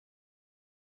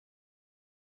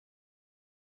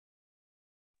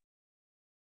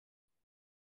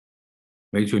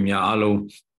မိတ်ဆွေများအားလုံး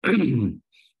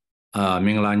မ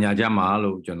င်္ဂလာညချမ်းပါ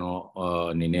လို့ကျွန်တော်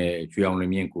အနေနဲ့ရွှေအောင်လွ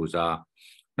င်မြင့်ကိုစား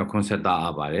နှုတ်ခွန်းဆက်တာအ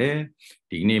ပ်ပါတယ်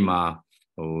ဒီနေ့မှာ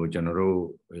ကျွန်တော်တို့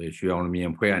ရွှေအောင်လွင်မြ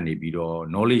င့်ဖွဲ့ကနေပြီးတော့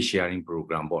knowledge sharing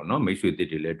program ပေါ့နော်မိတ်ဆွေသစ်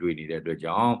တွေလည်းတွေ့နေတဲ့အတွက်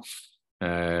ကြောင့်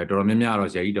တော်တော်များများ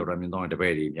တော့ဆရာကြီးဒေါက်တာမြင့်သောတပ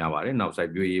ည့်တွေများပါတယ်နောက်စို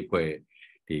က်ပျိုးရေးဖွဲ့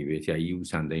ဒီဆရာကြီးဦး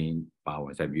စံသိန်းပါဝ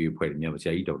င်စိုက်ပျိုးရေးဖွဲ့တွေများဆ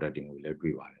ရာကြီးဒေါက်တာတင်ကိုလည်း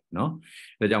တွေ့ပါတယ်နော်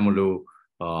ဒါကြောင့်မလို့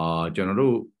ကျွန်တော်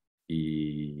တို့ဒီ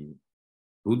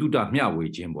ဘုဒ္ဓတာမျှဝေ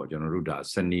ခြင်းပေါ့ကျွန်တော်တို့ဒါ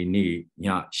စနေနေ့ည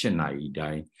7:00 နာရီ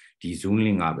တိုင်းဒီ Zoom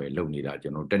link ကပဲလုပ်နေတာကျွ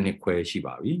န်တော်တစ်နှစ်ခွဲရှိ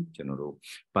ပါပြီကျွန်တော်တို့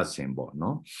ပတ်စင်ပေါ့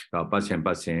နော်အဲ့ပတ်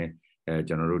စင်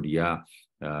ကျွန်တော်တို့ဒီက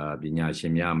ပညာရှ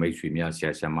င်များမိတ်ဆွေများဆ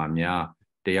ရာဆရာမများ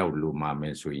တယောက်လိုမှာမ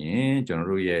ယ်ဆိုရင်ကျွန်တော်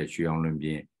တို့ရဲ့ရွှေအောင်လွင်ပြ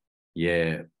င်ရဲ့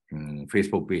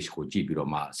Facebook page ကိုကြည့်ပြီးတော့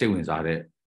မှစိတ်ဝင်စားတဲ့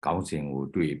ခေါင်းစဉ်ကို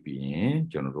တွေ့ပြီးရင်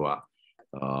ကျွန်တော်တို့က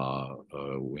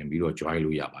ဝင်ပြီးတော့ join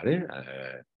လို့ရပါတယ်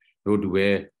တို့တူပဲ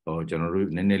ကျွန်တော်တို့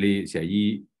နည်းနည်းလေးဆရာကြီး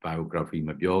biography မ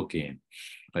ပြောခင်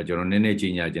ကျွန်တော်နည်းနည်း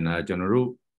ကြီးညာကျွန်တော်တို့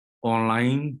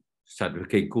online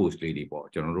certificate course လေးတွေပေါ့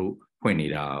ကျွန်တော်တို့ဖွင့်နေ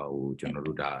တာကျွန်တော်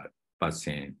တို့ဒါပတ်စ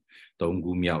င်3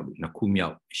 ခုမြောက်2 ခုမြော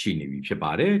က်ရှိနေပြီဖြစ်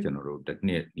ပါတယ်ကျွန်တော်တို့တစ်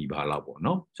နှစ်ဒီပါလောက်ပေါ့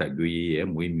နော်စိုက်ပျိုးရေးရယ်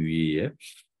မွေးမြူရေးရယ်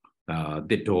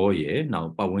တစ်တော်ရယ်နော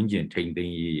က်ပတ်ဝန်းကျင်ထိန်းသိ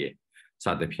မ်းရေးရယ်စ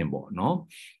သဖြင့်ပေါ့နော်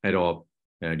အဲ့တော့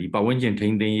ဒီပတ်ဝန်းကျင်ထိ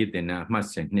န်းသိမ်းရေးတင်တဲ့အမှတ်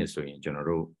စဉ်နှစ်ဆိုရင်ကျွန်တော်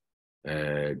တို့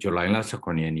ဇူလိုင်လ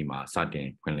 18 ရက်နေ့မှာစတင်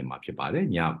ဖွင့်လှစ်မှာဖြစ်ပါတယ်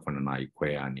ည 9 နာရီခွဲ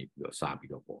ကနေပြီးတော့စ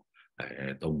ပြီးတော့ပေါ့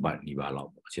3 ပတ်နီးပါးလော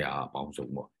က်ပေါ့ဆရာအပေါင်း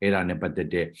ဆုံးပေါ့အဲ့ဒါနဲ့ပတ်သက်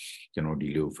တဲ့ကျွန်တော်ဒီ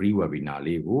လို free webinar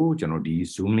လေးကိုကျွန်တော်ဒီ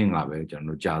Zoom link ကပဲကျွန်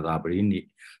တော်ကြာသာပရိနေ့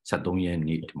73 ရက်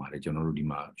နေ့ဒီမှာလည်းကျွန်တော်တို့ဒီ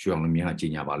မှာရွှေအောင်လွင်မြင့်က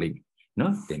ကြီးညာပါလိမ့်မယ်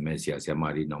နော်တင်မဲ့ဆရာဆရာမ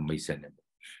တွေနောက်မိတ်ဆက်နေပေါ့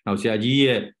နောက်ဆရာကြီး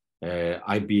ရဲ့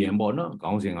IBM ပေါ့နော်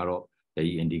ခေါင်းစဉ်ကတော့ဆရာ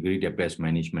ကြီး integrated pest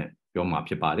management ပြောမှာ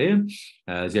ဖြစ်ပါတယ်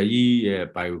ဆရာကြီးရဲ့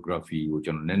biography ကို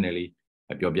ကျွန်တော်နည်းနည်းလေး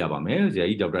ပြောပြပါမယ်ဆရာ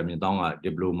ကြီးဒေါက်တာမြင့်သောင်းက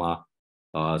diploma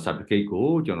certificate ကို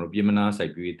ကျွန်တော်ပြည်မနာစို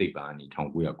က်ပျိုးရေးသိပ္ပံအနေ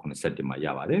1981မှာရ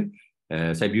ပါတယ်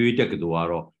စိုက်ပျိုးရေးတက္ကသိုလ်က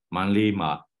တော့မန္တလေး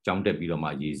မှာကျောင်းတက်ပြီးတော့မှ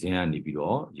ရေစင်းကနေပြီး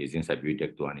တော့ရေစင်းစိုက်ပျိုးရေးတ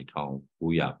က္ကသိုလ်ကနေ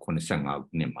1985ခု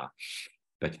နှစ်မှာ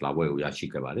bachelor ဘွဲ့ကိုရရှိ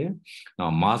ခဲ့ပါတယ်နော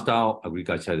က် Master of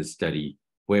Agricultural Study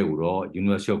ဘွဲ့ကိုတော့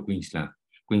University of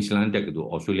Queensland တက္ကသိုလ်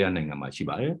Australia နိုင်ငံမှာရှိ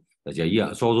ပါတယ်ဆရာကြီးက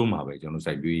အစောဆုံးမှာပဲကျွန်တော်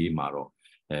စိုက်ပျိုးရေးမှာတော့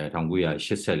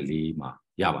1984မှာ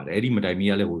ရပါတယ်အဲ့ဒီမတိုင်မီ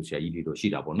ကလည်းဟိုဆရာကြီးတွေတော့ရှိ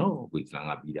တာပေါ့နော်ကွီစလန်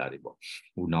ကပြီးတာတွေပေါ့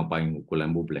ဟိုနောက်ပိုင်းကို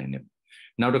Colombo plan နဲ့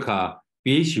နောက်တစ်ခါ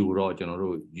PhD ကိုတော့ကျွန်တော်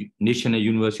တို့ National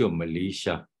University of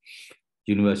Malaysia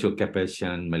University of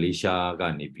Capital Malaysia က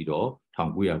နေပြီးတော့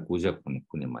1998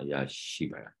ခုနှစ်မှာရရှိ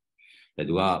ပါတယ်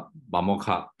သူကဘာမောခ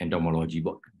entomology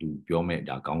ပေါ့သူပြောမဲ့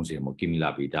ဒါကောင်းစင်ပေါ့ Kimila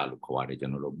Beta လို့ခေါ်ရတယ်ကျွ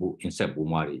န်တော်တို့ insect ပိုး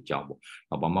မွားတွေအကြောင်းပေါ့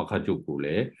ဘာမောခချုပ်ကိုလ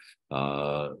ည်း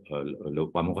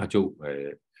ဘာမောခချုပ်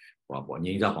ပေါ့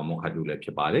ငိမ့်စားဘာမောခချုပ်လည်းဖြ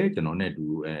စ်ပါတယ်ကျွန်တော်နဲ့သူ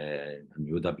အ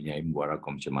မျိုးသားပညာရေးမူဝါဒ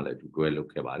ကော်မရှင်မှာလည်းသူတွဲလုပ်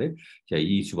ခဲ့ပါတယ်ဆရာ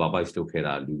ကြီး supervise လုပ်ခဲ့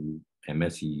တာလူ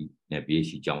MSc နဲ့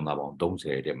PhD ကျောင်းသားပေါင်း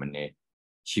30တဲ့မနေ့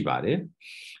ရှိပါတယ်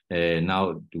နော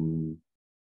က်သူ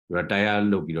retire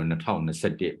လုပ်ပြီးတော့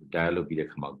2021 retire လုပ်ပြီးတဲ့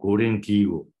ခါမှာ Golden Key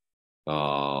ကို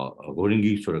Golden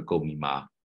Key ဆိုတဲ့ကုမ္ပဏီမှာ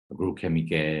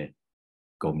agrochemical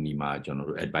ကုမ္ပဏီမှာကျွန်တော်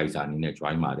တို့ advisor အနေနဲ့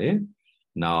join ပါတယ်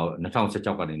နောက်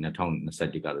2016ကနေ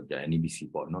2021ကတော့ကြာ NEBC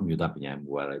ပေါ့နော်မြို့သားပညာရေးမူ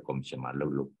ဝါဒကော်မရှင်မှာလု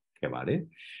ပ်ခဲ့ပါတယ်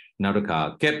နောက်တစ်ခါ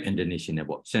CAP International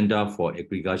ပေါ့ Center for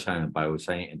Agriculture and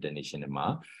Bioscience International မှာ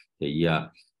ဒီက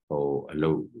အလု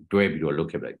ပ်တွဲပြီးတော့လုပ်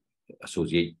ခဲ့ပါတယ်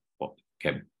associate ပေါ့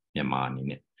CAP မြန်မာအနေ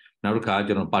နဲ့နောက်တစ်ခါ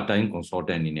ကျွန်တော် part time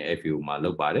consultant အနေနဲ့ FAO မှာ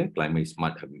လုပ်ပါတယ် Climate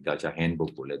Smart Agriculture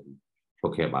Handbook ကိုလည်းထု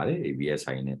တ်ခဲ့ပါတယ်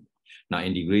ABSI နဲ့နောက်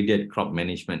Integrated Crop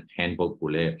Management Handbook ကို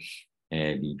လည်း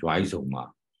ဒီ dry zone မှာ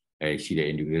ရှိတဲ့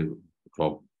Integrated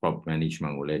Crop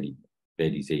Management ကိုလည်းဒီပဲ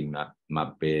ဒီစိမ်းမှာ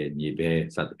ပဲမြေပဲ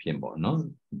စသဖြင့်ပေါ့နော်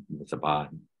စပါ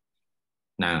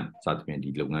နာစသဖြင့်ဒီ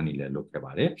လုပ်ငန်းတွေလည်းလုပ်ခဲ့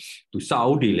ပါတယ်သူစာ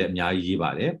အုပ်တွေလည်းအများကြီးရေး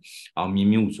ပါတယ်အောင်မြင်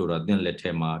မှုဆိုတော့သင်လက်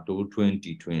ထဲမှာတိုးထွင်း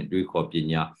တီထွင်းတွေးခေါ်ပ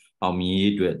ညာအောင်မြင်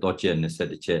ရေးအတွက်တော့ကျက်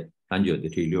21ချက်တန်းကျော်တ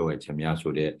တိလျော့ရဲ့ချက်များ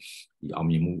ဆိုတဲ့ဒီအောင်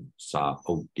မြင်မှုစာ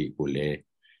အုပ်တွေကိုလည်း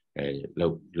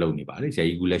လုပ်နေပါတယ်ဆရာ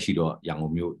ကြီးကလည်းရှိတော့ရန်ကု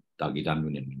န်မြို့တာဂီတာ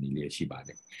မြို့နယ်နေလေးရှိပါတ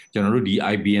ယ်ကျွန်တော်တို့ဒီ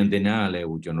IBN တင်တန်းကလည်း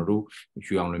ဟိုကျွန်တော်တို့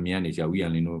ရွှေအောင်လွင်မြန်းနေဆရာဦးရ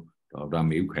န်လင်းတို့ဒေါက်တာ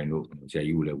မေဦးခိုင်တို့ဆရာ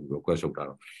ကြီးကိုလည်း request လုပ်တာ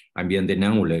တော့ IBN တင်တ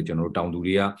န်းကိုလည်းကျွန်တော်တို့တောင်သူ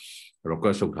တွေက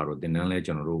request လုပ်တာတော့တင်တန်းလည်း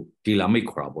ကျွန်တော်တို့ဒီလာမိတ်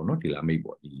ခေါ်တာပေါ့နော်ဒီလာမိတ်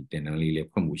ပေါ့ဒီတင်တန်းလေးလည်း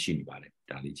ဖွင့်မှုရှိနေပါတယ်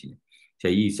ဒါလေးချင်းဆ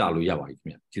ရာကြီးစလို့ရပါပြီခင်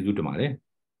ဗျကျေးဇူးတင်ပါတယ်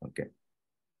ဟုတ်ကဲ့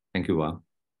thank you ပါ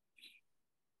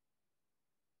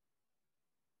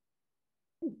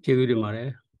ကျေးဇူးတင်ပါတယ်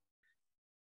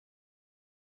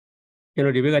ကျွန်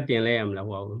တော်ဒီဘက်ကတင်လိုက်ရမလား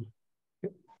ဟော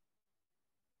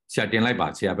ဆရာတင်လိုက်ပါ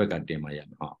ဆရာဘက်ကတင်ပါရ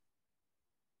မယ်ဟုတ်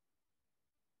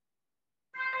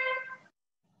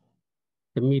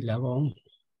သမီးလာပါဦး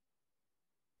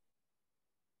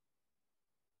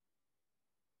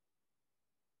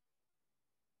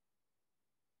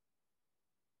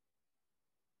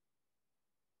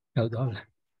ရောက်သွားလား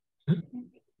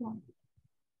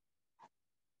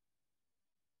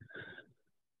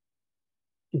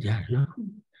ကြာနော်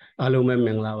အားလုံးပဲမ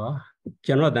င်္ဂလာပါ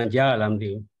ကျွန်တော်တန်ကြားရလားမသိ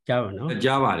ဘူးကြားပါနော်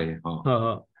ကြားပါတယ်ဟု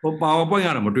တ် PowerPoint က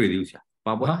တော့မတွေ့သေးဘူးဆရာ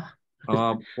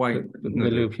PowerPointဘ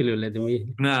ယ်လိုဖြစ်လို့လဲသမီး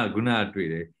ခုနတွေ့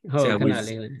တယ်ဆရာခဏ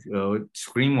လေး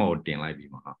screen ပေါ်တင်လိုက်ပြီ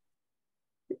မှာ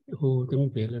ဟိုသ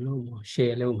မီးဘယ်လိုလုပ်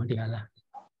share လုပ်မတရားလား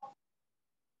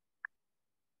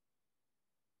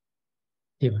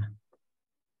ဒီမှာ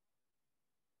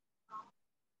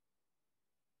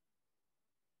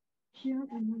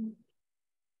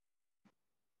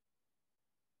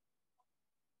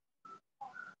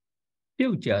ပြု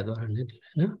တ်ကြသွားတယ်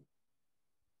နော်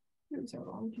ပြုတ်ကြ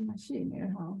ပါဦးဒီမှာရှိနေတယ်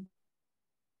ဟော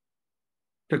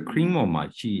တ cream ပေါ်မှာ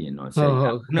ရှိရင်တော့ဆက်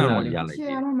ခုနကတော့ရလိုက်တယ်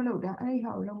share မလုပ်တာအဲ့ဒီ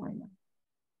ဟာကိုလုပ်လိုက်တာ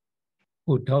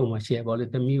ဟိုတော့မှာ share ပေါ်လေ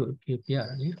သမီးကိုပြရ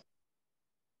တာလေ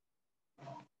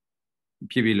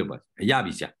ဖြည်းဖြည်းလုပ်ပါရ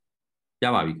ပြီဆရာရ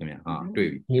ပါပြီခင်ဗျာတွေ့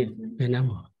ပြီဘယ်နှမ်း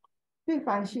မှာ page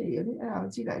file ရှိရလေအဲ့ဒါကို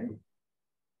ကြည့်လိုက်တယ်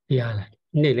ရလား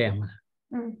နေလဲမှာ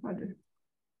ဟုတ်တ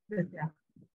ယ်ဆရာ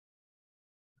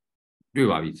တွေ့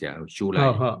ပါပြီဆရာရှိုးလို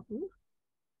က်ဟုတ်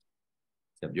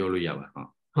ဆရာပြောလို့ရပါဟုတ်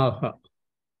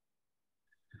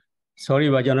sorry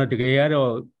ပါကျွန်တော်တကယ်က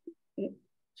တော့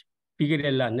ပြီးခဲ့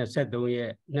တဲ့လ23ရ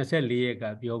က်24ရက်က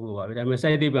ပြောဖို့ပါပဲဒါပေမဲ့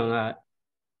စိုက်တိပံက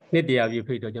နှစ်တရာပြည့်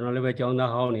ဖိတ်တော့ကျွန်တော်လည်းပဲကျောင်း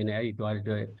သားဟောင်းအနေနဲ့အဲ့ဒီသွားတဲ့အ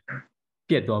တွက်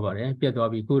ပြက်သွားပါတယ်ပြက်သွား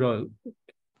ပြီးခုတော့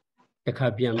တစ်ခါ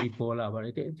ပြန်ပြီးပေါ်လာပါတ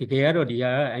ယ်တကယ်ကတော့ဒီ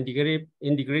ဟာ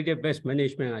integrated pest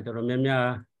management ကတော်တော်များများ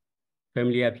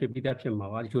family ဖြစ်ပြီးသားဖြစ်မှာ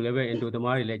ပါတချို့လည်းပဲ into သ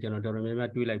မားတွေလည်းကျွန်တော်တော်တော်များ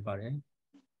များတွေးလိုက်ပါတယ်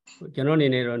ကျွန်တော်အနေ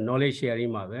နဲ့တော့ knowledge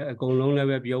sharing မှာပဲအကုန်လုံးလည်း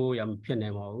ပဲပြောဖို့ရမဖြစ်နို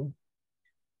င်ပါဘူး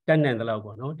တတ်နိုင်တဲ့လောက်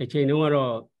ပေါ့နော်တစ်ချိန်တုန်းက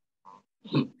တော့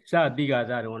စတိက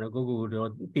စားတော့ကိုတော့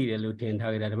သိတယ်လို့ထင်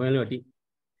ထားကြတာဒါပေမဲ့လို့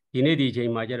ဒီနေ့ဒီအချိ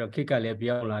န်မှာကျတော့ခေတ်ကလည်း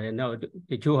ပြောင်းလာတယ်နောက်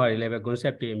တချို့ဟာတွေလည်းပဲ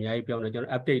concept တွေအများကြီးပြောင်းတယ်ကျွန်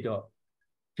တော် update တော့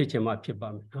ဖြစ်ချင်မှဖြစ်ပါ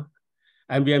မယ်နော်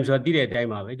IBM ဆိုတော့သိတဲ့အတိုင်း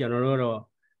ပါပဲကျွန်တော်တို့တော့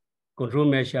control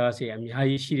measure တွေအများ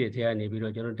ကြီးရှိတဲ့ထဲကနေပြီး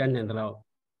တော့ကျွန်တော်တတ်နိုင်တဲ့လောက်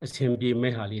အဆင်ပြေ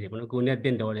မဲ့ဟာလေးတွေပေါ့နော်ကိုယ်နဲ့တ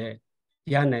င့်တော်တဲ့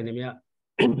ရနိုင်တယ်မြ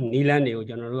နီလန်းတွေကို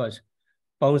ကျွန်တော်တို့က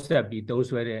ပေါင်းဆက်ပြီးသုံး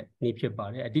ဆွဲတဲ့နေ့ဖြစ်ပါ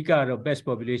တယ်အဓိကတော့ pest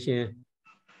population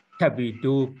ထပ်ပြီး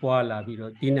တိုးပွားလာပြီး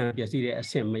တော့ဒီနံပျက်စီးတဲ့အ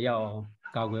ဆင့်မရောက်အောင်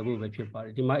ကာကွယ်ဖို့ပဲဖြစ်ပါတ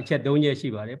ယ်ဒီမှာအချက်၃ချက်ရှိ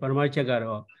ပါတယ်ပထမချက်က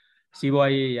တော့စီးပွား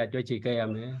ရေးရတွက်ချေခဲ့ရ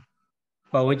မယ်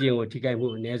ပတ်ဝန်းကျင်ကိုထိခိုက်မှု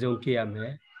အနည်းဆုံးဖြစ်ရမ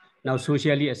ယ်နောက်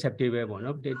socially acceptable ပေါ့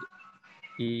နော်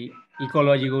ဒီ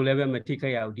ecology ကိုလည်းပဲမထိခို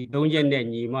က်ရဘူးဒီ၃ချက်နဲ့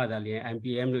ညီမှသာလျှင်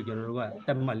IPM လို့ကျွန်တော်တို့ကသ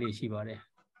တ်မှတ်လေးရှိပါတယ်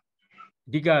အ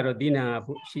ဓိကတော့ဒီနံ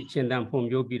ရှင်သန်ဖွံ့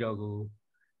ဖြိုးပြီးတော့ကို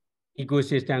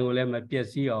ecosystem ကိုလည်းမပျက်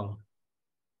စီးအောင်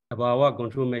သဘာဝ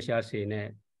control measure တွေနဲ့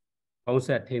ပေါင်းဆ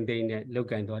က်ထိန်းသိမ်းတဲ့လောက်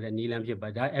ကင်သွားတဲ့နည်းလမ်းဖြစ်ပါ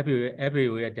တယ်ဒါ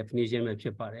FAO ရဲ့ definition ပဲဖြ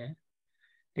စ်ပါတယ်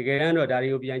တကယ်တမ်းတော့ဒါတွေ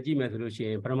ကိုပြန်ကြည့်မယ်ဆိုလို့ရှိရ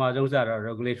င်ပထမဆုံးစတော့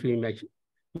regulatory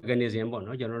mechanism ပေါ့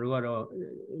နော်ကျွန်တော်တို့ကတော့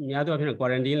များသောအားဖြင့်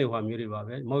quarantine လိုဟာမျိုးတွေပါ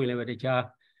ပဲမဟုတ်ရင်လည်းတခြား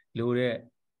လိုတဲ့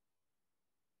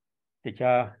တ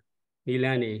ခြားနည်းလ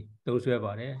မ်းတွေသုံးစွဲ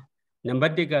ပါတယ်နံပါ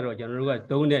တ်1ကတော့ကျွန်တော်တို့က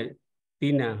သုံးတဲ့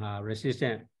သီးနှံဟာ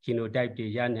resistant genotype တွေ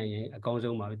ရနိုင်ရင်အကောင်း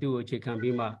ဆုံးပါပဲသူ့ကိုအခြေခံ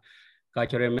ပြီးမှ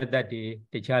cultural method တွေ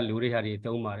တခြားလူတွေဟာတွေ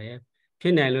သုံးပါတယ်ဖြ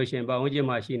စ်နိုင်လို့ရှိရင်ပတ်ဝန်းကျင်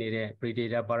မှာရှိနေတဲ့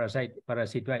predator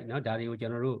parasitoid เนาะဒါတွေကိုကျွ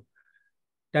န်တော်တို့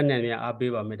တတ်နိုင်များအား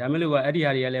ပေးပါမယ်ဒါမှမဟုတ်အဲ့ဒီ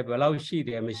ဟာတွေကလည်းဘယ်လောက်ရှိ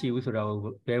တယ်မရှိဘူးဆိုတော့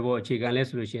ဘယ်ပေါ်အခြေခံလဲ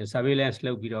ဆိုလို့ရှိရင် surveillance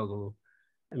လုပ်ပြီးတော့ကို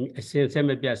အစင်ဆက်မ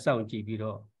ပြတ်စောင့်ကြည့်ပြီး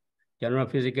တော့ကျွန်တော်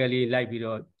physically လိုက်ပြီး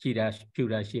တော့ကြည်တာဖြူ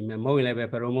တာရှိမယ်မဟုတ်ရင်လည်းပဲ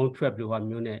pheromone trap လိုဟာ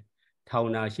မျိုးနဲ့ထော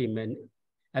င်တာရှိမယ်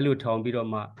အဲ့လိုထောင်ပြီးတော့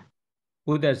မှ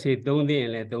ပိုးသက်ဆေးသုံးသိရ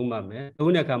င်လည်းသုံးပါမယ်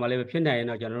သုံးတဲ့အခါမှာလည်းဖြစ်နိုင်ရင်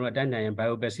တော့ကျွန်တော်တို့အတတ်နိုင်ရင်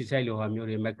biopesticide လိုဟာမျိုး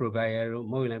တွေ microbial တို့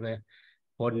မဟုတ်ရင်လည်းပဲ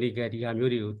botanical ဒီဟာ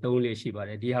မျိုးတွေကိုသုံးလေးရှိပါတ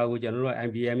ယ်ဒီဟာကိုကျွန်တော်တို့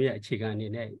IBM ရဲ့အခြေခံအနေ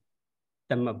နဲ့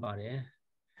သတ်မှတ်ပါတယ်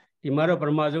ဒီမှာတော့ပ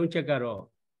ထမဆုံးချက်ကတော့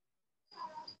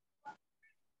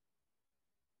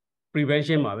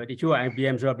prevention ပါပဲတချို့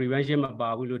IBM ဆိုတာ prevention မပါ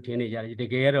ဘူးလို့ထင်နေကြတယ်တ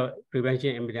ကယ်ကတော့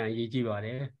prevention အင်မတန်အရေးကြီးပါတ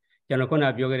ယ်ကျွန်တော်ခုန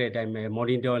ပြောခဲ့တဲ့အတိုင်းပဲ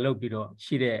monitor လုပ်ပြီးတော့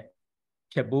ရှိတဲ့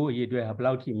ဖြတ်ပိုးအရေးအတွက်ဟာဘယ်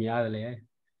လောက်ထိများတယ်လဲ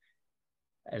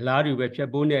အလားတူပဲဖြတ်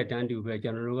ပိုးနဲ့တန်းတူပဲကျွ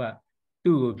န်တော်တို့က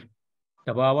သူ့ကိုတ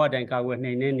ဘာဝတိုင်းကာကွယ်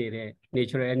နှိမ်နင်းနေတဲ့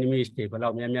natural enemies တွေဘယ်လော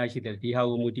က်များများရှိတယ်ဒီဟာ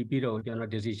ကိုမူတည်ပြီးတော့ကျွန်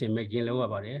တော် decision making လုပ်ရ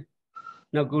ပါတယ်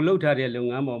နောက်ကိုလှုပ်ထားတဲ့လုပ်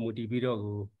ငန်းပေါ်မူတည်ပြီးတော့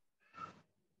ကို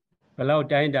ဘယ်လောက်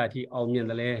တိုင်းတာထိအောင်မြင်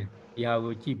တယ်လဲဒီဟာ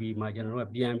ကိုကြည့်ပြီးမှကျွန်တော်တို့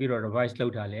ကပြန်ပြီးတော့ revise လု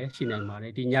ပ်တာလည်းရှိနိုင်ပါတ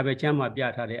ယ်ဒီညာဘက်ချမ်းမှာပြ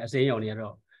ထားတဲ့အစိမ်းရောင်တွေက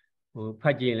တော့ဟိုဖ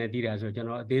တ်ကြည့်ရင်လည်းသိတာဆိုကျွန်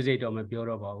တော်အသေးစိတ်တော့မပြော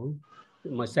တော့ပါဘူး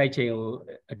မစိုက်ချိန်ကို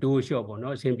အတိုးလျှော့ပေါ့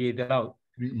နော်အဆင်ပြေတော့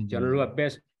ကျွန်တော်တို့က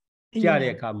pest ကြ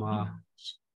တဲ့အခါမှာ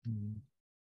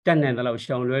တက်နိုင်တဲ့လောက်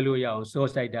ရှောင်လွဲလို့ရအောင်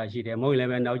source စိုက်တာရှိတယ်မဟုတ်ရင်လ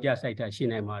ည်းပဲနောက်ကျစိုက်တာရှိ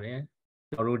နိုင်ပါတယ်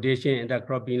rotation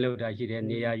intercropping လုပ်တာရှိတယ်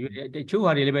နေရာရွေးတချို့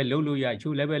ဟာတွေလည်းပဲလုပ်လို့ရ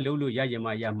ချို့လည်းပဲလုပ်လို့ရရင်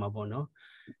မှရမှာပေါ့နော်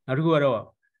နောက်တစ်ခုကတော့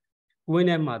ကွ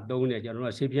င်းထဲမှာသုံးတယ်ကျွန်တော်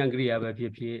တို့ဆေးပြန့်ကိရိယာပဲဖြ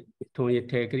စ်ဖြစ်ထုံရ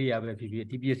ထဲကိရိယာပဲဖြစ်ဖြစ်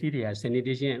ဒီပစ္စည်းတွေက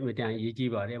sanitation အမြဲတမ်းအရေး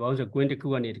ကြီးပါတယ်ဘာလို့ဆိုကွင်းတစ်ခု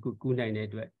ကနေတစ်ခုကူးနိုင်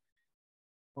တဲ့အတွက်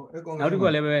နောက်တစ်ခု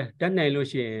ကလည်းပဲတတ်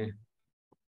နိုင်လို့ရှိရင်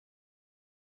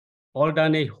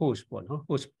alternate host ပေါ့နော်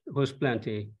host plant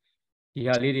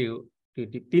တွေဒီဟာလေးတွေကို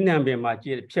ဒီတင်းနံပင်မှာ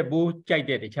ဖြတ်ပိုးကြိုက်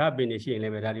တဲ့တခြားပင်တွေရှိရင်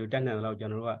လည်းပဲဒါတွေကိုတတ်နိုင်တော့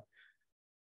ကျွန်တော်တို့က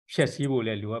ဖြတ်စည်းဖို့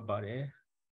လည်းလိုအပ်ပါ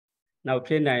တယ်နောက်ဖြ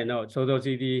စ်နိုင်တော့စော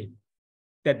စောစီး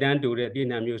စီးတက်တန်းတူတဲ့တ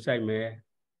င်းနံမျိုးစိုက်မယ်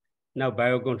နောက်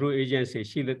bio control agents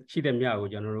ရှိတဲ့မြ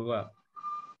ကိုကျွန်တော်တို့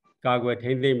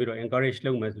ကကာကွယ်ထိန်းသိမ်းပြီးတော့ encourage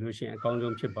လုပ်မယ်ဆိုလို့ရှိရင်အကော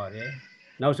င်းဆုံးဖြစ်ပါတယ်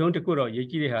နောက်ဆုံးတစ်ခုတော့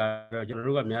ရေးကြည့်တဲ့ဟာတော့ကျွန်တော်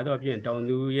တို့ကများသောအားဖြင့်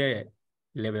တောင်သူရဲ့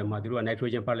level မှာသူတို့က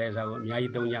nitrogen fertilizer ကိုအများ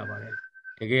ကြီးသုံးကြပါ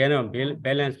တယ်တကယ်တော့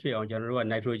balance ဖြစ်အောင်ကျွန်တော်တို့က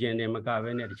nitrogen နဲ့မ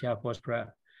ကဘဲနဲ့တခြား phosphorus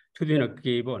သူတို့တော့ K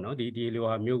ပေါ့နော်ဒီ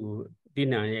လိုဟာမျိုး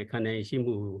ကိုတိနံရဲ့ခန္ဓာရှိ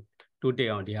မှုတိုးတက်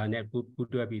အောင်ဒီဟာနဲ့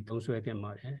ပူးတွဲပြီးသုံးစွဲသ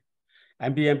င့်ပါတယ်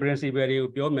MPM principle တွေကို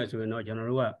ပြောမယ်ဆိုရင်တော့ကျွန်တော်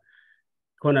တို့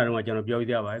ကခုနကတော့ကျွန်တော်ပြော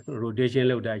ပြပါတယ် rotation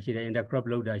လုပ်တာရှိတယ် intercrop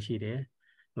လုပ်တာရှိတယ်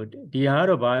ဒီဟာ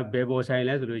ကတော့ဘယ်ပေါ်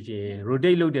ဆိုင်လဲဆိုလို့ရှိရင်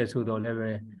rotate လုပ်တယ်ဆိုတော့လည်း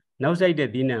ပဲနောက်ဆိုင်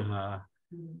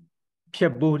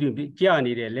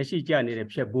တဲ့တိနံဟာဖြတ်ပိုးကြနေတဲ့လက်ရှိကြနေ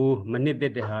တဲ့ဖြတ်ပိုးမနစ်သ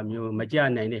က်တဲ့ဟာမျိုး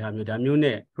မကြနိုင်တဲ့ဟာမျိုးဒါ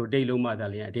မျိုးနဲ့ rotate လုပ်မှသာ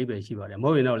လျှင်အဓိပ္ပာယ်ရှိပါတယ်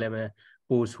မဟုတ်ရင်တော့လည်းပဲ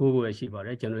ပိုဆိုးဖို့ရှိပါ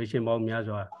တယ် generation ပေါင်းများ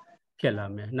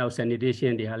စွာဖြစ်လာမယ်နောက်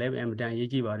sanitation တွေဟာလည်းအင်မတန်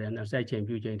ရေးကြည့်ပါတယ်နောက်စိုက်ချိန်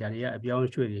ပြုချိန်ဒါတွေကအပြောင်း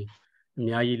အရွှေ့တွေအ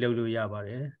များကြီးလုပ်လို့ရပါတ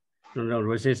ယ်ကျွန်တော်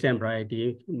resistant variety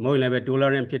မဟုတ်ရင်လည်းပဲ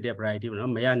tolerant ဖြစ်တဲ့ variety ပေါ့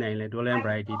နော်မရနိုင်လည်း tolerant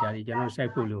variety ဒါတွေကျွန်တော်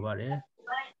စိုက်ဖို့လိုပါ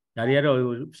တယ်ဒါတွေကတော့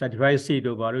certified seed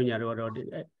တို့ဘာလို့ညာတော့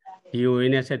DOA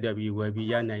နဲ့ဆက်သွယ်ပြီး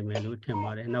ဝယ်ပြီးရနိုင်မယ်လို့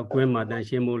ထင်ပါတယ်နောက်ကွင်းမှာတန်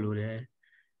ရှင်းဖို့လို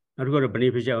တယ်နောက်တစ်ခုတော့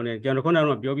beneficial နဲ့ကျွန်တော်ခုနက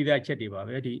တော့ပြောပြီးသားအချက်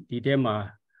တွေပါပဲဒီထဲမှာ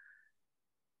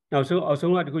နောက်ဆုံးအောက်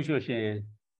ဆုံးကတစ်ခုရှိလို့ရှိ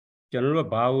ရင်ကျွန်တော်တို့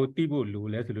ဘာကိုသိဖို့လို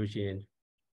လဲဆိုလို့ရှိ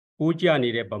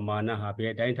ရင်ပိုးကြနေတဲ့ပမာဏဟာ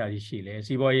ဘယ်အတိုင်းအတာရှိလဲ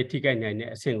စီးပွားရေးထိခိုက်နိုင်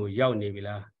တဲ့အဆင့်ကိုရောက်နေ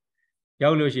ပြီလား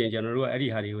ရောက်လို့ရှိရင်ကျွန်တော်တို့ကအဲ့ဒီ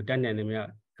ဟာတွေကိုတတ်နိုင်သမျှ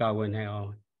ကာဝယ်နိုင်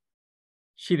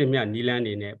အောင်ရှိသမျှနီလန်း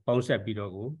နေနဲ့ပေါင်းဆက်ပြီး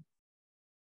တော့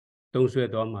ကိုသုံးဆွဲ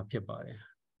သွားမှာဖြစ်ပါတယ်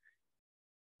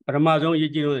ပထမဆုံးအ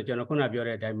ရေးကြီးဆုံးကျွန်တော်ခု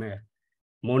နပြောတဲ့အတိုင်းပဲ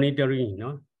monitoring เน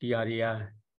าะဒီဟာတွေက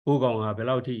ပိုးကောင်ဟာဘယ်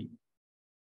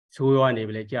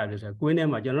လောက်ထိဆိုးရွားနေပြီလဲကြားလို့ဆိုကွင်းထဲ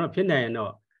မှာကျွန်တော်တို့ဖြစ်နိုင်ရင်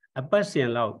တော့အပတ်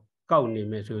စဉ်လောက်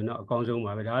ကောက်နေမယ်ဆိုရင်တော့အကော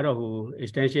င်းဆုံးပါပဲဒါကတော့ဟို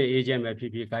extension agent ပဲဖြ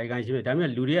စ်ဖြစ်ကာယကံရှိပဲဒါပေ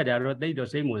မဲ့လူတွေ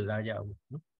ကဒါတော့တိတ်တော့စိတ်ဝင်စားကြဘူး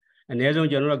เนาะအန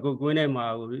ည်းဆုံးကျွန်တော်တို့ကွင်းထဲမှာ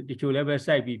ဟိုတချို့လ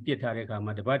ည်းပဲစိုက်ပြီးပြစ်ထားတဲ့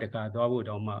အခါမှာတစ်ပတ်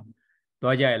တစ်ခါသွားဖို့တောင်မှ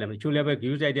သွားကြရလဲမတချို့လည်းပဲ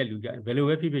view စိုက်တဲ့လူကြဘယ်လို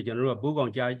ပဲဖြစ်ဖြစ်ကျွန်တော်တို့ကပိုး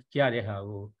ကောင်ကြားတဲ့ဟာ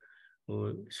ကိုဟို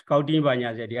scouting ပါညာ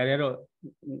စေတရား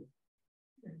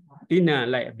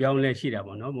တွေတော့တိနံလိုက်အပြောင်းလဲ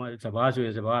ရှိတာပေါ့နော်စဘာဆိုရ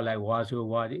င်စဘာလိုက်ဝါ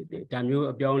ဆိုဝါဒါမျိုး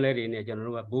အပြောင်းလဲတွေနဲ့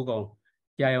ကျွန်တော်တို့ကပိုး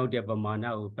ကောင်ကြားရောက်တဲ့ပမာ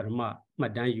ဏကိုပထ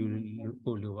မမှတ်တ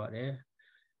မ်းယူဖို့လိုပါ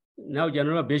တယ်နောက်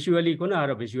ကျွန်တော်တို့ visually ခု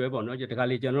နကတော့ visual ပေါ့နော်ဒီခါ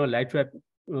လေးကျွန်တော်တို့ light trap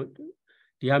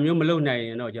ဒီဟာမျိုးမလုပ်နိုင်ရ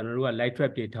င်တော့ကျွန်တော်တို့က light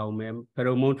trap တွေထောင်မယ်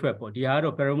pheromone trap ပေါ့ဒီဟာ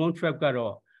ကတော့ pheromone trap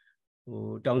ကတော့ဟို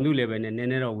တောင်သူ level နဲ့န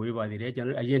ည်းနည်းတော့ဝေးပါသေးတယ်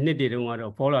ကျွန်တော်အရင်နှစ်တွေတုန်းက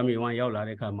တော့ follow me one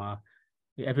ရောက်လာတဲ့အခါမှာ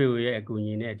FAO ရဲ့အကူ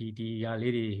အညီနဲ့ဒီဟာ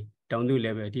လေးတွေတောင်သူ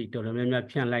level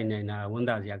အထိတော်တော်များများဖြန့်လိုက်နိုင်တာ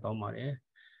ဝန်တာစရာကောင်းပါ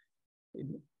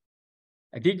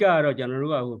တယ်အဓိကကတော့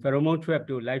ကျွန်တော်တို့ကဟို pheromone trap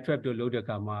တို့ light trap တို့လုပ်တဲ့အ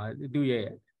ခါမှာသူ့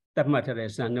ရဲ့သတ်မှတ်ထားတဲ့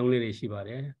စံနှုန်းလေးတွေရှိပါတယ်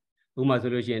ဥပမာ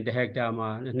ဆိုလို့ရှိရင်1 hectare မှာ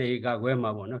2 acre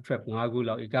ခွဲမှာပေါ့နော် trap 5 ခု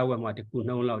လောက် acre ခွဲမှာ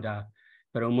တစ်ခုနှုန်းလောက်ဒါ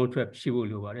pheromone trap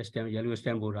ရှိဖို့လိုပါတယ် stem yellow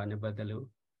stem borer နဲ့ပတ်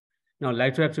သက်လို့နောက်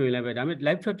light trap ဆိုရင်လည်းပဲဒါပေမဲ့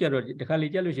light trap ကျတော့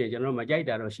တစ်ခါလေကြက်လို့ရှိရင်ကျွန်တော်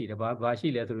မကြိုက်တာတော့ရှိတယ်ဘာရှိ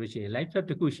လဲဆိုလို့ရှိရင် light trap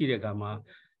တစ်ခုရှိတဲ့အခါ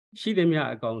မှာရှိသမျှ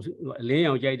အကောင်အလ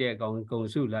င်းရောင်ကြိုက်တဲ့အကောင်ကုံ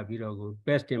စုလာပြီးတော့ကို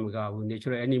pest တင်မကဘူး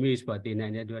natural enemies ပါတင်နို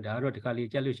င်တဲ့အတွက်ဒါကတော့တစ်ခါလေ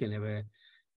ကြက်လို့ရှိရင်လည်းပဲ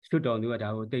စွတ်တော်သူ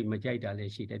ကဒါကိုတိတ်မကြိုက်တာလ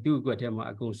ည်းရှိတယ်သူ့အကွက်ထဲမှာ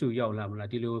အကုန်စုရောက်လာမလား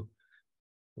ဒီ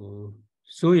လိုဟို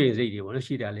စိုးရိမ်စိတ်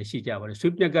တွေပေါ့နော်ရှိတာလည်းရှိကြပါတယ်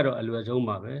sweep net ကတော့အလွယ်ဆုံး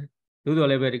ပါပဲသို့တော်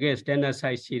လည်းပဲတကယ် standard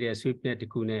size ရှိတဲ့ sweep net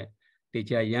တခုနဲ့တေ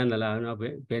ချာရ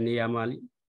မ်းလာတော့ဘယ်နေရာ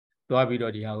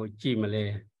မှာသွားပြီးတော့ဒီဟာကိုကြည့်မလဲ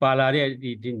ပါလာတဲ့ဒီ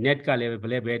net ကလ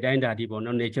ည်းဘယ်တိုင်းတာဒီပေါ့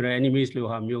နော် natural enemies လို့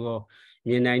ဟာမျိုးကို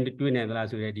မြင်နိုင်တွေ့နိုင်သလား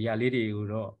ဆိုတဲ့ဒီဟာလေးတွေ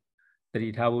ကိုတော့သတိ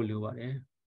ထားဖို့လိုပါ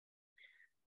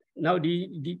တယ်နောက်ဒါ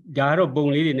ကတော့ပုံ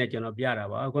လေးတွေနဲ့ကျွန်တော်ပြတာ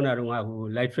ပါခုနကတော့ဟို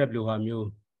light trap လိုဟာမျိုး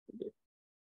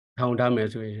ထောင်ထား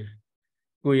မယ်ဆို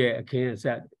ရင်ကိုယ့်ရဲ့အခင်းအ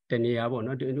ဆက်တနေရာပေါ့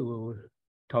နော်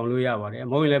ဟိုထောင်လို့ရပါတယ်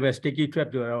မဟုတ်ရင်လည်းပဲ sticky trap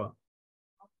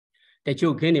တွေတော့တ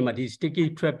ချို့ခင်းတွေမှာဒီ sticky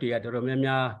trap တွေကတော်တော်များ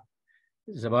များ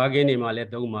စဘာခင်းတွေမှာလ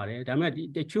ည်းသုံးပါတယ်ဒါပေ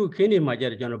မဲ့တချို့ခင်းတွေ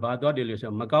မှာကျတော့ကျွန်တော်ဘာသွားတယ်လို့ဆို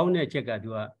တော့မကောင်းတဲ့အချက်ကသူ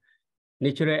က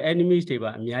natural enemies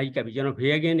တွေပါအများကြီးကပ်ပြီးကျွန်တော်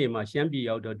ဖရဲခင်းတွေမှာရှမ်းပြည်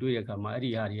ရောက်တော့တွေ့ရခါမှာအဲ့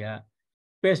ဒီဟာတွေက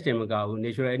pest တင်မကဘူး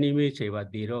natural enemies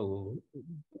တွေပါတည်တော့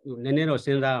ဟိုနည်းနည်းတော့စ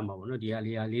ဉ်းစားရမှာပေါ့နော်ဒီဟာ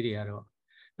လေးတွေ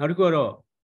ကတော့နောက်တစ်ခုကတော့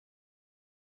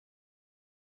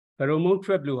pheromone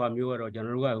trap လို့ဟာမျိုးကတော့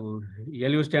ကျွန်တော်တို့ကဟို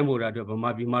yellow stem borer အတွက်ဗမာ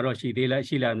ပြည်မှာတော့ရှိသေးလား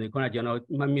ရှိလားမသိခုန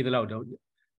ကျွန်တော်မှတ်မိသ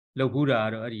လောက်တော့လုပ်ဘူးတာ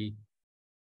ကတော့အဲ့ဒီ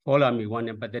follow me one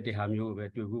and but that they have you over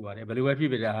to go but we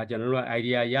people that general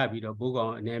idea ya be the book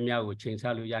on name ya go change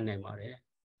salu ya name mare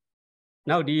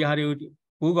now the how you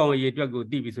book on ye to go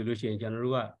deep solution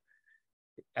general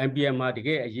MPM မှာတက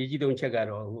ယ်အရေးကြီးဆုံးချက်က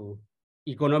တော့ဟို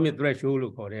economic threshold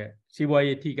လို့ခေါ်တဲ့စီးပွား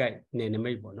ရေးထိခိုက်နေန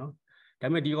မိတ်ပေါ့နော်ဒါပေ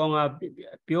မဲ့ဒီကောင်က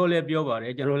ပြောလဲပြောပါတ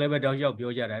ယ်ကျွန်တော်လည်းပဲတောက်လျှောက်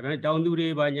ပြောကြတာဒါပေမဲ့တောင်သူတွေ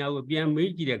ဘာညာကိုပြန်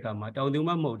မေးကြည့်တဲ့အခါမှာတောင်သူ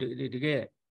မှမဟုတ်တကယ်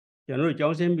ကျွန်တော်တို့ကျော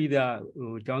င်းဆင်းပြီးသား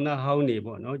ဟိုကျောင်းသားဟောင်းနေ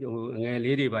ပေါ့နော်ဟိုငယ်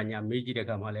လေးတွေဘာညာမေးကြည့်တဲ့အ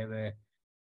ခါမှာလည်းပဲ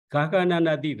ခါခဏ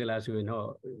နာတိသလားဆိုရင်တော့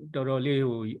တော်တော်လေး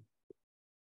ဟို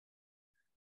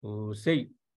စိတ်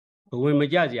ဘဝင်မ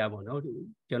ကြစရာပေါ့နော်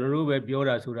ကျွန်တော်တို့ပဲပြော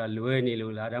တာဆိုတာလွဲနေ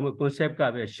လို့လားဒါမှမဟုတ် concept က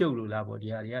ပဲရှုပ်လို့လားပေါ့ဒီ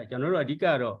ဟာတွေကကျွန်တော်တို့အဓိက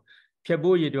တော့ဖြတ်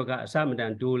ဖို့ရတော့ကအစမတ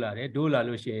န်တိုးလာတယ်တိုးလာ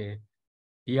လို့ရှိရင်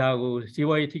ဒီဟာကိုစီး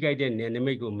ပွားရေးထိခိုက်တဲ့နယ်နိ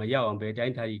မိတ်ကိုမရောက်အောင်ပဲတို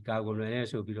င်းထားပြီးကာကွယ်လွယ်လဲ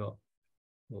ဆိုပြီးတော့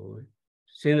ဟို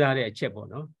စဉ်းစားတဲ့အချက်ပေါ့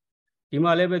နော်ဒီ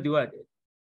မှာလည်းပဲသူက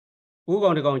ပိုးကော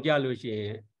င်တစ်ကောင်ကြလို့ရှိရ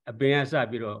င်အပင်ကစ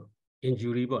ပြီးတော့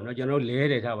injury ပေါ့နော်ကျွန်တော်လဲ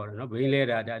တယ်ထားပါတော့နော်ဘိန်းလဲ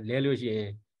တာဒါလဲလို့ရှိရင်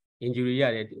injury ရ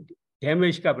တယ်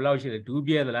damage ကဘယ်လောက်ရှိလဲဒူး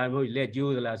ပြဲသလားမဟုတ်လက်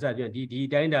ကျိုးသလားစသဖြင့်ဒီ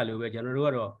တိုင်းတာလို့ပဲကျွန်တော်တို့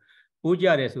ကတော့ပိုးကြ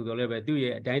တယ်ဆိုတော့လည်းပဲသူ့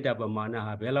ရဲ့အတိုင်းတာပမာဏ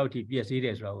ဟာဘယ်လောက်ထိပြည့်စည်တ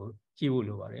ယ်ဆိုတာကိုကြည့်ဖို့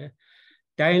လိုပါတယ်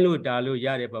တိုင်းလို့တာလို့ရ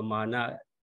တဲ့ပမာဏ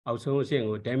အောက်ဆုံးအဆင့်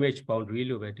ကို damage boundary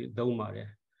လို့ပဲသုံးပါတယ်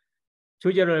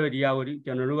ချို့ကြတော့ဒီဟာကို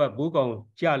ကျွန်တော်တို့ကပိုးကောင်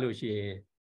ကြလို့ရှိရင်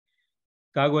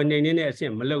ကာကွယ်နေနေတဲ့အဆ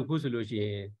င့်မလုပ်ဘူးဆိုလို့ရှိရ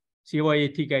င်စီးပွား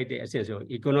ရေးထိခိုက်တဲ့အဆင့်ဆို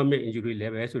economic injury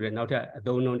level ဆိုတဲ့နောက်ထပ်အ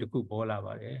သုံးအနှုန်းတစ်ခုပေါ်လာ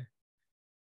ပါတယ်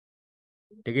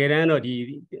တကယ်တမ်းတော့ဒီ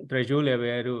threshold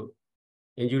level တို့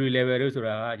injury level တို့ဆို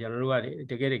တာကကျွန်တော်တို့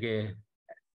ကတကယ်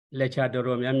lecture တော်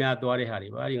တော်များများသွားတဲ့ဟာတွေ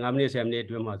ပါဒီ9မိနစ်10မိနစ်အ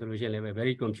တွင်းမှာဆိုလို့ရှိရင်လည်း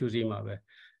very confusing ပါပဲ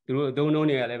သူတို့အသုံးအနှုန်း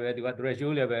တွေကလည်းပဲသူက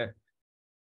threshold level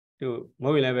သူမ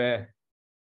ဟုတ်ရင်လည်းပဲ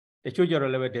တချို့ကြ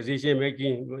တော့လည်းပဲ decision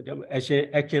making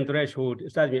action threshold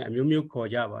စသဖြင့်အမျိုးမျိုးခေါ်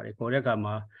ကြပါတယ်ခေါ်တဲ့အခါ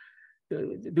မှာ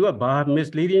သူကဘာ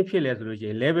misleading ဖြစ်လဲဆိုလို့ရှိ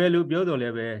ရင် level လို့ပြောတော့လ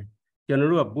ည်းပဲကျွန်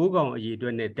တော်တို့ကပိုးကောင်အရေးအတွ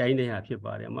က်နဲ့တိုင်းတဲ့ဟာဖြစ်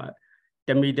ပါတယ်အမ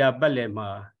1မီတာပတ်လည်မှာ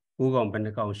ပိုးကောင်ဘယ်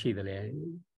နှကောင်ရှိသလဲ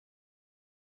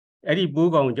အဲ့ဒီ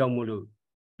ပိုးကောင်ကြောင့်မို့လို့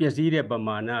ပျက်စီးတဲ့ပ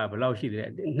မာဏဘယ်လောက်ရှိသလဲ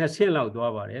2ဆင့်လောက်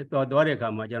သွားပါတယ်သွားတဲ့အခါ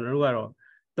မှာကျွန်တော်တို့ကတော့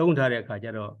သုံးထားတဲ့အခါကျ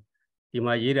တော့ဒီ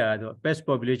မှာရေးတာကတော့ pest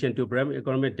population to prevent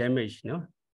economic damage နော်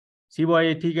စီးပွား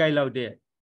ရေးထိခိုက်လောက်တဲ့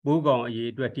ပိုးကောင်အရေး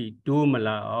အတွက်ထိတိုးမ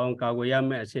လာအောင်ကာကွယ်ရ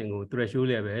မယ့်အဆင့်ကို threshold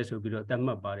level ဆိုပြီးတော့သတ်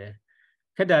မှတ်ပါတယ်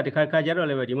ခက်တာတစ်ခါကျတော့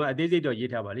လည်းပဲဒီမှာအသေးစိတ်တော့ရေး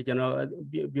ထားပါလေကျွန်တော်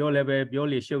ပြောလည်းပဲပြော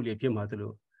လေရှုပ်လေဖြစ်မှာသ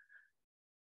လို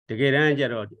တကယ်တမ်းကျ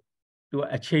တော့သူ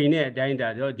အချိန်နဲ့အတိုင်းတာ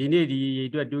တော့ဒီနေ့ဒီ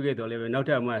အတွက်တူးခဲ့တော့လည်းပဲနောက်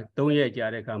ထပ်မှ3ရက်ကြာ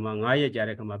တဲ့အခါမှာ9ရက်ကြာ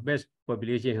တဲ့အခါမှာ pest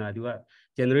population ဟာသူက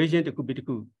generation တစ်ခုပြီးတစ်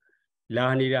ခုလာ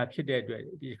နေတာဖြစ်တဲ့အတွက်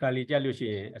ဒီခါလေးကြက်လို့ရှိ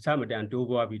ရင်အစမတန်တိုး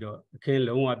ပွားပြီးတော့အခင်း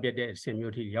လုံးဝပြတ်တဲ့အဆင့်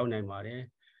မျိုးထိရောက်နိုင်ပါတယ်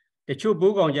တချို့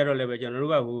ပိုးကောင်ကြတော့လည်းပဲကျွန်တော်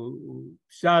တို့ကဟို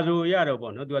စာဆိုရတော့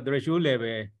ပေါ့နော်သူက threshold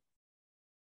level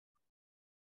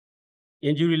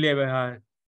injury level ဟာ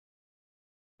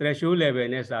threshold level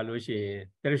နဲ့စာလို့ရှိရင်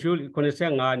threshold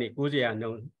 85နဲ့90ရာနှု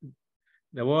န်း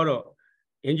သဘောတော့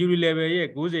injury level ရဲ့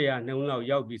90ရာနှုန်းလောက်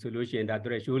ရောက်ပြီဆိုလို့ရှိရင်ဒါ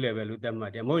threshold level လို့သတ်မှ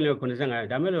တ်တယ်မဟုတ်ရင်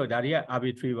85ဒါမဲ့လို့ဒါတွေက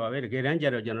arbitrary ပါပဲတကယ်တမ်းကျ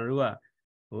တော့ကျွန်တော်တို့က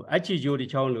ဟိုအချီဂျိုတစ်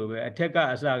ချောင်းလိုပဲအထက်က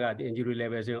အစက injury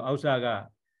level ဆိုရင်အောက်စက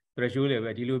threshold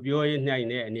level ဒီလိုပြောရနိုင်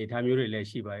တဲ့အနေအထားမျိုးတွေလည်း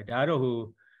ရှိပါတယ်ဒါကတော့ဟို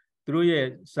သူတို့ရဲ့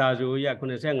စာဆိုရ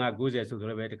85 90ဆိုတော့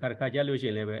လည်းပဲတစ်ခါကြလို့ရှိ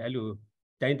ရင်လည်းပဲအဲ့လို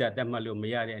တိုင်းတာတတ်မှတ်လို့မ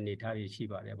ရတဲ့အနေအထားတွေရှိ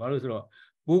ပါတယ်ဘာလို့ဆိုတော့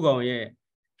ပိုးကောင်ရဲ့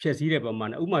ဖြည့်ဆည်းတဲ့ပုံမှ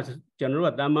န်ဥပမာကျွန်တော်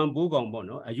တို့ကတာမန်ပိုးကောင်ပေါ့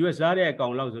နော်အရွက်စားတဲ့အကော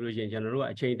င်လောက်ဆိုလို့ရှိရင်ကျွန်တော်တို့က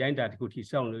အချိန်တိုင်းတာတစ်ခုထိ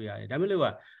စောင့်လို့ရတယ်ဒါပေမဲ့လို့က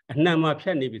အနှံမှာဖြ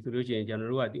တ်နေပြီဆိုလို့ရှိရင်ကျွန်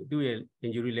တော်တို့ကသူ့ရဲ့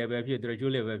injury level ဖြစ်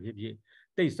threshold level ဖြစ်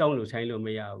တိတ်စောင့်လို့ဆိုင်လို့မ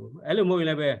ရဘူးအဲ့လိုမဟုတ်ရင်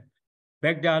လည်းပဲ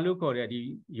vector လို့ခေါ်တဲ့ဒီ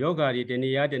ယောဂါတွေတနေ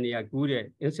ရာကူးတဲ့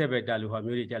insect vector လို့ဟာ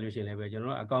မျိုးတွေကြာလို့ရှိရင်လည်းပဲကျွန်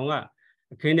တော်တို့အကောင်က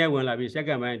အခင်းထဲဝင်လာပြီးစက္က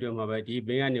န့်ပိုင်းအတွင်းမှာပဲဒီဘ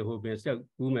င်းကနေဟိုဘင်းဆက်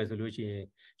ကူးမယ်ဆိုလို့ရှိရင်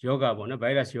ယောဂပေါ့နော်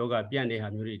virus ယောဂပြန့်တဲ့ဟာ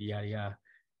မျိုးတွေဒီဟာတွေဟာ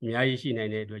အများကြီးရှိနို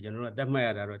င်တဲ့အတွက်ကျွန်တော်တို့သတ်မှတ်ရ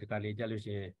တာတော့ဒီကလေးကြာလို့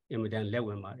ရှိရင်အင်မတန်လက်ဝ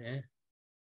င်ပါတယ်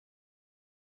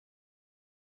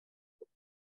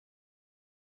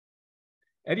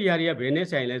အဲ့ဒီဟာတွေကဘယ်နဲ့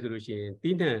ဆိုင်လဲဆိုလို့ရှိရင်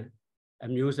သီးနှံအ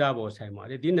မျိုးအစားပေါ်ဆိုင်ပါ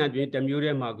တယ်သီးနှံတွင်တစ်မျိုးတ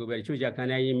ည်းမှာကိုပဲချို့ချခန္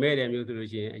ဓာရင်မဲ့တဲ့မျိုးဆိုလို့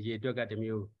ရှိရင်အရေအတွက်ကတစ်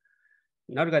မျိုး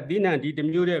နောက်တစ်ခါသီးနှံဒီတစ်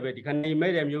မျိုးတည်းပဲဒီခန္ဓာရင်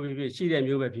မဲ့တဲ့မျိုးဖြစ်ဖြစ်ရှိတဲ့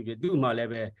မျိုးပဲဖြစ်ဖြစ်သူ့မှာလ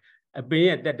ည်းပဲအပင်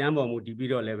ရဲ့တက်တန်းပေါ်မူတည်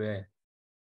ပြီးတော့လည်းပဲ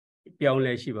ပြောင်း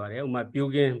လဲရှိပါတယ်ဥပမာပြို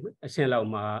ကင်းအဆင့်လောက်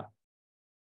မှာ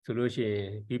ဆိုလို့ရှိ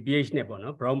ရင် pH နဲ့ပေါ့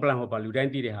နော် brown plant ဟောပါလူတို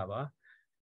င်းသိတဲ့ဟာပါ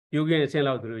ပြိုကင်းအဆင့်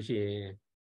လောက်ဆိုလို့ရှိရင်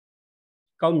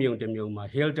ကောက်မြုံတစ်မြုံမှာ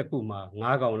hill တစ်ခုမှာ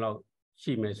9ကောင်လောက်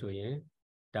ရှိမယ်ဆိုရင်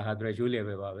ဒါဟာ threshold level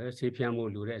ပဲပါပဲဆေးဖြန်းမှု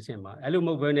လူတဲ့အဆင့်မှာအဲ့လိုမ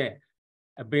ဟုတ်ဘဲနဲ့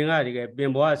အပင်ကတကယ်ပ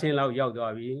င်ပွားအဆင့်လောက်ရောက်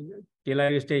သွားပြီ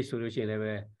delay stage ဆိုလို့ရှိရင်လည်း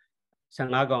ပဲ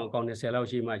15ကောင်အကောင်20လောက်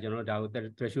ရှိမှကျွန်တော်တို့ဒါကို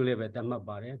threshold level သတ်မှတ်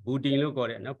ပါတယ် booting လို့ခေါ်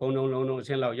တဲ့နော်ဘုံလုံးလုံးအဆ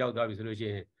င့်လောက်ရောက်သွားပြီဆိုလို့ရှိ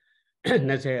ရင်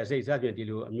 20စိတ်စပြင်ဒီ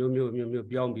လိုအမျိုးမျိုး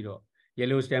ပြောင်းပြီးတော့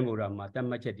yellow stem border မှာတတ်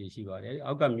မှတ်ချက်တွေရှိပါတယ်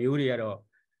အောက်ကမျိုးတွေကတော့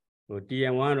ဟို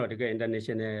TN1 တော့တကယ်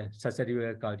international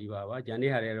susceptible cultivar ပါဂျန်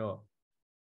လေးဟာတွေတော့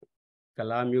က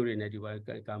လားမျိုးတွေနဲ့ဒီပါ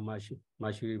ကာမ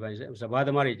ရှူတွေပိုင်းစဘာသ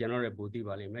မားတွေကျွန်တော်တို့ပိုသိ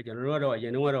ပါလိမ့်မယ်ကျွန်တော်တို့ကတော့အရ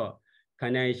င်တုန်းကတော့ခ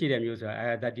န္ဓာရှိတဲ့မျိုးဆိုတာ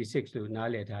IR36 လို့နား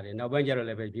လည်ထားတယ်နောက်ပိုင်းကျတော့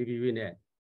လည်းပဲ BBB နဲ့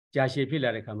ကြာရှည်ဖြစ်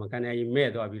လာတဲ့ခါမှာခန္ဓာကြီးမဲ့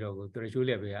သွားပြီးတော့ကို threshold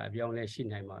level ကအပြောင်းလဲရှိ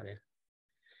နိုင်ပါတယ်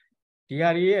ဒီဟာ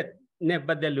တွေရဲ့နဲ့ပ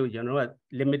တ်သက်လို့ကျွန်တော်က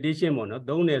limitation ပေါ့နော်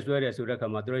သုံးတယ်ဆွဲတယ်ဆိုတဲ့ခါ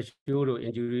မှာ threshold တို့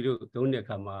injury တို့သုံးတဲ့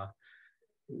ခါမှာ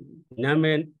နာမ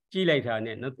ည်ကြည့်လိုက်တာ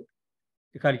နဲ့နော်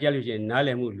ဒီခါကြလို့ရှိရင်နားလ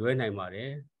ည်မှုလွဲနိုင်ပါတယ်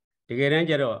တကယ်တမ်း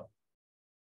ကျတော့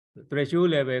threshold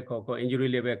level ခေါ် injury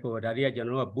level ခေါ်ဒါတွေကကျွန်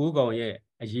တော်တို့ကပိုးကောင်ရဲ့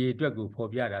အရေးအတွက်ကိုဖော်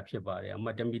ပြတာဖြစ်ပါတယ်အမှ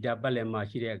1 မီတာပတ်လည်မှာ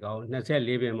ရှိတဲ့အကောင်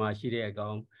24ပင်မှာရှိတဲ့အကော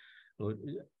င်ဟို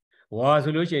ဝါ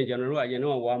ဆိုလို့ရှိရင်ကျွန်တော်တို့ကအရင်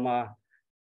တော့ဝါမှာ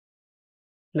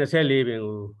24ပင်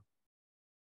ကို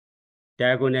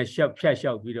diagonal ဖြတ်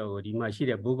လျှောက်ပြီးတော့ဒီမှာရှိ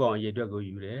တဲ့ပိုးကောင်အရေးအတွက်ကို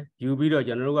ယူတယ်ယူပြီးတော့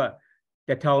ကျွန်တော်တို့က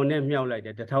1000နဲ့မြှောက်လိုက်တ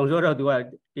ယ်1000ဆိုတော့သူက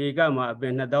ဧကမှာအပ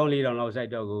င်2400လောက်စို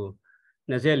က်တော့ကို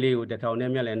24ကို1000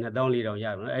နဲ့မြှောက်လိုက်2400ရ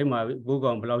ပါတော့အဲ့မှာပိုး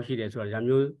ကောင်ဘယ်လောက်ရှိတယ်ဆိုတာဒါ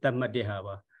မျိုးသတ်မှတ်တဲ့ဟာ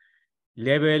ပါ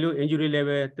level လို့ injury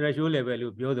level threshold level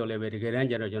လို့ပြောတော့လည်းပဲတကယ်တမ်း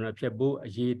ကျတော့ကျွန်တော်ဖြတ်ပိုးအ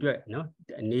ရေးအတွက်နော်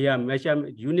နေရာ measure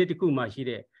unit တစ်ခုမှရှိ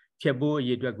တဲ့ဖြတ်ပိုးအ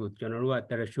ရေးအတွက်ကိုကျွန်တော်တို့က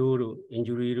threshold တို့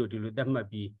injury တို့ဒီလိုသတ်မှတ်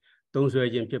ပြီးသုံးစွဲ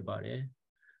ခြင်းဖြစ်ပါတယ်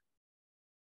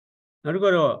နောက်တစ်ခု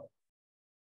တော့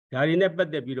ဒါတွေနဲ့ပတ်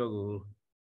သက်ပြီးတော့ကို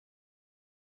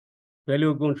ဘယ်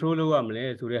လို control လုပ်ရမလဲ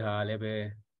ဆိုတဲ့ဟာလည်းပဲ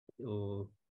ဟို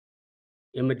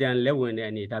အင်မတန်လက်ဝင်တဲ့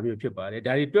အနေဒါမျိုးဖြစ်ပါတယ်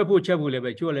ဒါတွေတွက်ဖို့ချက်ဖို့လည်း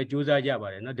ပဲချို့လည်းစူးစမ်းကြပါ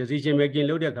တယ်နော် decision making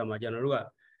လုပ်တဲ့အခါမှာကျွန်တော်တို့က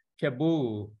ဖြတ်ပိုး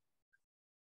ကို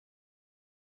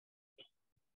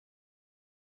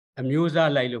အမျိုးအ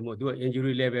စားလိုက်လို့မဟုတ်သူက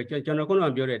injury level ကျွန်တော်ခုန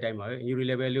ကပြောတဲ့အတိုင်းပါပဲ injury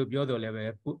level လို့ပြောတော့လည်းပဲ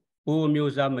ပိုးအ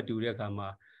မျိုးအစားမတူတဲ့အခါမှာ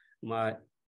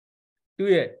သူ့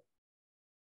ရဲ့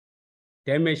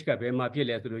damage ကဘယ်မှာဖြစ်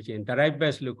လဲဆိုလို့ရှိရင် direct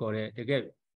pest လို့ခေါ်တဲ့တကယ်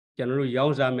ကျွန်တော်တို့ရော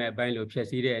င်းစားမဲ့အပိုင်းလို့ဖြည့်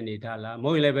ဆည်းတဲ့အနေထားလားမ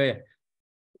ဟုတ်ရင်လည်းပဲ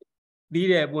ပြီး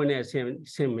တဲ့အပွင့်နဲ့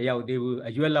ဆင်မရောက်သေးဘူး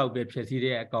အရွက်လောက်ပဲဖြည့်ဆည်း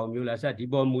တဲ့အကောင်မျိုးလားစဒီ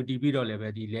ပေါ်မူတည်ပြီးတော့လည်းပဲ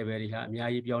ဒီ level တွေဟာအများ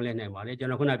ကြီးပြောင်းလဲနိုင်ပါတယ်ကျွန်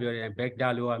တော်ခုနပြောတဲ့ bacteria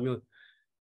လိုဟာမျိုး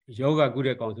ယောဂကု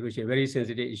တဲ့ကောင်ဆိုလို့ရှိရင် very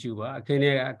sensitive issue ပါအခင်း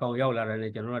ထဲအကောင်ရောက်လာ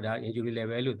တဲ့ကျွန်တော်တို့ဒါ injury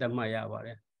level လို့သတ်မှတ်ရပါတ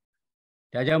ယ်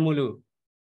ဒါကြောင့်မို့လို့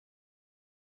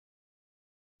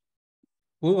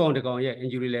ပိုးကောင်တစ်ကောင်ရဲ့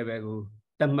injury level ကို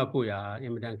သတ်မှတ်ဖို့ရာအ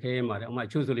င်မတန်ခဲရပါတယ်ဥပမာ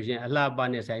ချို့ဆိုလို့ရှိရင်အလှပ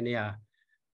နဲ့ဆိုင်နေဟာ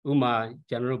ဥမာ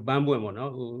ကျွန်တော်တို့ပန်းပွင့်ပေါ့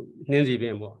နော်ဟိုနှင်းစီပ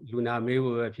င်ပေါ့လူနာမေး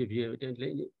ဖို့ပဲဖြစ်ဖြစ်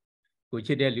ကိုချ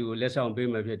စ်တဲ့လူကိုလက်ဆောင်ပေး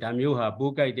မယ်ဖြစ်ဒါမျိုးဟာ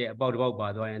ပိုးကြိုက်တဲ့အပေါက်တစ်ပေါက်ပါ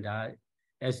သွားရင်ဒါ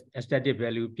aesthetic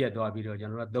value ပြတ်သွားပြီးတော့ကျွ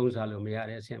န်တော်တို့သုံးစားလို့မရ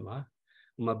တဲ့အဆင့်ပါ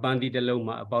ဥမာပန်းတီးတစ်လုံး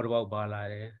မှာအပေါက်တစ်ပေါက်ပါလာ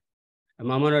တယ်အ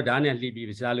မှန်မှန်တော့ဓာတ်နဲ့လှီး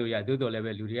ပြီးစားလို့ရသို့တော်လည်း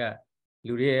ပဲလူတွေ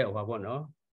ရဲ့ဟိုပါပေါ့နော်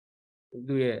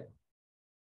သူရဲ့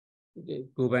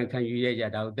ကိုယ်ပိုင်ခံယူရကြ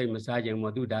ဒါကိုသိမစားခြင်း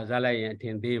မို့သူဒါစားလိုက်ရင်အထ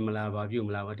င်သေးမလားဘာပြုမ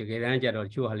လားတကယ်တမ်းကျတော့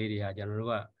ချို့ဟာလေးတွေဟာကျွန်တော်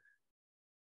တို့က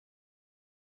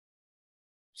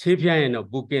ဆေးပြရင်တော့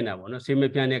ပိုးကင်းတာပေါ့နော်ဆေးမ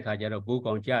ပြတဲ့ခါကျတော့ပိုး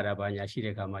ကောင်ကြတာပါညာရှိ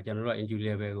တဲ့ခါမှာကျွန်တော်တို့ injury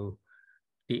level ကို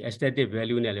ဒီ aesthetic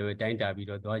value နဲ့လည်းပဲတိုင်းတာပြီး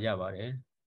တော့သွားကြပါတယ်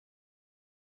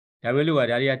ဒါပဲလို့က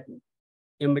ဒါတွေက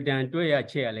အင်မတန်တွက်ရ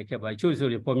ချက်ရလည်းခက်ပါချို့ဆို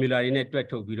ရင် formula တွေနဲ့တွက်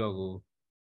ထုတ်ပြီးတော့ကို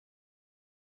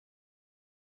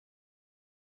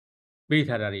ပေး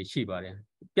ထားတာတွေရှိပါတယ်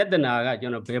ပြဿနာကကျွ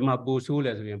န်တော်ဘယ်မှာပိုဆိုး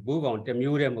လဲဆိုရင်ပိုးကောင်တစ်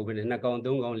မျိုးတည်းမဟုတ်ဘဲနဲ့2ကောင်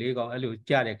3ကောင်4ကောင်အဲ့လို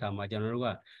ကြတဲ့ခါမှာကျွန်တော်တို့က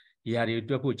ဒီဟာတွေ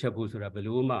တွက်ဖို့ချက်ဖို့ဆိုတာဘယ်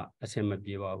လို့မှအဆင်မ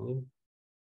ပြေပါဘူး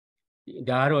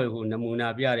ဒါကတော့ဟိုနမူနာ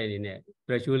ပြတဲ့အနေနဲ့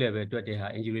threshold level တွက်တဲ့ဟာ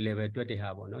injury level တွက်တဲ့ဟာ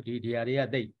ပေါ့နော်ဒီဟာတွေက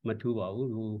သိမထူးပါ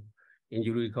ဘူးဟို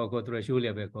injury ခေါ် threshold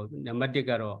level ခေါ်နံပါတ်1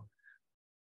ကတော့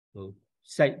ဟို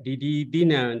site ဒီတိ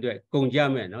နံအတွက်ကုန်ကြ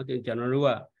မဲ့နော်ကျွန်တော်တို့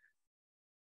က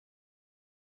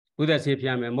ကုသဆေးဖြ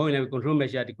န်းမယ်မဟုတ်ရင်လည်း control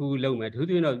measure တခုလုပ်မယ်သူ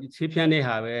တို့တော့ဆေးဖြန်းတဲ့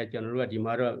ဟာပဲကျွန်တော်တို့ကဒီ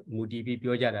မှာတော့မူတည်ပြီး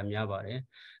ပြောကြတာများပါတယ်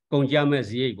ကုန်ကြမဲ့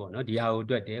ဈေးပေါ့နော်ဒီဟာကို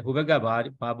တွက်တယ်ဟိုဘက်က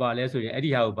ဘာပါလဲဆိုရင်အဲ့ဒီ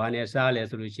ဟာကိုဘာနဲ့စားလဲ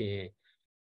ဆိုလို့ရှိရင်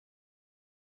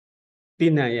တိ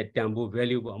နံရဲ့တန်ဖိုး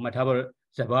value ပေါ့အမှတ်ထားပါ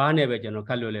စဘာနဲ့ပဲကျွန်တော်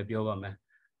ခတ်လို့လည်းပြောပါမယ်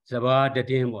စဘာတ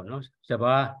တင်းပေါ့နော်စ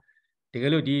ဘာတက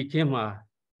ယ်လို့ဒီခင်းမှာ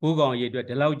ပိုးကောင်ရေးအတွက်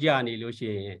ဒီလောက်ကြာနေလို့ရှိ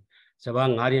ရင်စဘာ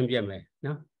9တင်းပြက်မယ်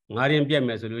နော်9တင်းပြက်မ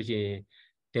ယ်ဆိုလို့ရှိရင်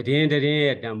တတင်း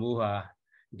ရဲ့တန်ဖိုးဟာ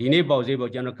ဒီနေ့ပေါက်ဈေး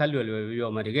ပေါ့ကျွန်တော်ခက်လွယ်ပြော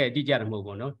မှာတကယ်အတိအကျမဟုတ်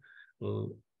ဘူးနော်ဟို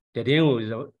တတင်းကို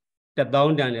1000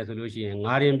တန်တယ်ဆိုလို့ရှိရင်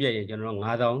9တင်းပြည့်ရင်ကျွန်တော်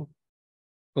9000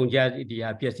ကုန်ကြဒီဟာ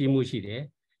ပျက်စီးမှုရှိတယ်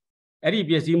အဲ့ဒီ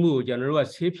ပျက်စီးမှုကိုကျွန်တော်တို့က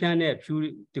ဆေးဖြန်းတဲ့ဖြူ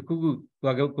တခုခု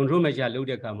control measure လုပ်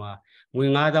တဲ့အခါမှာငွေ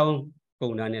9000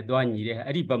ပုံတာနဲ့တွားညီတဲ့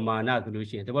အဲ့ဒီပမာဏဆိုလို့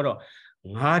ရှိရင်တပတ်တော့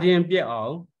9တင်းပြည့်အော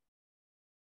င်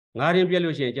9တင်းပြည့်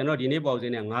လို့ရှိရင်ကျွန်တော်ဒီနေ့ပေါက်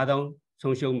ဈေးနဲ့9000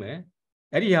ဆုံးရှုံးမယ်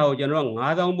အဲ့ဒီဟာကိုကျွန်တော်က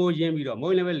9000ဘိုးရင်းပြီးတော့မဟု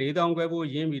တ်လည်းပဲ4000ခွဲဘိုး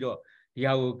ရင်းပြီးတော့ ဒီ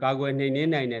ဟာကိုကာကွယ်နှိမ်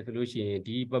နင်းနိုင်တယ်ဆိုလို့ရှိ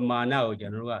ရင်ဒီပမာဏကို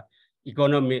ကျွန်တော်တို့က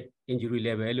economic injury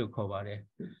level လို့ခေါ်ပါ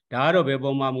တယ်ဒါကတော့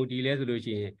ဘယ်ပုံမှန်မူတည်လဲဆိုလို့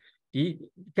ရှိရင်ဒီ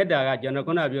ခက်တာက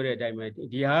ကျွန်တော်ခုနပြောတဲ့အတိုင်းပဲ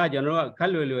ဒီဟာကကျွန်တော်တို့ကခ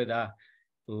က်လွယ်လွယ်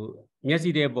သားဟိုမျက်စိ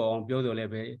တဲ့ပေါ်အောင်ပြော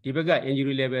ဆိုလဲပဲဒီဘက်က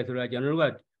injury level ဆိုတာကျွန်တော်တို့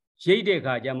ကရိတ်တဲ့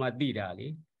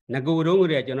အခါကျမှသိတာလေငကိုတုံးက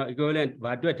လေးကျွန်တော် equivalent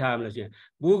ဘာတွက်ထားမလို့ရှိရင်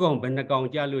ပိုးကောင်ဘယ်နှ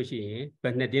ကောင်ကြာလို့ရှိရင်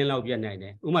ဘယ်နှစ်တင်းလောက်ပြတ်နိုင်တ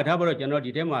ယ်ဥပမာထားပါတော့ကျွန်တော်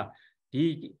ဒီထဲ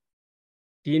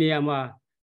မှာဒီနေရာမှာ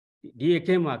ဒီအခ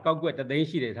င်းမှာကောက်ကွက်တသိ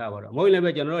န်းရှိတယ်ထားပါတော့မဟုတ်လ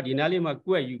ည်းပဲကျွန်တော်တို့ဒီနားလေး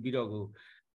မှာကွက်ယူပြီးတော့ကို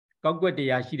ကောက်ကွက်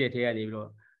100ရှိတဲ့ထဲကနေပြီးတော့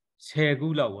10ခု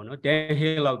လောက်ပေါ့နော်10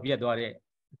ဟင်းလောက်ပြတ်သွားတဲ့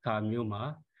အခါမျိုး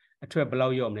မှာအထွက်ဘယ်လော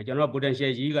က်ရောက်မလဲကျွန်တော်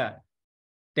potential ကြီးက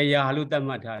100လို့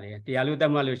သတ်မှတ်ထားတယ်100လို့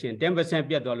သတ်မှတ်လို့ရှိရင် 10%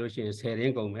 ပြတ်သွားလို့ရှိရင်10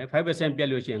ရင်းကုန်မယ် 5% ပြတ်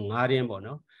လို့ရှိရင်9ရင်းပေါ့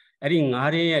နော်အဲ့ဒီ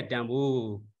9ရင်းရဲ့တန်ဖိုး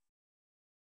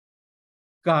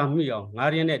ကာမိအောင်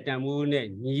9ရင်းနဲ့တန်ဖိုး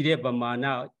နဲ့ညီတဲ့ပမာဏ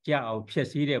ကြအောင်ဖြည့်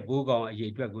ဆည်းတဲ့ဘိုးကောင်အရေး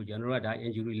အတွက်ကိုကျွန်တော်တို့ကဒါ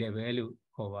injury level လို့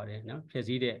ခေါ်ပါတယ်နော်ဖြည့်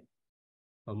ဆည်း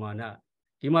တဲ့ပမာ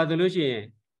ဏဒီမှာဆိုလို့ရှိ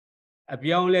ရင်အ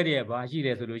ပြောင်းလဲတဲ့ဘာရှိတ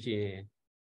ယ်ဆိုလို့ရှိ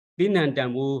ရင်သီးနှံတန်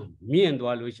ဖိုးမြ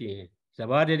င့်သွားလို့ရှိရင်စ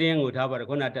ဘာတရင်ကိုထားပါတော့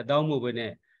ခုန1000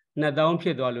မှုပဲနဲ့2000ဖြ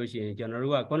စ်သွားလို့ရှိရင်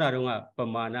ကျွန်တော်တို့ကခုနတုန်းကပ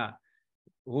မာ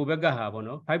ဏဟိုဘက်ကဟာပေါ့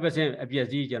နော် 5% အပြည့်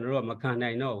စည်းကျွန်တော်တို့က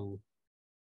မခံနိုင်တော့ဘူး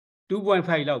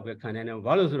2.5 လောက်ပဲခံနိုင်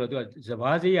တယ်ဘာလို့ဆိုတော့သူကစ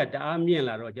ဘာဈေးကတအားမြ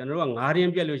င့်လာတော့ကျွန်တော်တို့က9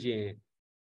ရင်းပြက်လို့ရှိရင်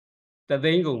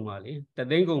တသိန်းကုန်ပါလေ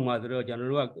တသိန်းကုန်ပါဆိုတော့ကျွန်တော်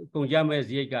တို့ကကုန်ကြမဲ့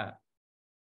ဈေးက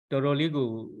တော်တော်လေးကို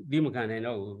သိမခံနိုင်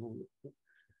တော့ဘူး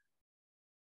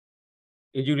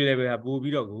injury level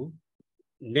ကပို့ပြီးတော့ကို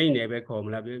နေနေပဲခေါ်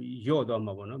မလားရော့သွား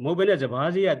မှာပေါ့နော်မဟုတ်ဘဲနဲ့စဘာ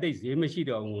ဈေးကတိတ်ဈေးမ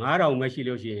ရှိတော့ဘူး9000ပဲ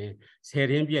ရှိလို့ရှိရင်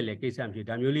10ရင်းပြက်လေကိစ္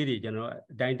စဖြစ်ဒါမျိုးလေးတွေ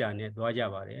ကျွန်တော်အတိုင်းတာ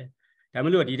နဲ့သွားကြပါတယ်ဒါမှ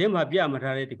မဟုတ်ဒီထဲမှာပြ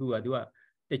မထားတဲ့တခုကသူက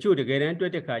တချို့တကယ်တမ်းတွ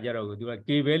က်တဲ့ခါကျတော့သူက K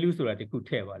value ဆိုတာတခု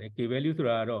ထည့်ပါတယ် K value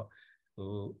ဆိုတာကတော့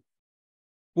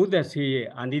ဟိုပိုးသက်ဆေးရဲ့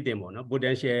အာနိသင်ပေါ့နော်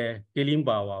potential killing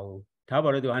power ကိုထားပါ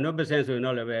တော့သူ 100% ဆိုရင်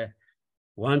တော့လည်းပဲ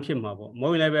1ဖြစ်မှာပေါ့မဟု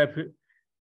တ်ရင်လည်းပဲ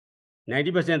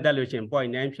90% တက်လို့ရှိရင်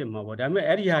 0.9 ဖြစ်မှာပေါ့ဒါပေမဲ့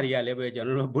အဲ့ဒီဟာတွေကလည်းပဲကျွန်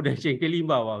တော်တို့ potential killing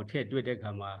power ကိုထည့်တွက်တဲ့ခါ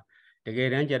မှာတ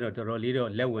ကယ်တမ်းကျတော့တော်တော်လေးတော့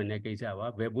လက်ဝင်တဲ့ကိစ္စပါ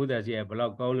ဘယ်ပိုးသက်ဆေးကဘယ်လော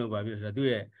က်ကောင်းလို့ပါပြီဆိုတော့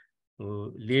သူ့ရဲ့ဟို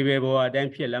level ပေါ်အတို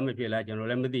င်းဖြစ်လားမဖြစ်လား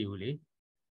ကျွန်တော်လည်းမသိ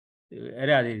ဘူးလေအဲ့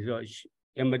ဒါတွေဆိုတော့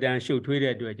အမတန်ရှုပ်ထွေး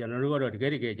တဲ့အတွက်ကျွန်တော်တို့ကတော့တက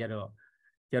ယ်ကျတော့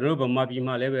ကျွန်တော်တို့ဗမာပြည်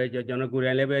မှာလည်းပဲကျွန်တော်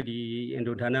ကိုယ်တိုင်လည်းပဲဒီ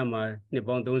အင်ဒိုဌာနမှာနှစ်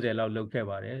ပေါင်း30လောက်လုပ်ခဲ့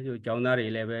ပါတယ်ကျောင်းသားတွေ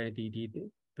လည်းပဲဒီ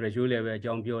threshold လည်းပဲ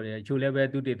အကြောင်းပြောတယ်အချို့လ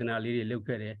ည်းပဲသူတေသနာလေးတွေလုပ်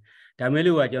ခဲ့တယ်ဒါ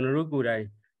မဲ့လို့ကကျွန်တော်တို့ကိုယ်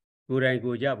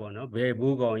တိုင်ကိုကြပေါ့နော်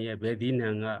ဘယ်ဘိုးကောင်ရဲ့ဘယ်သီးနှံ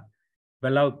ကဘယ်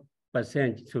လောက်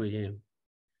percent ဆိုရင်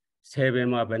7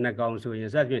မှာဘယ်နှကောင်ဆို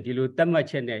ရင်စသဖြင့်ဒီလိုသတ်မှတ်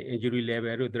ချက်နဲ့ injury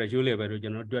level တို့ threshold level တို့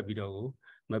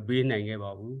ကျွန်တော်တွက်ပြီးတော့မပေးနိုင်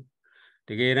ခဲ့ပါဘူး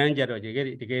တကယ်တမ်းကျတော့ဒီ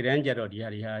ဟာ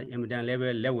တွေဟာအင်မတန်လည်းပဲ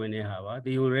လက်ဝင်တဲ့ဟာပါ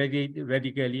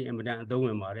theoretically အင်မတန်အသုံး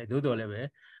ဝင်ပါတယ်သို့တော်လည်းပဲ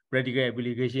practical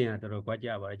application ဟာတော်တော်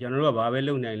ကွာကြပါတယ်ကျွန်တော်တို့ကဘာပဲ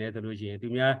လုပ်နိုင်လဲဆိုလို့ရှိရင်သူ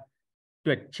များတွ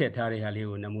က်ချက်ထားတဲ့ဟာ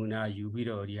လေးကို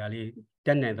နမူနာယူပြီးတော့ဒီဟာလေး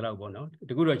တက်နိုင်တဲ့လောက်ပေါ့နော်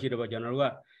တကူတော့ရှိတော့ကျွန်တော်တို့က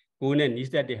ကိုယ်နဲ့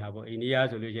နီးစပ်တဲ့ဟာပေါ့အိန္ဒိယ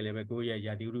ဆိုလို့ရှိရင်လည်းပဲကိုယ့်ရဲ့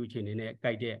ရာသီဥတုအခြေအနေ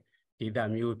နဲ့ကိုက်တဲ့ဒေသ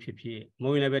မျိုးဖြစ်မ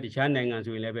ဟုတ်ရင်လည်းပဲတခြား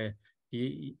နိုင်ငံဆိုရင်လ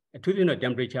ည်းပဲဒီအထူးသဖြင့်တော့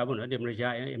temperature ပေါ့နော်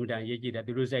temperature အင်မတန်အ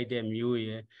ရေးကြီးတာသူတို့စိုက်တဲ့မျိုး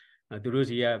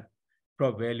ရယ်သူတို့စီက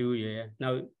crop value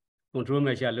ရယ်နောက် control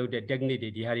measure လုပ်တဲ့ technique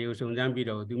တွေဒီဟာတွေကိုစုံစမ်းပြီး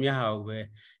တော့သူများဟာကိုပဲ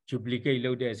duplicate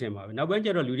လုပ်တဲ့အဆင့်ပါပဲနောက်ပို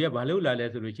င်းကျတော့လူတွေ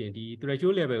ကဘာလုပ်လာလဲဆိုလို့ရှိရင်ဒီ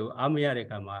threshold level ကိုအားမရတဲ့အ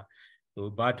ခါမှာဟို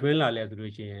ဘာထွင်းလာလဲဆို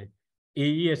လို့ရှိရင်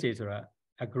AESA ဆိုတာ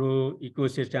agro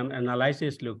ecosystem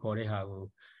analysis လို့ခေါ်တဲ့ဟာကို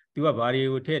သူကဘာတွေ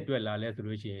ကိုထည့်တွက်လာလဲဆို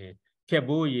လို့ရှိရင်ဖြတ်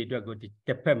ဖို့ရည်အတွက်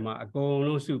ကိုတစ်ဖက်မှာ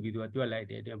အကုန်လုံးစုပြီးသူကတွက်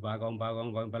လိုက်တယ်ဘာကောင်ဘယ်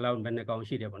လောက်ဘယ်နှ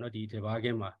ကောင်ရှိတယ်ပေါ့နော်ဒီတစ်ဘာ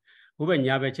ကင်းမှာဟို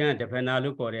ဘက်ညာဘက်ချမ်း defender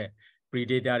လို့ခေါ်တဲ့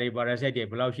predator တွေ parasite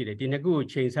တွေဘယ်လောက်ရှိတယ်ဒီနှစ်ခုကို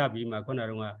ချိန်ဆပြီးမှခု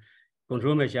နကတော့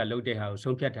control measure လုပ်တဲ့ဟာကို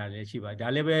ဆုံးဖြတ်ထားလည်းရှိပါဒါ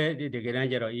လည်းပဲတကယ်တမ်း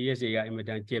ကျတော့ ESA ကအင်မတ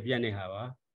န်ကျေပြတ်တဲ့ဟာပါ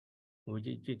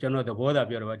ဟိုကျွန်တော်သဘောသာ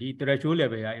ပြောတော့ဒီ threshold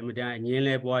level ကအင်မတန်အင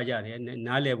င်းလဲပွားကြတယ်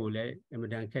နားလဲဖို့လည်းအင်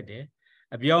မတန်ခက်တယ်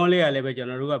အပြောင်းလဲရလည်းပဲကျွန်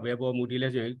တော်တို့ကဘယ်ပေါ်မူ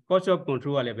တည်လဲဆိုရင် cost of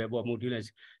control ကလည်းဘယ်ပေါ်မူ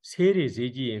တည်လဲဆေး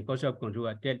တွေဈေးကြီးရင် cost of control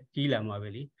ကတက်ကြီးလာ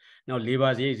မှာပဲလीနောက်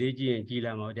labor ဈေးကြီးရင်ကြီး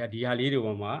လာမှာဒီဟာလေး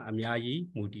တွေပေါ်မှာ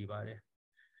အများကြီးမူတည်ပါ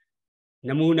တယ်န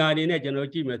မူနာတွေနဲ့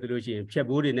ကျွန်တော်ကြည့်မယ်ဆိုလို့ရှိရင်ဖြတ်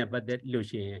ဘိုးတွေနဲ့ပတ်သက်လို့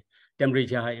ရှိရင်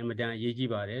temperature ဟာအင်မတန်အ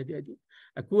ရေးကြီးပါတယ်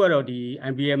အခုကတော့ဒီ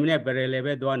IBM နဲ့ parallel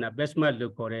ပဲသွားတာ Pest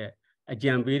လို့ခေါ်တဲ့အ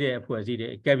ကြံပေးတဲ့အဖွဲ့အစ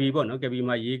ည်းတွေကယ်ဘီပေါ့နော်ကယ်ဘီ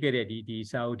မှာရေးခဲ့တဲ့ဒီ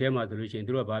စာအုပ်ထဲမှာဆိုလို့ရှိရင်သူ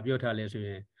တို့ကဘာပြောထားလဲဆိုရ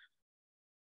င်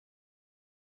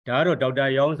ဒါကတော့ဒေါက်တာ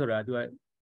ရောင်းဆိုတာသူက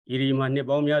ဤဒီမှာနှစ်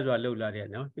ပေါင်းများစွာလှုပ်လာ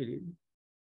တဲ့နော်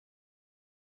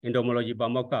entomology ပါ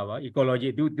မောက္ခပါ ecology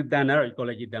သူတန်တာတော့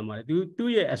ecology တန်ပါတယ်သူ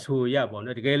ရဲ့အဆိုရပေါ့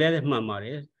နော်တကယ်လည်းမှန်ပါ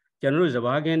တယ်ကျွန်တော်တို့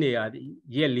စဘာကင်းတွေ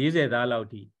ကရက်40သားလောက်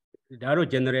ထိဒါတော့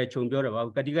general ခြုံပြောတော့ပါ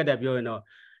ကတိကတပြောရင်တော့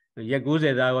ရက်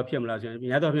90သားရောဖြစ်မလားဆိုရင်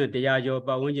များသောအားဖြင့်100ကျော်ပ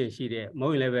တ်ဝန်းကျင်ရှိတဲ့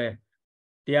မဟုတ်ရင်လည်းပဲ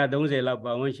 130လောက်ပ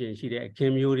တ်ဝန်းကျင်ရှိတဲ့အခ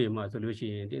င်းမျိုးတွေမှာဆိုလို့ရှိ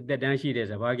ရင်တက်တန်းရှိတဲ့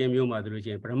စဘာကင်းမျိုးမှာဆိုလို့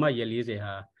ရှိရင်ပထမရက်40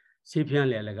ဟာဆေးဖြန်း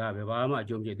လေလကားပဲဘာမှ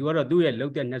အကျုံးပြသူကတော့သူ့ရဲ့လောက်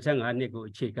တဲ့25နှစ်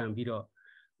ကိုအ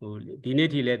ခြေခံပြီးတော့ဒီနေ့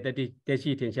ထိလည်း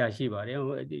တက်ရှိထင်ရှားရှိပါ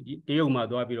တယ်တရုတ်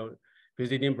မှာသွားပြီးတော့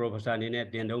visiting professor အနေနဲ့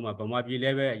တင်တော့မှာဗမာပြည်လ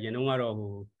ည်းပဲအရင်တုန်း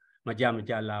ကတော့မ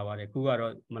ကြလာပါတယ်ခုက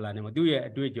တော့မလာနိုင်ဘူးသူ့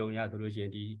ရဲ့အတွေ့အကြုံရဆိုလို့ရှိ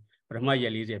ရင်ဒီပထမ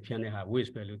ရက်40ဖြန်းတဲ့ဟာ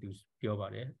waste ပဲလို့သူပြောပါ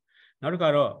တယ်နောက်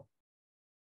တစ်ခါတော့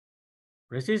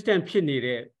resistant ဖြစ်နေ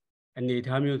တဲ့အနေ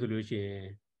အထားမျိုးဆိုလို့ရှိရင်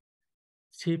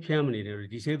ဆေးဖြန်းမနေတယ်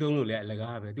ဒီဆေးသုံးလို့လည်းအ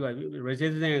လကားပဲသူက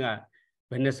resistant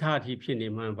ကဘယ်နှဆအထိဖြစ်နေ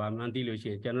မှန်းဗာမှန်းသိလို့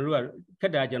ရှိရင်ကျွန်တော်တို့က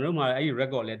ခက်တာကျွန်တော်တို့မှအဲ့ဒီ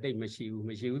record လည်းတိတ်မရှိ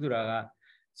ဘူးဆိုတာ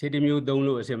ကဆေးတစ်မျိုးသုံး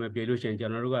လို့အဆင်မပြေလို့ရှိရင်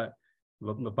ကျွန်တော်တို့က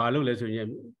ဘာလို့လဲဆိုရင်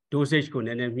dosage ကိုန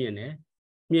ည်းနည်းမြင့်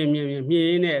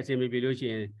တယ်မြင့်နဲ့အဆင်မပြေလို့ရှိ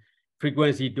ရင်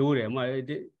frequency တိုးတယ်ဥ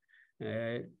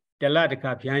ပမာတလတစ်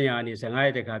ခါဖြန်းရနေ15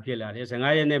ရက်တစ်ခါဖြစ်လာတယ်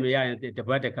15ရက်နဲ့မရရင်တစ်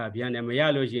ပတ်တစ်ခါဖြန်းတယ်မရ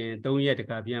လို့ရှိရင်3ရက်တစ်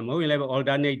ခါဖြန်းမဟုတ်ရင်လည်း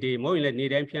alternate day မဟုတ်ရင်လည်း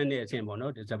နေ့တိုင်းဖြန်းတဲ့အဆင့်ပေါ့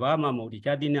နော်စဘာမှမဟုတ်ဒီ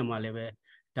ခြားတိနဲ့မှလ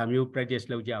ည်းပဲဒါမျိုး practice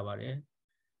လုပ်ကြပါ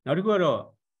တယ်နောက်တစ်ခုကတော့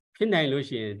ဖြစ်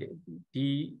နိုင်လို့ရှိ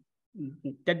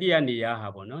ရင်ဒီတတိ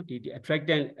ယနေရာဟာပေါ့နော်ဒီ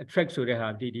attract ဆိုတဲ့ဟာ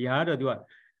ဒီဟာတော့သူ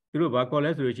တို့ဘာခေါ်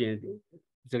လဲဆိုလို့ရှိ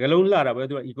ရင်စ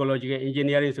ကလုံးလှတာပဲသူက ecological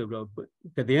engineering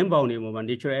ဆိုပြီးတော့သတင်းပေါင်းတွေပေါ်မှာ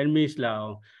natural enemies လာ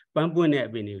အောင်ပန်းပွင့်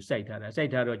တဲ့အပင်တွေကိုစိုက်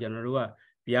ထားတော့ကျွန်တော်တို့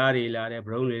ကပြားတွေလာတယ်ဘ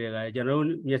ရုံးတွေလာတယ်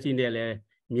ကျွန်တော်တို့မျက်စိနဲ့လည်း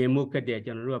မြင်မှုခက်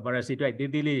တယ်ကျွန်တော်တို့က parasitoid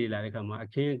သေးသေးလေးတွေလာတဲ့ခါမှာ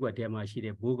အခင်းအကွက်ထဲမှာရှိ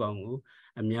တဲ့ဘိုးကောင်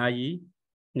ကိုအများကြီး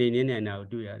နှိမ်နှင်းနေတာ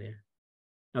ကိုတွေ့ရ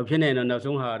တယ်နောက်ဖြစ်နေတော့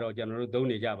နောက်ဆုံးဟာတော့ကျွန်တော်တို့သုံး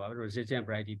နေကြပါဘူး resistant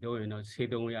variety သုံးရင်တော့ဆေး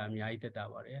သုံးရအများကြီး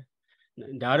တက်တာပါတယ်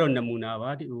ဒါကတော့နမူနာ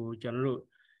ပါကျွန်တော်တို့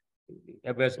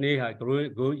apple snake ဟာ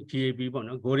GAP ပေါ့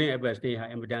နော် golden apple snake ဟာ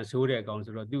အင်မတန်ဆိုးတဲ့အကောင်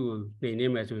ဆိုတော့သူ့ကိုနှိမ်နှ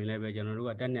င်းမယ်ဆိုရင်လည်းပဲ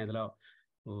ကျွန်တော်တို့ကတက်နေတယ်လို့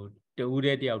တဦးတ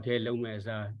ည်းတယောက်တည်းလုံးမဲ့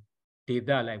အစားဒေတာ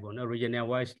လိုက်ပေါ့နော် regional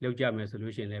wise လောက်ကြမယ်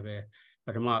ဆိုလို့ရှိရင်လည်းပဲပ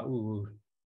ထမဥကို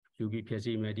ယူပြီးဖြစ်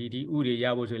စီမယ်ဒီဥတွေရ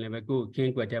ဖို့ဆိုရင်လည်းပဲကိုယ်ခ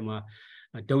င်းကွက်ထဲမှာ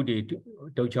ဒု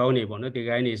တ်ချောင်းတွေပေါ့နော်ဒီ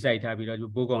ကိုင်းတွေစိုက်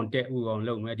ထားပြီးတော့ဘိုးကောင်တက်ဥ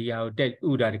ကောင်လုံးမယ်ဒီဟာကိုတက်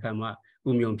ဥတာတခါမှ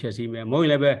ဥမြုံဖြစ်စီမယ်မဟုတ်ရင်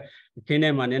လည်းပဲခင်းထဲ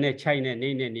မှာနည်းန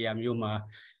ည်းခြိုက်နေနေတဲ့နေရာမျိုးမှာ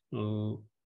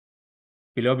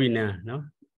ဘီလောဘီနန်နော်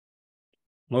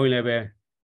မဟုတ်ရင်လည်းပဲ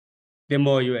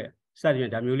တင်မော်ရွက်စသဖြင့်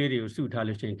ဒါမျိုးလေးတွေကိုစု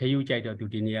ထားလို့ရှိရင်ခ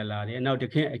ရူးကြိုက်တော့သူဒီနေရာလာတယ်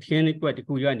နောက်အခင်းကွက်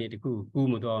တစ်ခုရွက်နေတစ်ခု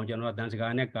ကူးမသွားအောင်ကျွန်တော်ကတန်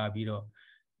စကား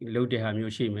နဲ့ကာပြီးတော့လုပ်တဲ့ဟာ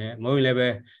မျိုးရှိမယ်မဟုတ်ရင်လ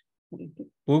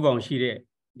ည်းပဲဘိုးကောင်ရှိတဲ့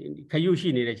ခရူး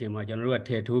ရှိနေတဲ့အချိန်မှာကျွန်တော်တို့ကထ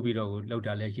ည့်ထိုးပြီးတော့လောက်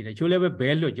တာလည်းရှိတယ်ချိုးလ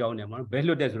ည်းပဲဘဲလွတ်ကြောင်းတယ်မဟုတ်ဘဲ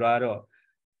လွတ်တဲ့ဆိုတာ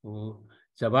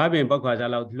ကတော့စဘာပင်ပောက်ခါ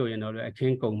စားလောက်လွတ်ရင်တော့အ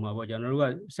ခင်းကုန်မှာပေါ့ကျွန်တော်တို့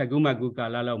ကစကု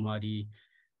မကုကာလလောက်မှာဒီ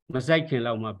မဆိုင်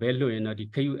ခင်လောက်မှာဘဲလွတ်ရင်တော့ဒီ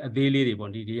ခရူးအသေးလေးတွေပေါ့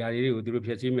ဒီဟာလေးတွေ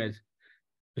ကိုသူတို့ဖြည့်ဆည်း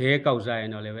မဲ့ဘဲကောက်စားရင်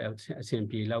တော့လည်းပဲအဆင်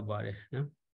ပြေလောက်ပါ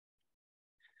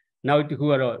တယ်နော်နောက်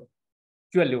တစ်ခုကတော့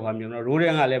ကြွက်လိုဟာ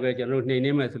မျိုးနော်ရိုးတဲ့ကလည်းပဲကျွန်တော်တို့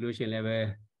နှိမ်နှင်းမဲ့ဆိုလို့ရှိရင်လည်းပဲ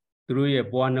သူတို့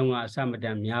ရဲ့ပွားနှုန်းကအဆမတ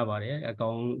န်များပါ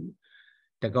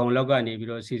တယ်တကောင်လောက်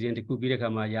ကနေပြီးတော့စီစဉ်တစ်ခုပြီးတဲ့ခါ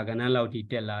မှာရာကနန်း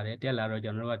လောက်ထိတက်လာတော့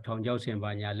ကျွန်တော်တို့ကထောင်ချောက်ဆင်ပါ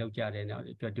ညာလောက်ကြတယ်နော်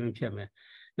တွတ်တွင်းဖြစ်မယ်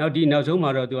နောက်ဒီနောက်ဆုံး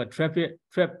မှာတော့သူက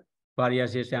trap barrier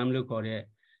system လို့ခေါ်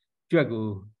တဲ့ကြွက်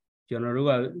ကိုကျွန်တော်တို့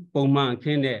ကပုံမှန်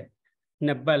ခင်းတဲ့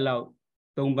2ပတ်လောက်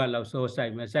3ပတ်လောက်စောစို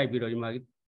က်မယ်စိုက်ပြီးတော့ဒီ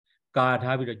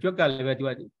မှာကာထားပြီးတော့ကြွက်ကလည်းပဲသူ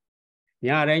ကည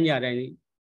တိုင်း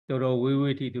တော်တော်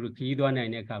ဝေးထိသူတို့ခီးသွား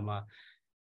နိုင်တဲ့အခါမှာ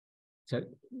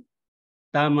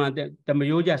တာမန်တ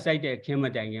မယိုးကြစိုက်တဲ့အခင်း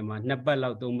မတိုင်ခင်မှာ2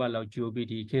ပတ်လောက်3ပတ်လောက်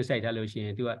ကြိုးပြီးဒီခင်းစိုက်ထားလို့ရှိ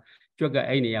ရင်သူကကြွက်က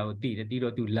အဲ့နေရာကို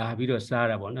တီးတော့သူလာပြီးတော့စား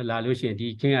တာပေါ့နော်လာလို့ရှိရင်ဒီ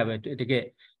ခင်းကပဲတ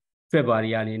ကယ်ဖက်ပါရီ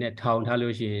ယာအနေနဲ့ထောင်ထား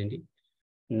လို့ရှိရင်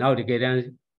နောက်တကယ်တ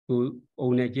မ်းကို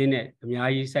အုံနဲ့ကျင်းနဲ့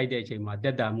အများကြီးစိုက်တဲ့အချိန်မှာ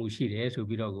တက်တာမှုရှိတယ်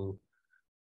ဆိုပြီးတော့ကို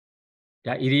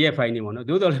ဒါ EDF file နေပေါ့နော်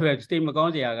သို့တော်လည်းပဲ state မကော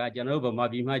င်းစရာကကျွန်တော်တို့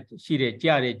ဗမာပြည်မှာရှိတဲ့ကြ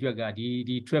တဲ့ကြွက်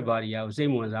ကဒီ trap barrier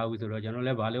ကိုစိတ်ဝင်စားဘူးဆိုတော့ကျွန်တော်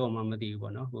လည်းဘာလို့မှမသိဘူး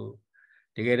ပေါ့နော်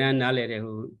တကယ်တမ်းနားလည်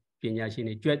တဲ့ပညာရှင်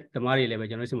တွေကြွက်သမားတွေလ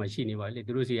ည်းပဲကျွန်တော်ဆီမှာရှိနေပါလေသူ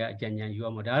တို့စီကအ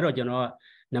ကြံဉာဏ်ယူအောင်ဒါကတော့ကျွန်တော်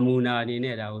ကနမူနာ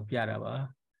အနေနဲ့ဒါ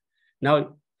ကိုပြတာပါနောက်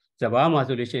စဘာမှာ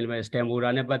ဆိုလို့ရှိရင်လည်း stem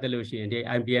motor နဲ့ပတ်သက်လို့ရှိရင်ဒီ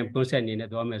IPM concept အနေနဲ့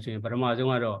သွားမယ်ဆိုရင်ပထမဆုံး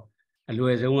ကတော့အလွ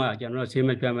ယ်ဆုံးကကျွန်တော်ဆေးမ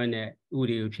ပြတ်မဲ့နဲ့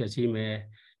ဥတွေကိုဖြည့်ဆည်း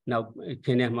မယ်နောက်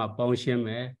ခင်းထဲမှာပေါင်းရှင်း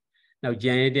မယ်နောက်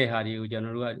ကြံရတဲ့ဟာတွေကိုကျွန်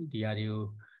တော်တို့ကဒီဟာတွေ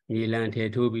ကိုမြေလံထည့်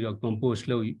ထိုးပြီးတော့ compost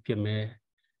လုပ်ဖြစ်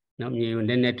မယ်နောက်မြေကို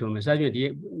နည်းနည်းထုံမယ်စသဖြ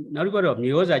င့်ဒီနောက်တစ်ခုတော့မြေ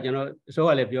ဩဇာကျွန်တော်အစော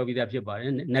ကလည်းပြောပြီးသားဖြစ်ပါ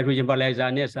တယ် nitrogen fertilizer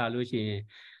နဲ့စာလို့ရှိရင်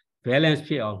balance ဖြ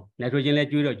စ်အောင် nitrogen လည်း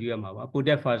ကျွေးရမှာပါ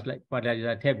potash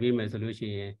fertilizer ထည့်ပေးမယ်ဆိုလို့ရှိ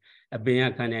ရင်အပင်က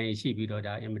ခံနိုင်ရှိပြီးတော့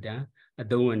ဒါအင်မတန်အ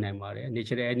သုံးဝင်နိုင်ပါတယ်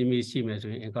natural enemies ရှိမယ်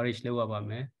ဆိုရင် encourage လုပ်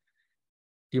ရပါမယ်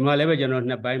ဒီမှာလည်းပဲကျွန်တော်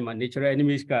နှစ်ပိုင်းမှာ natural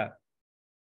enemies က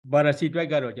parasitoid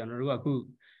ကတော့ကျွန်တော်တို့ကအခု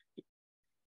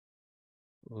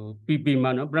PP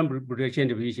မှာနော် plant protection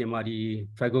division မှာဒီ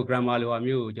trichogramma လိုအ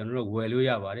မျိုးကိုကျွန်တော်တို့ဝယ်လို့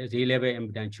ရပါတယ်ဈေးလည်းပဲအင်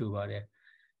မတန်ချူပါတယ်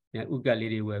ဥက္က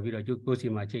လေးတွေဝယ်ပြီးတော့ကိုယ်စီ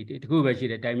မှာချိတ်တယ်တခုပဲ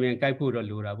ရှိတယ်တိုင်ပင်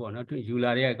ကိုက်ဖို့တော့လိုတာပေါ့နော်ယူလာ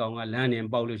တဲ့အကောင်ကလမ်းနေ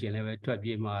ပေါက်လို့ရှိရင်လ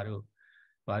ည်းပဲထွက်ပြေးမှာတို့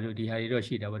ဘာလို့ဒီဟာ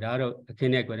တွေတော့ရှိတာပေါ့ဒါကတော့အ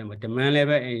ခင်းနဲ့ကွယ်တယ်မှာဒမန်လ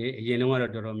ည်းပဲအရင်လုံးက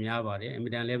တော့တော်တော်များပါတယ်အင်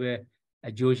မတန်လည်းပဲ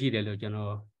အကျိုးရှိတယ်လို့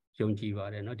ကျွန်တော်ယုံကြည်ပါ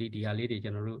တယ်နော်ဒီဟာလေးတွေကျွ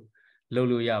န်တော်တို့လုပ်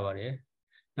လို့ရပါတယ်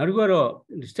နောက်တစ်ခုကတော့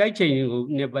site chain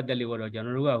ကိုနဲ့ပတ်သက်လို့တော့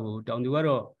ကျွန်တော်တို့ကတောင်သူက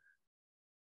တော့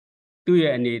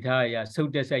သူ့ရဲ့အနေအထားအ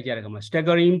ရစုတ်တက်ဆိုင်ကြတဲ့ကမှာ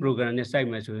staggering program နဲ့စိုက်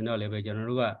မယ်ဆိုရင်တော့လည်းပဲကျွန်တော်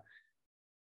တို့က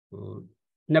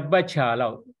2ပတ်ချာ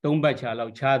လောက်3ပတ်ချာ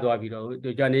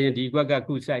လောက်ချားသွားပြီးတော့ကျွန်တော်ဒီကွက်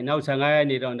ကခုစိုက်နောက်15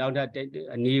ရက်နေတော့နောက်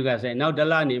ထပ်အနည်းကစိုက်နောက်တစ်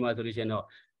လနေမှာဆိုလို့ရှိ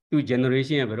ရင်တော့သူ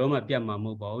generation ကဘယ်တော့မှပြတ်မှာမ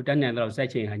ဟုတ်ပါဘူးတန်းတန်တော့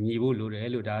စိုက်ချိန်ဟာညီဖို့လိုတယ်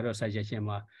လို့ဒါကတော့ suggestion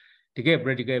မှာတကယ်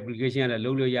practical application ကလ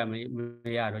ည်းလုပ်လို့ရ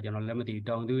မရတော့ကျွန်တော်လည်းမသိ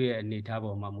တောင်သူရဲ့အနေအ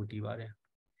ထားပေါ်မှာမူတည်ပါတယ်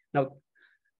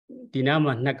နောက်ဒီနား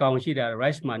မှာ2ကောင်ရှိတာ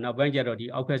rice မှာနောက်ပိုင်းကျတော့ဒီ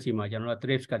အောက်ဖက်စီမှာကျွန်တော်တို့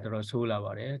thrips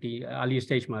ကတော်တော်ဆိုးလာပါတယ်ဒီ early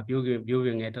stage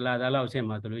မှာပြိုးငယ်တလားသားလောက်အဆင့်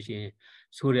မှာဆိုလို့ရှိရင်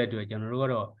ဆိုးတဲ့အတွက်ကျွန်တော်တို့က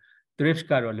တော့ thrips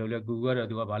ကတော့လောလောကူကတော့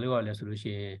သူကဘာလို့ရလဲ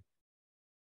ဆိုလို့ရှိရင်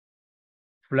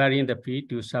flooding the feed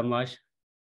to submerge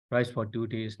rice for 2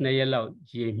 days 2 ရက်လောက်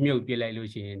ရေမြုပ်ပြလိုက်လို့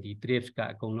ရှိရင်ဒီ thrips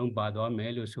ကအကုန်လုံးပါသွား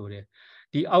မယ်လို့ဆို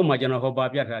တယ်ဒီအောက်မှာကျွန်တော်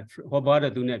ဟောပါပြထား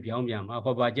ဟောပါတော့သူနဲ့ပြောင်းပြန်မှာ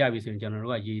ဟောပါကြပြီဆိုရင်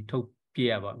ကျွန်တော်တို့ကရေထုတ်ပြ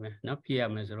ရပါမယ်နော်ပြ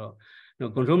ရမယ်ဆိုတော့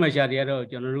control measure တွေကတော့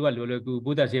ကျွန်တော်တို့ကလောလောကူ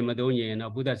ဘုဒ္ဓဆေးမသုံးရင်တော့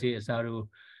ဘုဒ္ဓဆေးအစားတို့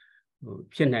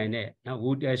ဖြစ်နိုင်တဲ့နော်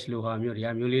wood ash လိုဟာမျိုး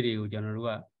တရားမျိုးလေးတွေကို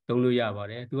ကျွန်တော်တို့ကသုံးလို့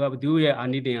ရပါတယ်သူ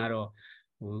ရဲ့အာနိသင်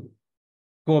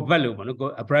ကတော့ကိုဘတ်လို့ပေါ့နော်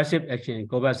abrasive action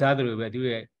ကိုဘတ်စားတယ်လို့ပဲသူ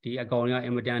ရဲ့ဒီအကောင်က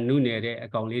အင်မတန်နုနယ်တဲ့အ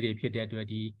ကောင်လေးတွေဖြစ်တဲ့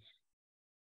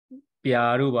အတွက်ဒီပြာ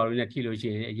တို့ဘာလို့လဲထိလို့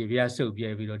ရှိရင်ရေပြားစုပ်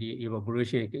ပြဲပြီးတော့ဒီ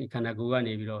evaporation ခန္ဓာကိုယ်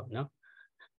ကနေပြီးတော့နော်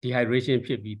dehydration ဖြ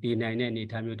စ်ပြီးတည်နိုင်တဲ့အနေ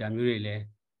အထားမျိုးဒါမျိုးတွေလ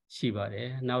ည်းရှိပါ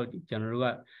တယ်နောက်ကျွန်တော်တို့က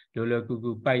လောလောကူကူ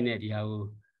ပိုက်နေဒီဟာကို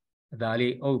အသား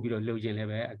လေးအုပ်ပြီးတော့လှုပ်ခြင်းလ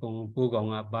ည်းပဲအကုန်ပိုး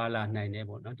ကောင်ကပါလာနိုင်တယ်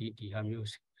ပေါ့နော်ဒီဟာ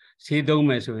မျိုးဆေးသုံး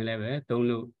မယ်ဆိုရင်လ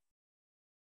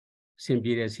ည်းပဲသုံးလို့အ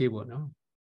ဆင်ပြေတဲ့ဆေးပေါ့နော်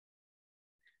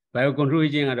bio control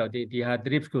agent ကတော့ဒီဟာ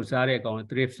thrips ကိုစားတဲ့ကောင်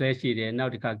thrips လည်းရှိတယ်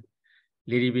နောက်တစ်ခါ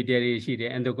ladybiter တွေရှိတယ်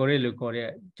endocorid လို့ခေါ်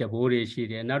တဲ့ဂျပိုးတွေ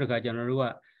ရှိတယ်နောက်တစ်ခါကျွန်တော်တို့က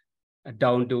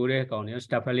အတောင်တိုတဲ့ကောင်တွေ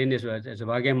staphylococcus ဆိုတာစ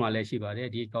ပါးကဲမှာလည်းရှိပါတယ်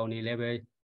ဒီကောင်တွေလည်းပဲ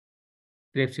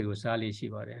thrips ကိုစားလေးရှိ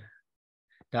ပါ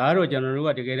တယ်ဒါကတော့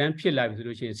ကျွန်တော်တို့ကတကယ်တမ်းဖြစ်လာပြီဆို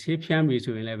လို့ရှိရင်ဆေးဖြန်း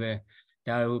ပြီဆိုရင်လ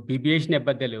ည်းပဲဒါဟို BPH နဲ့ပ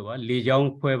တ်သက်လို့ပါလေချောင်း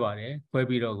ခွဲပါတယ်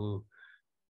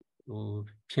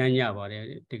ခွဲပြီးတော့ဖြန်းရပါတယ်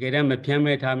တကယ်တမ်းမဖြန်း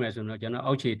မဲထားမယ်ဆိုတော့ကျွန်တော်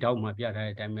အောက်ခြေတောက်မှာပြ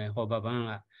ထားတဲ့အတိုင်းပဲဟောပါပန်း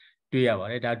ကတွေ့ရပါ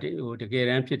တယ်ဒါဟိုတကယ်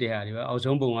တမ်းဖြစ်တဲ့ဟာတွေပဲ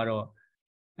အောက်ဆုံးပုံ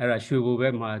ကတော့အဲ့ဒါရွှေဘိုဘ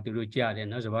က်မှာသူတို့ကြားတယ်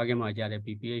နော်စပါးကဲမှာကြားတယ်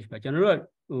BPH ပဲကျွန်တော်တို့က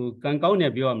ဟိုကံကောင်းတ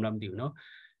ယ်ပြောရမလားမသိ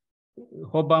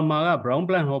ဘူးနော်ဟောပါမှာက brown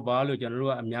plant ဟောပါလို့ကျွန်တော်တို့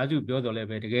ကအများစုပြောတော်လဲ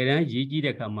ပဲတကယ်တမ်းရေးကြည့်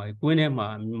တဲ့အခါမှာကွင်းထဲမှာ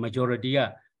majority က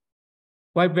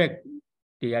white back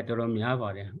တွေကတော်တော်များပါ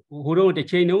တယ်ဟိုတော့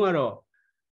တစ်ချိန်တုန်းကတော့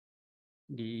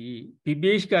ဒီ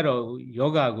BPH ကတော့ယော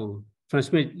ဂကို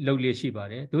transmit လုပ်လို့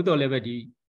ရှိပါတယ်သို့တော်လည်းပဲဒီ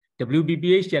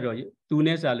WBPH ကျတော့သူ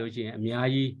နဲ့စာလို့ရှိရင်အများ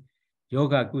ကြီး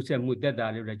ယောဂကုဆက်မှု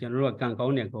တက်တာလို့ကျွန်တော်တို့ကကံကော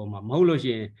င်းတဲ့ကောမှာ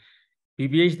မဟုတ်လို့ရှိရင်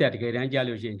BPH တကယ်တမ်းကြား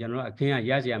လို့ရှိရင်ကျွန်တော်တို့အခင်း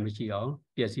ကရစရာမရှိအောင်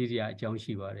ပျက်စီးစရာအကြောင်း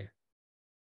ရှိပါတယ်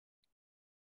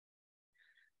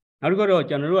နောက်တစ်ခုတော့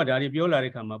ကျွန်တော်တို့ကဒါတွေပြောလာတဲ့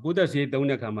ခါမှာဘုဒ္ဓ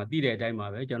ဆေးသုံးတဲ့ခါမှာသိတဲ့အတို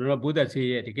င်းပါပဲကျွန်တော်တို့ဘုဒ္ဓဆေး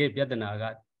ရဲ့တကယ်ပြဿနာ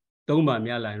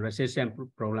ကသုံးပါများလာရင် resistant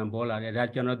problem ပေါ်လာ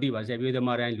တယ်ဒါကျွန်တော်သိပါဆက်ပြေးသ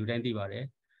မားတိုင်းလူတိုင်းသိပါတယ်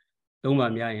သုံးပါ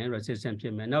များရင် resistant ဖြ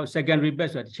စ်မယ်နောက် secondary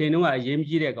pest ဆိုတော့တစ်ချိန်လုံးကအရေး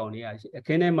မကြီးတဲ့ကောင်တွေကအ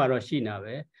ခင်းထဲမှာတော့ရှိနေတာပဲ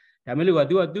ဒါမဲ့လို့က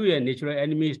သူ့ရဲ့ natural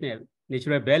enemies နဲ့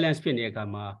natural balance ဖြစ်နေတဲ့အခါ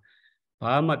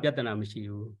မှာဘာမှပြဿနာမရှိ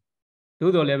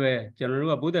ဘူးသို့တော်လည်းပဲကျွန်တော်တို့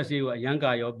ကဘုဒ္ဓဆေးကိုအရန်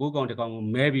ကာရောဘိုးကောင်တစ်ကောင်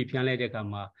ကိုမဲပြီးဖြန်းလိုက်တဲ့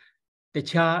အခါမှာ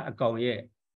တခြားအကောင်ရဲ့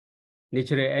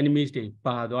natural enemies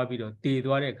တွေပါသွားပြီးတော့တည်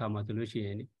သွားတဲ့အခါမှာဆိုလို့ရှိရ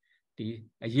င်ဒီ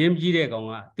အရင်ကြီးတဲ့ကောင်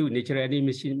ကသူ့ natural enemy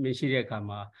မရှိတဲ့အခါ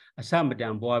မှာအစမ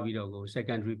တန်ပွားပြီးတော့ကို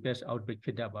secondary pest outbreak ဖြ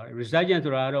စ်တတ်ပါတယ် resurgence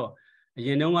ဆိုတာကတော့အရ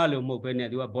င်တုန်းကလို့မဟုတ်ဘဲနဲ့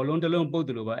သူကဘောလုံးတစ်လုံးပုတ်တ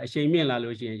ယ်လို့ပါအချိန်မြ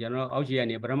င့်လာလို့ရှိရင်ကျွန်တော်အောက်ခြေ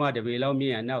ကနေပထမတစ်ပေလောက်မြ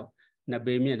င့်ရ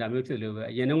နောက်နှစ်ပေမြင့်ဒါ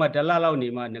မျိုးဖြစ်လို့ပဲအရင်တုန်းကတစ်လလောက်နေ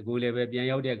မှငကိုလည်းပဲပြန်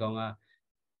ရောက်တဲ့ကောင်က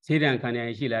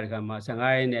ဆေးတံခံရရှိလာတဲ့အခါမှာ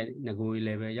15ရက်နဲ့ငကို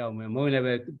လည်းပဲရောက်မယ်မဟုတ်လ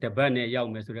ည်းပဲတပတ်နဲ့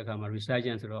ရောက်မယ်ဆိုတဲ့အခါမှာ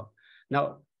resurgence ဆိုတော့နောက်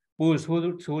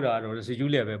ပိုဆိုးတာတော့ residue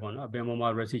လည်းပဲပေါ့နော်အပင်ပေါ်မှာ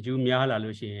residue များလာ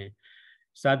လို့ရှိရင်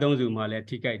စားသုံးစုမှာလည်း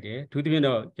ထိကြိုက်တယ်အထူးသဖြ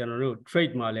င့်တော့ကျွန်တော်တို့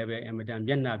trade မှာလည်းပဲအင်မတန်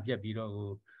မျက်နှာပြက်ပြီးတော့ဟို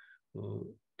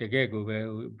တကယ်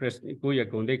ကိုပဲကိုယ့်ရဲ့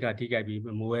ဂုဏ်သိက္ခာထိကြိုက်ပြီး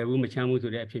မဝယ်ဘူးမချမ်းဘူး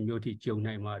ဆိုတဲ့အဖြစ်မျိုးထိကြုံ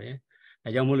နိုင်ပါတယ်အဲ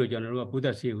ကြောင့်မို့လို့ကျွန်တော်တို့ကဘုဒ္ဓ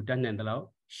ဆေးကိုတတ်နိုင်တဲ့လောက်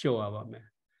လျှော့ရပါမယ်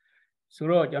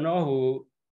ဆိုတော့ကျွန်တော်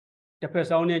ဟိုတစ်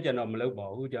ဖက်ဆောင်နဲ့ကျွန်တော်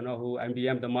မလုပ်ပါဘူးကျွန်တော်ဟို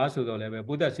IBM သမားဆိုတော့လ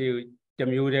ည်းပဲဘုဒ္ဓဆေးတစ်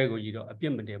မျိုးတည်းကိုကြီးတော့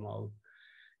အပြစ်မတင်ပါဘူး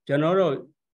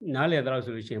ကျွန်တော်တို့နား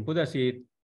လည်တော့ဆိုလို့ရှိရင်ဘုဒ္ဓဆေး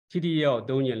ထိထိ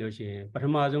ရောက်သုံးညင်လို့ရှိရင်ပထ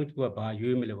မဆုံးသူကဘာ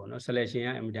ရွေးမလဲပေါ့နော် selection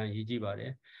ကအင်မတန်ရည်ကြည့်ပါ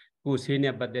တယ်ကို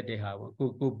ဆေးနဲ့ပတ်သက်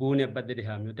တဲ့ဟာပေါ့ကိုဘိုးနဲ့ပတ်သက်တဲ့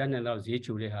ဟာမျိုးတတ်နိုင်တော့ဈေး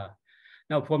ချူတဲ့ဟာ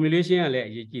Now formulation ကလ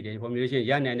ည်းအရေးကြီးတယ် formulation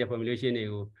ရနိုင်တဲ့ formulation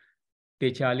တွေကိုတေ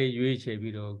ချာလေးရွေးချယ်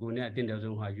ပြီးတော့ကိုယ်နဲ့အတ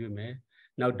င်းတော်ဆုံးဟာရွေးမယ်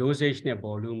နောက် dosage နဲ့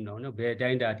volume နော်ဘယ်အ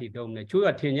တိုင်းတာအထိသုံးမလဲချို့က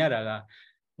ထင်ကြတာက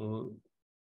ဟို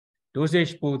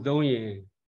dosage ပိုသုံးရင်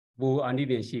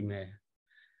ပိုအာနိသင်ရှိမယ်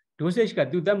dosage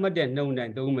ကသူသတ်မှတ်တဲ့နှုန်းတို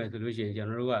င်းသုံးမယ်ဆိုလို့ရှိရင်ကျွန်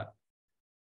တော်တို့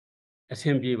ကအ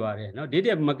ဆင်ပြေပါ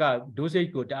တယ်နော်ဒီတဲ့မက dosage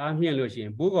ကိုတအားမြင့်လို့ရှိရ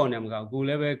င်ပိုးကောင်တယ်မက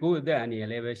ကိုယ်လည်းပဲကိုယ်အသက်အန္တရာယ်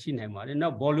လည်းပဲရှိနိုင်ပါ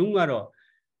တယ်နောက် volume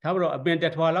ကတော့ဒါတော့အပင်တ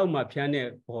စ်ထွာလောက်မှဖြန်းတဲ့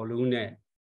volume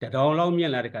နဲ့တတောင်လောက်မြ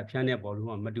င့်လာတဲ့ခါဖြန်းတဲ့ volume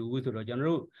ကမတူဘူးဆိုတော့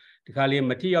ကျွန်တော်တို့ဒီခါလေး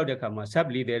မထိရောက်တဲ့ခါမှာ sub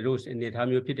lethal dose အနေထား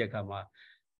မျိုးဖြစ်တဲ့ခါ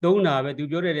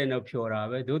မှာသုံးတာပဲသူပြောတဲ့နောက်ဖြော်တာ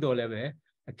ပဲသို့တော်လည်းပဲ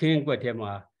အခင်းအကွက်ထဲ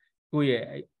မှာကိုယ့်ရဲ့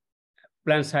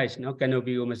plant size နော်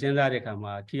canopy ကိုမစင်းစားတဲ့ခါ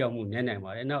မှာထိရောက်မှုနည်းနိုင်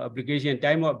ပါတယ်နောက် application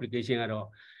time of application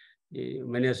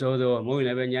ကတော့မနေ့စောစောမိုးရင်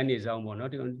လည်းပဲညနေဆောင်ပေါ့နော်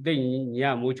တိတ်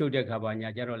ညမိုးချုပ်တဲ့ခါပါည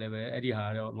ကြတော့လည်းပဲ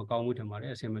အဲ့ဒီဟာတော့မကောင်းဘူးထင်ပါ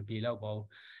တယ်အဆင်မပြေတော့ပါဘူး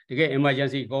တကယ်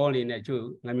emergency call အနေနဲ့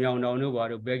ချို့ငမြောင်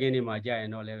တောင်တို့ဘာတို့ပဲကင်းနေမှာကြာရင်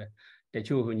တော့လည်းပဲ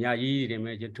တချို့ညကြီးတွေ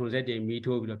မဲ့ထုံစက်တွေ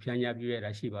မီးထိုးပြီးတော့ဖြန်းချပြ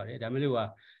ရတာရှိပါတယ်ဒါမဲ့လို့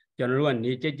ကကျွန်တော်တို့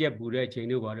ကနေကြက်ကြက်ပူတဲ့အချိန်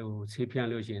တို့ဘာတို့ဆေးဖြန်း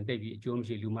လို့ရှိရင်တိတ်ပြီးအကျိုးမရှိ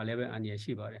လူမှလည်းပဲအန္တရာယ်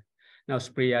ရှိပါတယ်နောက်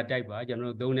sprayer type ပါ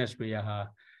ကျွန်တော်တို့သုံးတဲ့ sprayer ဟာ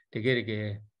တကယ်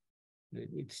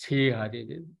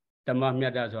ဆေးဟာတ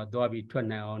မမြတ်တာဆိုတာသွားပြီးထွက်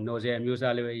နိုင်အောင် nozzle အမျိုး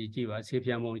အစားလည်းပဲကြည့်ပါဆေးဖြ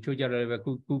န်းပုံချို့ကြတော့လ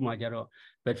ည်းပဲခုမှကြတော့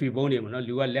battery ဘုံတွေပေါ့နော်လူ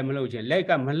ကလက်မလှုပ်ချင်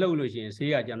လက်ကမလှုပ်လို့ရှိရင်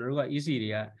ဆေးကကျွန်တော်တို့က EC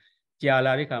တွေက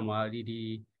ကြာလာတဲ့ခါမှာဒီ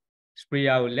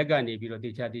sprayer ကိုလက်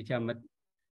ကနေပြီးတော့တေချာ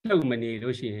မလှုပ်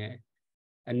မနေလို့ရှိ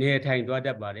ရင်အနေထိုင်သွားတ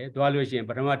တ်ပါတယ်သွားလို့ရှိ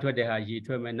ရင်ပထမထွက်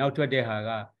တဲ့ဟာရေထွက်မယ်နောက်ထွက်တဲ့ဟာ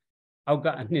ကအောက်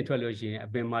ကအနှစ်ထွက်လို့ရှိရင်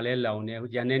အပင်မှာလဲလောင်နေ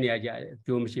ရန်တဲ့နေရာကျ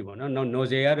အကျိုးမရှိပါဘူးနော်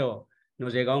nozzle ကတော့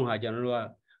nozzle ကောင်းဟာ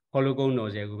ကျွန်တော်တို့ကhollow cone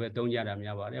nozzle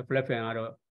ကိုပဲသုံးကြတာများပါတယ် flat fan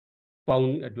ကတော့ပေါ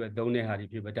င်းအတွက်သုံးတဲ့ဟာတွေ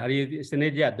ဖြစ်ပါဒါတွေစ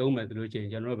နစ်ကျသုံးမယ်ဆိုလို့ရှိ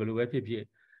ရင်ကျွန်တော်တို့ဘယ်လိုပဲဖြစ်ဖြစ်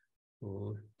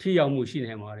ဟိုထိရောက်မှုရှိ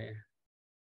နိုင်ပါတယ်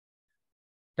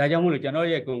ဒါကြောင့်မို့လို့ကျွန်တော်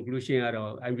ရဲ့ conclusion ကတော့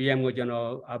IBM ကိုကျွန်တော်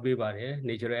အားပေးပါတယ်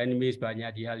natural enemies ပါညာ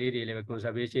ဒီဟာလေးတွေလည်းပဲ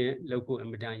conservation လုပ်ဖို့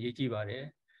အင်မတန်အရေးကြီးပါတယ်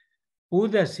ပိုး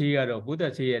သက်ဆေးကတော့ပိုးသ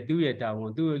က်ဆေးရဲ့သူ့ရဲ့တာ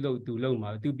ဝန်သူ့လုပ်သူလုပ်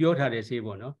မှာသူပြောထားတဲ့ဆေး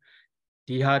ပေါ့နော်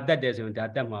ဒီဟာတတ်တယ်ဆိုရင်ဒါ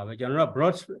တတ်မှာပဲကျွန်တော်တို့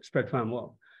broad spectrum ပေါ့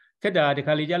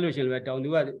ခက်တာဒီခါလေးကြလို့ရှိရင်လည်း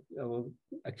တောင်သူက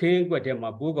အခင်းကွက်ထဲမှာ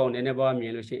ပိုး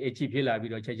ကောင်နေပါမြင်လို့ရှိရင်အ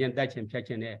ချီဖြစ်လာပြီးတော့ချက်ချင်း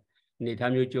တတ်ချင်ဖြတ်ချင်တဲ့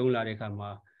အနေထားမျိုးကျုံလာတဲ့ခါ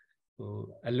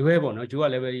မှာအလွဲပေါ့နော်ကျိုး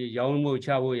ကလည်းပဲရောင်းမှုချ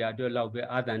ဖို့ရအတွက်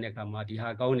လောက်ပဲအာတန်တဲ့ခါမှာဒီဟာ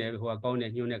ကောင်းတယ်ဟိုဟာကောင်း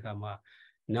တယ်ညှို့တဲ့ခါမှာ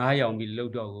နားရောင်ပြီး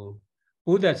လှုပ်တော့ကို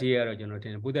ပိုးသက်ဆေးကတော့ကျွန်တော်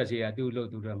ထင်တယ်ပိုးသက်ဆေးကသူ့လို့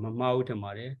သူတော့မမှားဘူး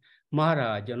ထင်ပါတယ်မှားတာ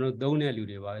ကျွန်တော်သုံးတဲ့လူ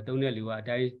တွေပါပဲသုံးတဲ့လူကအ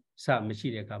တိုင်းစမ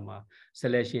ရှိတဲ့အခါမှာ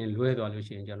selection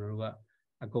လွဲသွားလို့ရှိရင်ကျွန်တော်တို့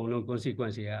ကအကုန်လုံး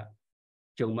consequence တွေက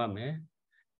ကြုံပါ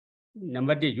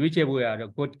မယ်နံပါတ်1ရွေးချယ်ဖို့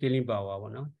ရတော့ code killing power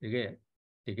ပေါ့နော်တက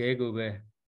ယ်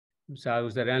ကိုပဲစာဥ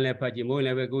စရန်လည်းဖတ်ကြည့်မို့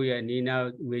လည်းပဲကိုယ့်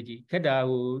ရဲ့နီနာမေးကြည့်ခက်တာ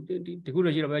ဟိုတခု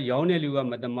လို့ရှိတော့ပဲရောင်းတဲ့လူ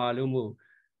ကမ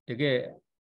တမာလို့မို့တကယ်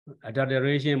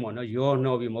adulteration ပေါ့နော်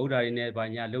ရောနှောပြီးမဟုတ်တာတွေနဲ့ဘာ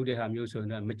ညာလုပ်တဲ့ဟာမျိုးဆိုရင်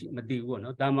တော့မသိဘူးပေါ့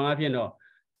နော်တာမန်အဖြစ်တော့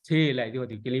ဆေးလိုက်တော့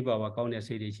ဒီ killing power ကောင်း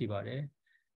တဲ့ဆေးတွေရှိပါ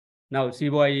တယ်နောက်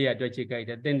စီးပွားရေး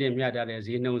အတွက်ချစ်ကြိုက်တဲ့တင်းမြတ်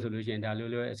တဲ့ဈေးနှုန်းဆိုလို့ရှိရင်ဒါလို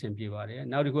လိုအဆင်ပြေပါ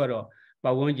တယ်နောက်တစ်ခုကတော့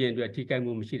ပတ်ဝန်းကျင်အတွက်ထိ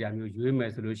ခိုက်မှုမရှိတာမျိုးရွေးမ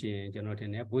ယ်ဆိုလို့ရှိရင်ကျွန်တော်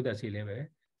ထင်တယ်ဘုဒ္ဓဆေးလည်းပဲ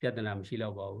ပြဿနာမ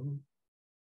ရှိတော့ပါဘူး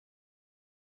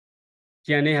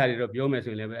ကျန်တဲ့ဟာတွေတော့ပြော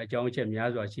မယ်ဆိုရင်လည်းပဲအကြောင်းအချက်များ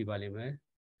စွာရှိပါလိမ့်မယ်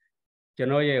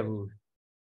ကျွန်တော်ရဲ့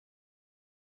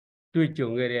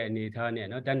ဟိုတွေ့ကြုံခဲ့တဲ့အနေအထား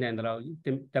နဲ့เนาะတန်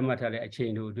တန်တော့တတ်မှတ်ထားတဲ့အချိ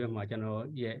န်တို့အတွင်းမှာကျွန်တော်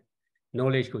ရဲ့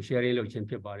knowledge ကို sharing လုပ်ခြ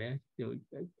င်းဖြစ်ပါတယ်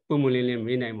ပုံမလင်းလင်း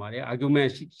မေးနိုင်ပါတယ် argument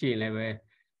ရှိရင်လည်းပဲ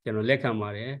ကျွန်တော်လက်ခံပါ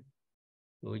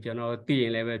တယ်ဟိုကျွန်တော်သိရ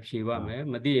င်လည်းပဲဖြေပါမယ်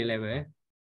မသိရင်လည်းပဲ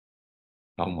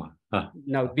ကောင်းပါ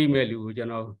နောက်သိမဲ့လူကိုကျွန်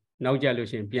တော်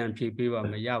နောက်ကြလို့ရှိရင်ပြန်ဖြေ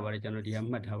ပေးပါမယ်ရပါတယ်ကျွန်တော်ဒီက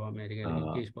မှတ်ထားပါမယ်တကယ်လို့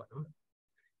case ပေါ့နော်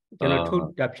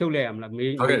ကျွန်တော်ထုတ်ဒါဖြုတ်လိုက်ရမလား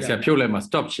မေးဟုတ်ကဲ့ဆရာဖြုတ်လိုက်မှာ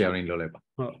stop sharing လုပ်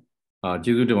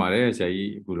လိုက်ပါဟုတ်ကျေးဇူးတင်ပါတယ်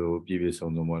ဆရာကြီးအခုလိုပြည့်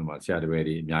စုံစုံပေါ်မှာဆရာတပ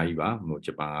ည့်တွေအများကြီးပါဟိုဂျ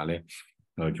ပန်ကလည်း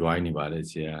join နေပါ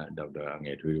တယ်ဆရာဒေါက်တာင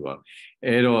ယ်ထွေးတို့ပါ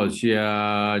အဲ့တော့ဆရာ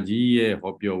ကြီး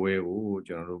ရဲ့ဟောပြောပွဲကို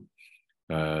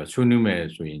ကျွန်တော်တို့ဆွေးနွေးမယ်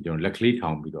ဆိုရင်ကျွန်တော်လက်ကလေး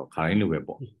ထောင်ပြီးတော့ခါတိုင်းလိုပဲ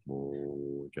ပေါ့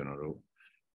ဟိုကျွန်တော်တို့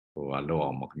ဟိုလောက်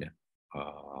အောင်ပါခင်ဗျ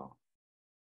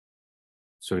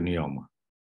ဆွေးနွေး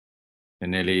အောင်ပါန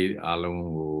ည်းနည်းလေး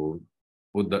အားလုံးဟို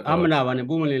ဘုဒ္ဓအမနာပါနဲ့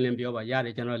ပုံမလင်းလင်းပြောပါရတ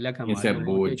ယ်ကျွန်တော်လက်ခံပါ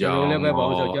တယ်ကျွန်တော်လည်းပဲပေါ့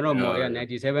ဆိုကျွန်တော် model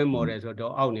 97 model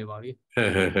ဆိုတော့အောက်နေပါ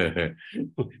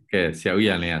ပြီကဲဆရာဦး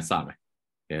ရန်လင်းကစမယ်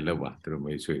ကဲ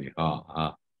လောက်ပါသူတို့မေးဆွေးနေ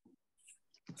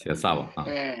ဆရာစပါဟုတ်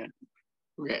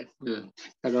ကဲ့အဲ့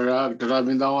တော့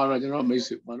မင်းတော်ကတော့ကျွန်တော်မိတ်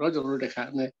ဆွေပေါ့နော်ကျွန်တော်တို့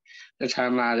တခါနဲ့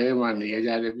တခြားနာထဲမှာနေကြ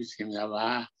တဲ့ပြည်စင်များပါ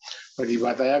ဒီ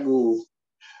ဘာတရား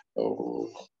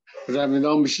ကိုဟိုဒါမင်း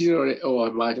တော်မရှိတော့တဲ့ဟို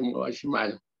ဘာကျွန်တော်ရှိမှ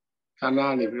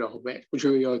ခန္ဓာနေပြီးတော့ဟိုဘက်ကို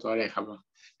ချိုးရောသွားတဲ့အခါ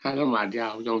မှာခန္ဓာမှာတ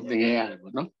ရားကိုကျွန်တော်သင်ခဲ့ရ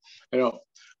တယ်ပေါ့နော်အဲ့တော့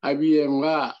IBM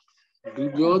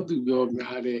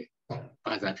ကလူပြောများတဲ့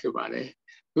ဘာသာဖြစ်ပါတယ်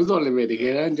Those all the way to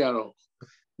get Angelo.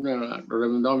 No,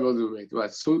 don't do it.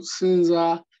 But so since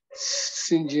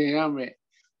Sinjame,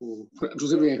 who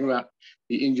to the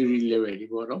injury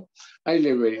level, I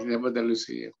level never the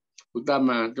Lucy.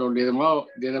 Utama, don't let them out.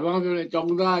 They're about to let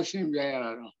John Dash him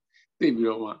there. They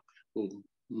belong who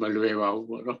Maleva,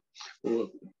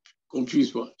 who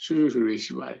confused what, seriously,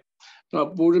 she was. Now,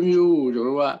 Bodum, you,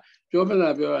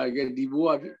 Jobana, I get the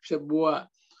board, Saboa.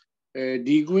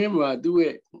 Digwema do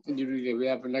it injury we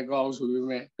have like also we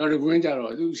may not a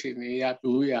winter do see me at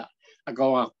we are a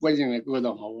go question a good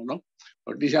on no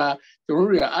or this are the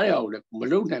real area of the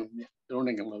balloon don't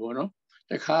think no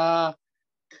the car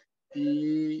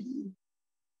the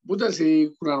Buddha say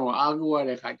Kurano Agua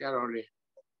the Kajarole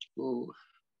who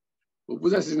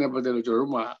Buddha says about the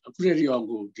Joruma pretty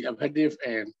on the effective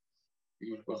and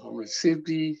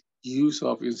safety use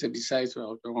of insecticides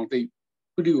or the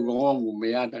pretty wrong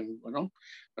may add and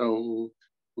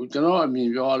we cannot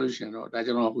mean your solution or that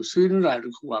you know who soon like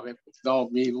who have without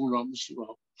me who know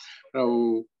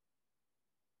so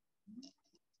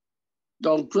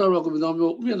don't trouble with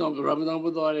Ramadan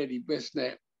with already best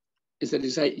name is a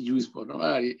decide useful no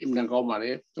in the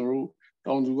Gomare through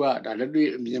don't do that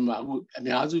directly in Myanmar and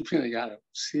the other thing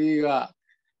see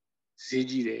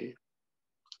CG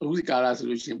who's got a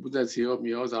solution put that see of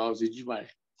me also CG by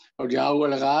or the hour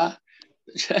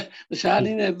the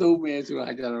shining at the way to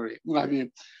Hajarori. I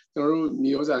mean, the road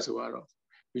Mioza Suaro.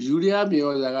 Julia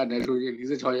Mioza naturally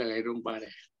is a toy I don't buy.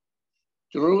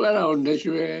 The road around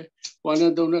natural one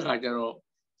and don't Hajaro.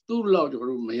 Too loud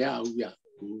room, Maya,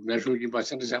 naturally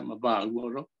percentage some about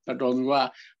water. But don't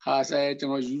what has I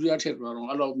to Julia Tetron,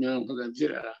 a lot of men for the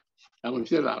Zera. I'm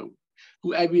Zera.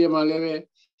 Who IBM Aleve,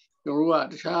 the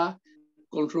road, Sha,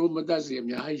 control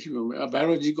Madasium, a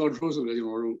biological control of the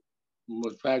room.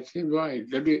 Most vaccine right,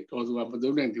 let it also have a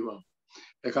donate.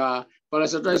 The car, but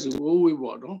as a dress, we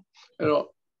bought, no?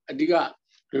 I dig up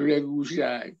the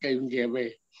regular game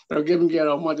away. But giving care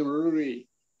of Martin Rury,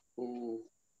 who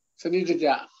Sanita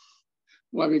Jack,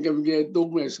 why we can get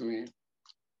dogmas me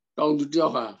down to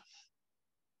Joha,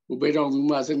 who bet on the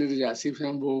Masanita Jack, see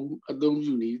some a dome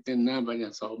you need, then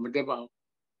Nabanya saw Madeba.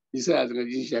 He said,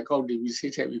 I called the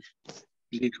visit heavy,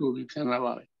 little we can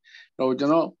have it. No, you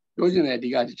know. Young at the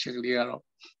guy check the arrow.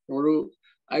 Or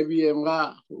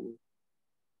IBM who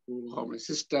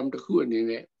system the coon in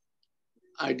it.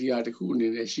 Idea the coon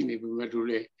in the she never met to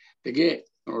lay. The gate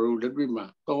or the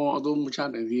brimmer. Don't much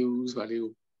and the use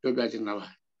value. Go back in Nava.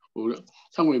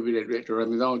 Some will be the to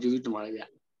run down to my yeah.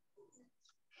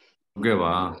 Okay,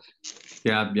 wow.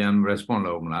 Yeah, I'm respond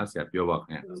over last year. You're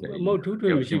welcome. More to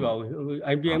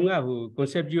IBM who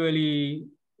conceptually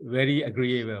very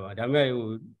agreeable.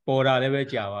 Dame Pora level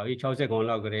Java, each house on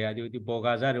Logrea, the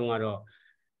Bogaza Rumaro,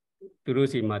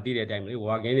 Turusi Madia time,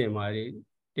 walking in Mari,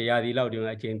 they are the loud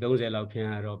in chain, those allow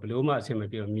piano, Bluma,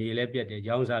 Cemetery, me, Lepia, the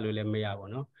Jones Alule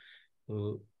Mayano.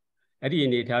 At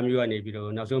any time you are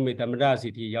able, now so made Tamada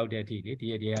city out there,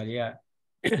 the area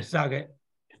Saga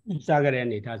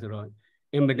and it has run.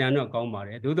 Imbedano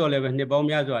Comare, do the 11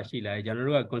 Nebomia Shila,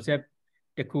 general concept.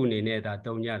 The coon in it at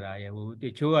Tonyara,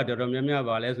 the Chua, the Romania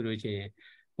Vales Ruchi,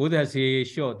 Buddha say,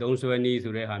 sure, don't so any to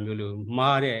Rehamulu,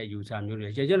 Mare, you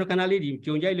Samuel, General Canali,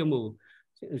 Junjailumu,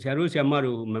 Sarusia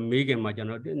Maru, Megan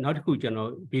Majano, not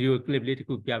Kuchano, video clip,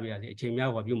 little Piavia,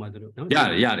 Chimia of you mother.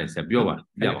 Yeah, it's a pure one.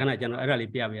 Yeah, can I generally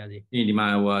Piavia? In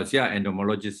my was, yeah,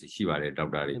 entomologist, she was a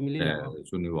doctor,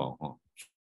 Suniwa.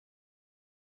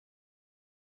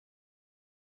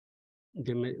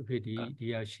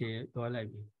 The share, or like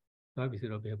me. A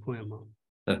poem.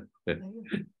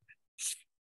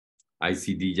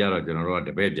 ICD general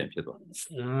the baby.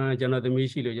 General the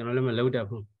Michel, General load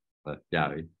up.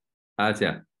 Yeah, that's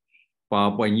it.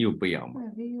 When you pay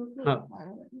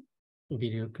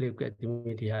Video clip at the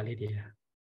media lady.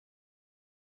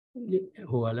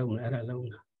 Who alone are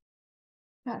alone.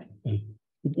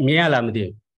 Mia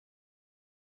Lamdi.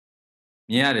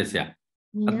 Yeah, that's yeah.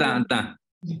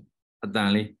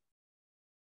 Adanli.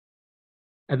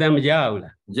 Adam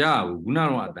Jaula. Ja,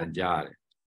 Gunaro than Jare.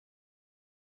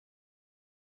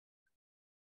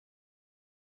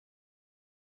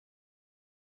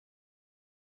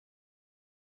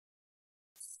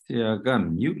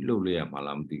 Siagan, mute lowly a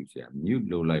malam things, mute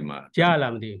low like my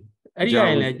Jalamdi.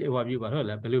 Area what you got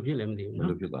her, believe you,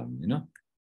 you know.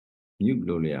 Mute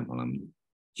lowly a malam.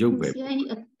 Joke.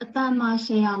 A tama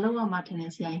share lower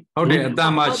Martinez. How did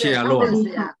Dama share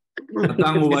alone?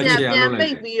 Pian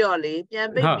baby only,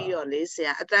 Pian baby only, say,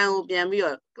 a town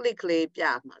Pian click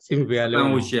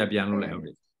piano. Share piano.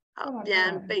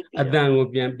 Pian baby. A dan will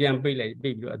be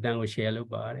baby, a dan will share low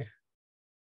bar.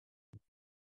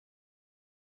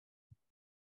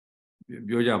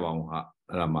 ပြောကြပါအောင်ဟာ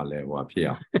အဲ့ဒါမှလည်းဟိုဖြစ်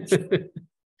အောင်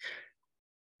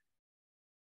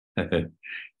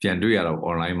ပြန်တွေ့ရတော့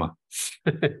online မှာ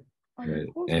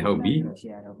ဟုတ်ပြီ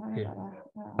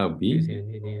ဟုတ်ပြီ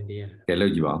ကဲ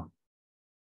လို့ကြည့်ပါဦး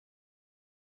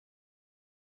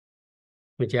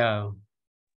မကြောက်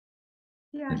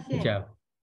မကြော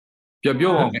က်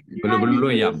ပြောအောင်ဘယ်လိုလု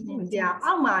ပ်ရမလဲဆရာ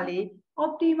အောက်မှာလေ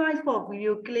optimize for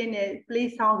video clip နဲ့ play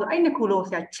sound ဆိုအဲ့နှစ်ခုလုံး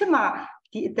ဆရာချစ်မှ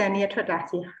ဒီအတန်ကြီးထွက်တာ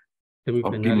ဆရာ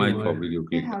optimize for video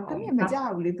clip ဟာတမီးမကြောက်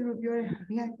ဘူးလေသူတို့ပြောတယ်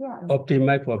ဘယ်ကပြော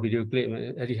optimize for video clip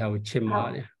အဲ့ဒီဟာကိုချစ်မှာ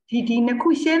လေဒီနှစ်ခု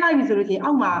share လိုက်ပြီဆိုလို့ရှိရင်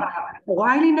အောက်မှာ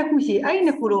wide လေးနှစ်ခုရှိအဲ့ဒီ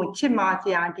နှစ်ခုလုံးချစ်မှာဆ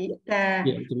ရာဒီအတန်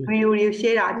video တွေ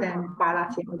share တာအတန်ပါလာ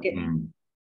ဆရာဟုတ်ကဲ့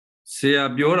ဆရာ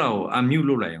ပြောတာကို unmute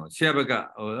လုပ်လိုက်အောင်ဆရာဘက်က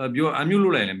ပြော unmute လု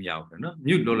ပ်လိုက်လည်းမရဘူးနော်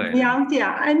mute လုပ်လိုက်မရအောင်ဆရာ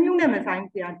unmute နဲ့မဆိုင်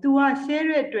ဆရာ तू က share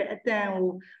တဲ့အတွက်အတန်ကို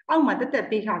အောက်မှာတက်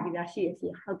ပေးထားပြီးသားရှိရဆ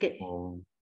ရာဟုတ်ကဲ့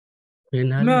ဘယ်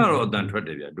နာတော့အတန်ထွက်တ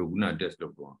ယ်ဗျဒုက္ခနာ test လု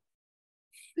ပ်တော့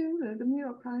သူလည်းတမီး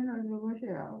တော့ခိုင်းတာလို့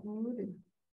ပြောရအောင်လို့ဒီ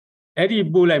အဲ့ဒီ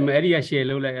ပို့လိုက်မယ်အဲ့ဒီက share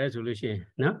လုပ်လိုက်အဲ့ဆိုလို့ရှိရင်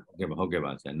နော်ဟုတ်ကဲ့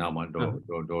ပါဆရာနောက်မှ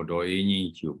တော့အင်းကြီး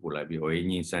ချီကိုပို့လိုက်ပြီးအင်း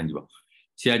ကြီးစမ်းကြည့်ပါ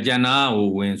ဆရာကျန်တာဟို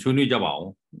ဝင်ဆွေးနွေးကြပါအော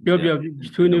င်ပြော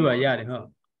ဆွေးနွေးပါရတယ်ဟုတ်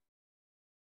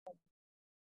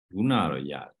ခုနတော့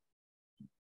ရတယ်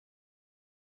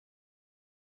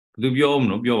ဘယ်သူပြောမ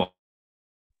လို့ပြောပါ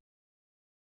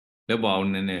လက်ပါအော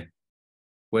င်နည်းနည်း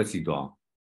ဝက်စီတော့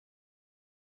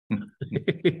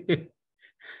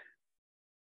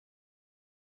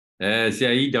ဆ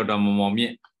ရာကြီးဒေါက်တာမောင်မြ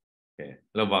င့်ကဲ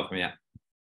လောက်ပါခင်ဗျ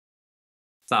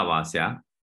စပါဆရာ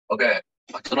ဟုတ်ကဲ့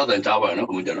ကျွန်တော်တင်ကြားပါရနော်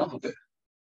ကိုကျွန်တော်ဟုတ်ကဲ့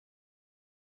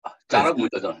ကြားတော့ကို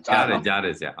ကျွန်တော်ကြားတ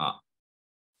ယ်ဆရာဟာ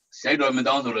ဆိုင်တော်မ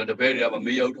တောင်းဆိုလို့တပည့်တွေက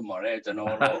မေးရောက်ထမှာလေကျွန်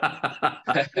တော်တော့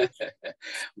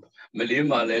မလေး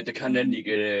မှလည်းတခါနဲ့နေ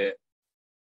ခဲ့တဲ့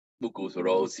ပုဂ္ဂိုလ်ဆို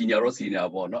တော့စီနီယာ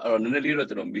ပေါ့နော်အဲ့တော့နည်းနည်းလေးတော့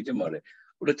ကျွန်တော်မေးချင်ပါတယ်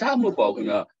ဟိုတခြားမဟုတ်ပါဘူးခင်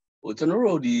ဗျဟိုကျွန်တော်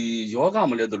တို့ဒီယောဂ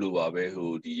မလဲတလို့ပါပဲဟို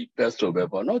ဒီ pest လို့ပဲ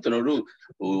ပေါ့နော်ကျွန်တော်တို့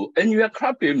ဟို annual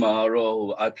crop တွေမှာတော့ဟို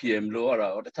RPM လို့ရတာ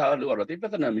တခြားလို့ရတော့ဒီပြ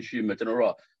ဿနာမရှိမှကျွန်တော်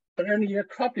တို့က perennial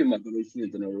crop တွေမှာဆိုလို့ရှိရင်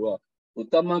ကျွန်တော်တို့ကဟို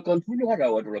တမန် control ရတာ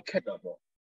တော့ခက်တာပေါ့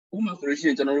ဥပမာဆိုလို့ရှိ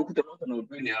ရင်ကျွန်တော်တို့ခုတော့ကျွန်တော်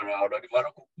တွေ့နေရတာတော့ဒီမှာ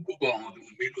တော့ကိုကောင်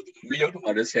တို့မေးလို့မေးရောက်တော့မှ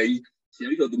ဆရာ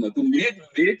ကြီးတော့သူမေးချ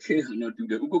င်းဟန်တော့တူ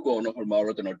တယ်ဥက္ကောင်တော့ဟိုမှာ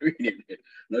တော့ကျွန်တော်တွေ့နေတယ်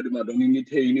နော်ဒီမှာဒုံနီ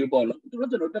ထေနေပေါ့နော်ကျွန်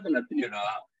တော်တက်နေတာဖြစ်နေတာ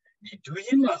ဒီဒူးရ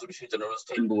င်မှာဆိုလို့ရှိရင်ကျွန်တော်တို့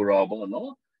Stambora ပေါ့နော်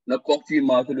နောက် coffee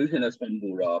မှာဆိုလို့ရှိရင်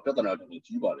Stambora ပြဿနာတူ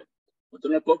ကြီးပါတယ်ကျွ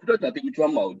န်တော် coffee တော့တိတ်ကြွ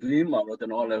မှာဒူးရင်မှာတော့ကျွ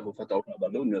န်တော်လည်းဟိုဖတ်တော့တာ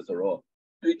လုပ်နေဆိုတော့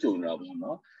တွေ့ကြုံတာပေါ့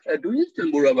နော်ဒူးရင်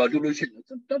Stambora ပါလို့ရှိရင်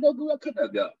တော်တော်ခက်တာ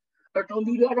ဗျတော်တော်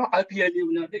ဒီတော့ IPL ကို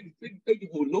လည်းတိတ်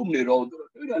ကိုလုံးနေတော့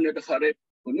တွေ့တာနဲ့တခါတည်း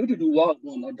ဟိုနုတူဝါ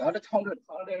ပေါ့နော်ဒါတစ်ချောင်းတ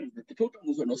ခါတည်းတချို့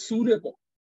တူဆိုတော့စူးတယ်ပေါ့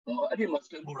အဲ့ဒီမှာ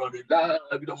Stambora တွေလာ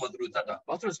ပြီးတော့မှသူတို့တတ်တာ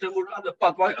ဘာလို့ Stambora ကပ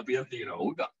တ်သွားအပြင်ပြေးတော့ဟု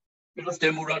တ်ကကျွန်တော်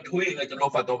Stambora ထွေးနေကျွန်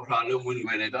တော်ဖတ်တော့ဖရာလုံးဝင်နေ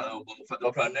တယ်ဖတ်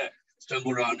တော့ဖရာနဲ့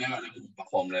Stambora နဲ့လည်းပတ်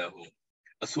ဖို့မလဲဟို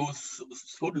အ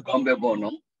ဆိုးဒီကောင်ပဲပေါ့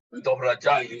နော်တော့ဖရာ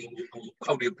ကြိုင်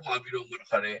ခောက်တွေပွားပြီးတော့မှတ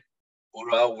ခါတည်းဘော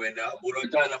ရာဝင်တာဘောရာ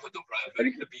ကြိုင်လာဖတ်တော့ဖရာ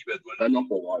very happy ပဲသူလည်းတော့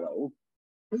ပေါ်လာဟုတ်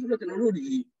ဒါဆိုတော့ကျွန်တော်တို့ဒီ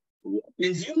ဟိုအ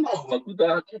င်ဂျင်မှာကုသ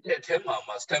ခက်တဲ့အထဲ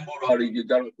မှာ Stambora တွေကြ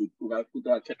တော့ကုသ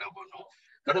ခက်တာပေါ့နော်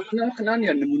ဒါပေမဲ့ခဏနေ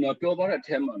နမူနာပြောသွားတဲ့အ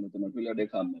ထဲမှာတော့ကျွန်တော်တွေ့ရတဲ့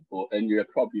အခါမှာဟို annual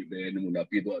crop တွေပဲနမူနာ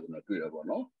ပြသွားကျွန်တော်တွေ့ရပါ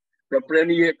တော့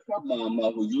perennial crop မှာ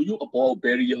ဟိုရိုးရိုးအပေါ်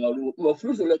barrier လို့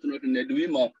fruit ဆိုလည်းကျွန်တော်တင်တွေ့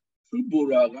မှာ fruit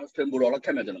bora က Stambora က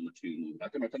ခံနေကျွန်တော်မသိဘူးဒါ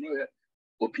ကျွန်တော်ရဲ့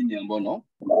opinion ပေါ့နော်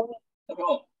အဲ့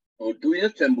တော့ဟို 2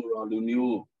 years Stambora လို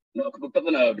မျိုးနော်အခုပြဿ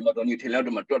နာဒီမှာတော့နေထင်လာ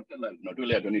တော့မတွတ်တက်လာနော်တွေ့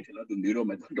လဲတော့နေထင်လာသူနေတော့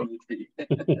မှတော့နေပြီ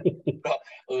တော့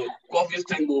ဟို coffee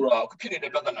Stambora အခုဖြစ်နေ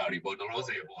တဲ့ပြဿနာတွေပေါ့တော်တော်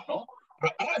စေပေါ့နော်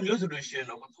အဲ့မျိုးဆိုလို့ရှိရင်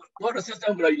တော့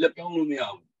system ကလည်းပြောင်းလို့မရ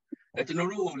ဘူးအဲကျွန်တော်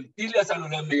တို့တီးလက်ဆန်း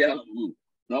လို့လည်းမရဘူး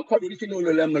နော်ခေါ်ပြီးလို့လ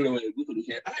ည်းမလွယ်ဘူးဆိုလို့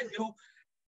ရှိရင်အဲ့မျိုး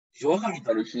ယောဂါတွေ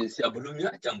တော်လို့ရှိရင်ဆရာဘယ်လို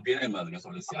များအကြံပေးနိုင်မှာလဲ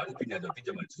ဆိုလို့ဆရာဥပဒေတော့သိကြ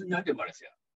မှာသူများတင်ပါတယ်ဆ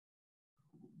ရာ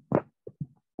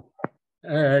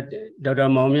ဒေါက်တာ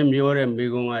မောင်မြင့်ပြောတဲ့မိ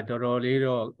ကုံးကတော်တော်လေး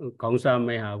တော့ခေါင်းစား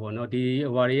မဲ့ဟာပေါ့နော်ဒီ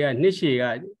ဟိုတွေကနှစ်ရှည်က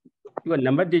သူက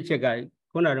နံပါတ်1ချက်က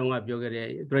ခုနကတော့ပြောခဲ့တဲ့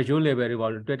threshold level တွေ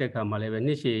ပေါ့တွက်တဲ့ခါမှာလည်းပဲ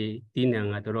နှစ်ရှည်တီးနံ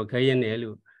ကတော်တော်ခဲရင်တယ်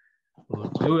လို့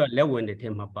ဟိုတို့ကလက်ဝင်တဲ့ထဲ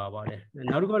မှာပါပါတယ်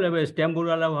နောက်တစ်ခုလည်းပဲ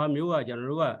Stambora လောက်ဟာမျိုးကကျွန်တော်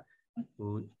တို့က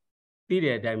ဟိုသိ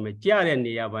တဲ့အတိုင်းပဲကြားတဲ့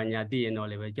နေရာဘာညာသိရင်တော့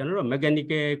လည်းပဲကျွန်တော်တို့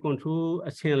mechanical control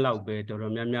အဆင့်လောက်ပဲတော်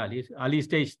တော်များများလေး early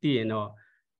stage သိရင်တော့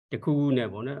တခုခုနဲ့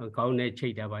ပေါ့နော်အကောင်းနဲ့ချိ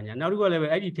တ်တာဘာညာနောက်တစ်ခုလည်းပဲ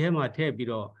အဲ့ဒီထဲမှာထည့်ပြီး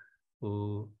တော့ဟို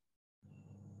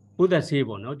ဘုဒ္ဓဆေး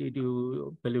ပေါ့နော်ဒီ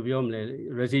ဘယ်လိုပြောမလဲ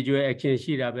residual action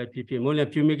ရှိတာပဲဖြစ်ဖြစ်မို့လဲ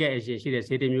fumic action ရှိတဲ့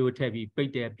ဆေးတစ်မျိုးထည့်ပြီးပိ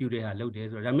တ်တဲ့ပြုတဲ့ဟာလုပ်တယ်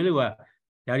ဆိုတော့ဒါမျိုးလို့က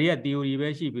ဒါတွေက theory ပဲ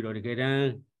ရှိပြီးတော့တကယ်တမ်း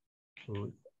ဟို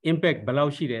impact ဘယ်လော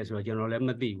က်ရှိတယ်ဆိုတော့ကျွန်တော်လည်း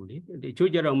မသိဘူးလေတ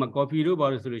ချို့ကြတော့မှ coffee တို့ဘာ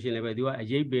လို့ဆိုလို့ရှိရင်လည်းပဲသူကအ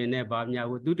ရေးပင်နဲ့ဘာညာ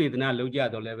ဟိုသူတေသနာလောက်ကြ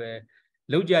တော့လည်းပဲ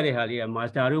လောက်ကြတဲ့ဟာလေးကမာ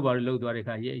စတာတို့ဘာလို့လောက်သွားတဲ့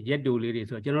ခါရက်တူလေးတွေ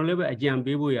ဆိုကျွန်တော်လည်းပဲအကြံ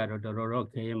ပေးဖို့ရတော့တော်တော်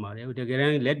ခဲရပါတယ်တကယ်တ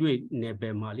မ်းလက်တွေ့နယ်ပ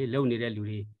ယ်မှာလေလုံနေတဲ့လူ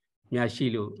တွေများရှိ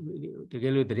လို့တက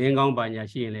ယ်လို့သတင်းကောင်းပါညာ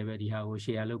ရှိရင်လည်းပဲဒီဟာကို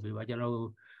share လုပ်ပေးပါကျွန်တော်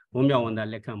ဝမ်းမြောက်ဝမ်းသာ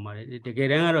လက်ခံပါတယ်တကယ်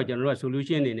တမ်းကတော့ကျွန်တော်တို့က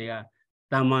solution အနေနဲ့က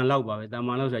တာမန်လောက်ပါပဲတာမ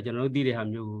န်လောက်ဆိုကျွန်တော်တို့သိတဲ့ဟာ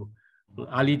မျိုးကို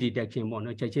early detection ပေါ့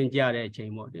နော်ချက်ချင်းကြားတဲ့အချိ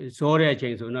န်ပေါ့စောတဲ့အချိ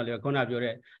န်ဆိုတော့လေခုနပြော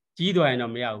တဲ့ကြီးသွားရင်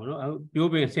တော့မရဘူးနော်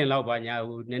ပြိုးပင်ဆင်လောက်ပါညာ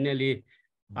ဟိုနည်းနည်းလေး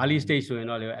early stage ဆိုရင်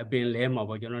တော့လေအပင်လဲမှာ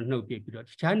ပေါ့ကျွန်တော်နှုတ်ပြပြီးတော့တ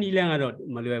ခြားနီးလန်းကတော့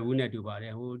မလွယ်ဘူးနဲ့တူပါတ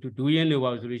ယ်ဟိုဒူးရင်းလို့ပါ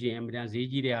ဆိုလို့ရှိရင်အမှန်တန်ဈေး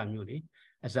ကြီးတဲ့ဟာမျိုးလေ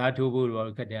အစားထိုးဖို့တော့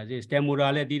ခက်တယ်စတယ်မိုတာ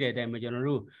လည်းတည်တဲ့အတိုင်းပဲကျွန်တော်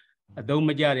တို့အသုံးမ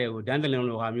ကျတဲ့ဟိုဒန်းတလင်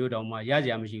လိုဟာမျိုးတောင်မှရ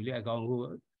ကြမရှိဘူးလေအကောင်ဟို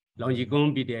လောင်ဂျီကွန်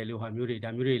ပီတယ်လို့ဟာမျိုးတွေဒါ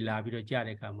မျိုးတွေလာပြီးတော့ကြား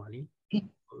တဲ့အခါမှာလေ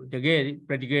တကယ်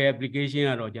practical application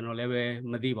ကတော့ကျွန်တော်လည်းပဲ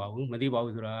မသိပါဘူး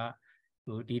ဆိုတာ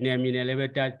ဟိုဒီနယ်မြေနယ်လည်းပဲ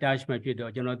touch မှဖြစ်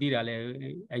တော့ကျွန်တော်သိတာလည်း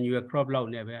annual crop လောက်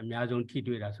နဲ့ပဲအများဆုံးထိ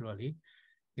တွေ့တာဆိုတော့လေ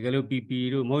တကယ်လို့ PP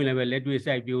တို့မဟုတ်လည်းပဲလက်တွေ့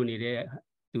စိုက်ပျိုးနေတဲ့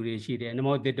သူတွေရှိတယ်န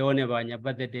မောတစ်တော်နဲ့ပါညာပ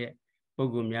တ်သက်တဲ့ပု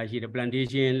ဂ္ဂိုလ်များရှိတယ်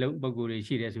plantation လုပ်ပုဂ္ဂိုလ်တွေ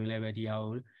ရှိတယ်ဆိုရင်လည်းပဲဒီဟာ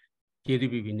ကိုကျေး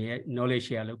ဇူးပြုပြီး knowledge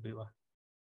share လုပ်ပေးပါ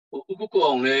ဥပကော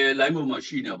အောင်လဲ line ပေါ်မှာ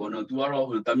ရှိနေပါတော့သူကတော့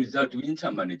ဟိုတမီဇာဒူးင်းချ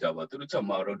မ်းမှနေကြပါသူတို့ချက်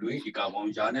မှာတော့ဒူးင်းဒီကောင်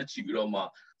ရာနဲ့ချီပြီးတော့မှ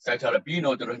စိုက်ထားတယ်ပြီး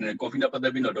တော့ကျွန်တော်နေ coffee နဲ့ပတ်သ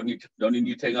က်ပြီးတော့ဒေါ်နီ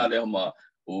ဒီထိုင်ကလည်းဟိုမှာ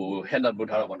ဟို head up ပို့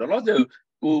ထားတာပေါ့တော့လို့ဆို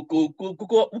ကို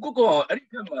အဲ့ဒီ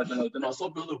ချက်မှာကျွန်တော်စော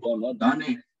ပြောလို့ပေါ့နော်ဒါ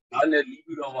နဲ့လီး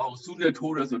ပြီးတော့ဟိုစူးနဲ့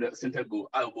ထိုးရဆိုတဲ့အစင်တက်ကို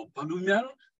အဲ့ဟိုဘလူးများ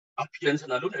အပြန်စ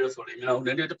နာလို့နေရဆိုလေများဟိုလ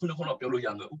ည်းတစ်ခုနှစ်ပြောလို့ရ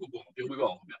မယ်ဥပကောပြောပြပါ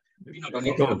အောင်ခင်ဗျပြီးတော့ဒေါ်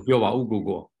နီပြောပါဥပ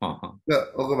ကော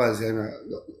ဟုတ်ကဲ့ပါဆရာ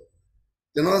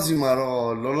ကျွန်တော်စီမှာ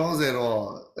တော့လောလောဆယ်တော့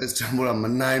စတယ်မိုတာမ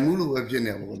နိုင်ဘူးလို့ပဲဖြစ်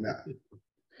နေပါဘူးခင်ဗျ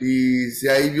ဒီဆ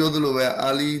ရာကြီးပြောသလိုပဲအာ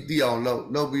လီတိအောင်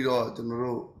လောက်ပြီးတော့ကျွန်တော်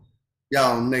တို့ရအော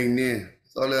င်နှိမ်နေ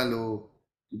စောလဲလို့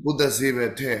ပုဒ်သက်စေးပဲ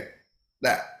ထက်လ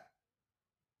က်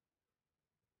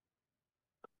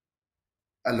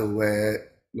အဲ့လိုပဲ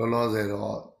လောလောဆယ်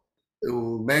တော့ဟို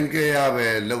ဘန်ကရပဲ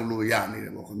လုပ်လို့ရနေတ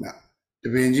ယ်ပေါ့ခင်ဗျတ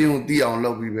ပင်ချင်းကိုတိအောင်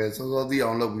လုပ်ပြီးပဲစောစောတိ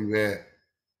အောင်လုပ်ပြီးပဲ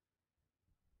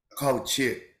အခောက်ချ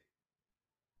စ်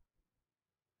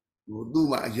ဟိုသူ့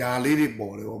မှာအရာလေးတွေ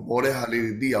ပေါ်တယ်ပေါ့ပေါ်တဲ့ဟာလေး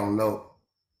တွေသိအောင်လုပ်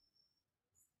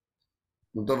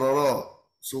တော်တော့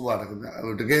ဆိုပါတယ်ခင်ဗျာ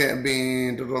တကယ်အပင်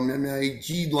တော်တော်များများ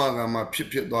ကြီးသွားကမှဖြ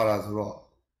စ်သွားတာဆိုတော့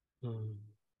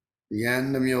ရန်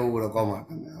နှမျိုးတော့ကောင်းပါခ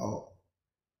င်ဗျာဟုတ်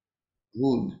အခု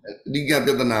အဓိကပြ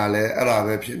ဿနာလည်းအဲ့ဒါ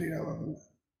ပဲဖြစ်နေတာပါခင်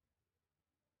ဗျာ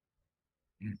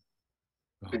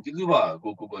ကျေးဇူးပါ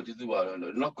ကိုကျေးဇူးပါ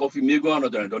နော် coffee မေးကော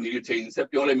တော့ဒေါ်နီလေးချိန်ဆက်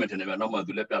ပြောလိုက်မယ်ထင်တယ်ဗျနောက်မှ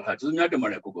သူလည်းပြထားကျေးဇူးများတင်ပါ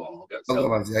တယ်ကိုဟုတ်ကဲ့ဟုတ်ပါ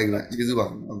ပါဆရာကြီးကျေးဇူးပါ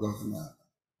ဟုတ်ကဲ့ခင်ဗျာ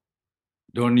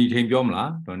ဒေါ်နီထိန်ပြောမလား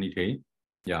ဒေါ်နီထိန်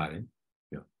ရတယ်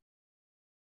ပြော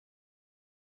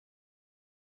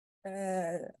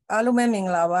အားလုံးပဲမင်္ဂ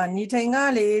လာပါညီထိန်က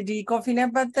လေဒီ coffee နဲ့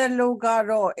ပတ်သက်လို့က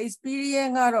တော့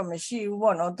experience ကတော့မရှိဘူး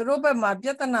ပေါ့နော်သူတို့ဘက်မှာပြ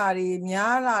ဿနာတွေ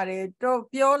များလာတယ်တော့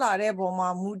ပြောလာတဲ့ပုံမှာ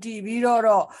မူတည်ပြီးတော့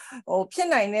ဟိုဖြစ်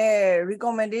နိုင်တဲ့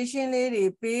recommendation လေးတွေ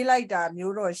ပေးလိုက်တာ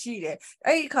မျိုးတော့ရှိတယ်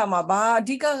အဲ့ဒီအခါမှာဘာအ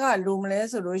ဓိကလိုမလဲ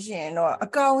ဆိုလို့ရှိရင်တော့အ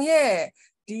ကောင်ရဲ့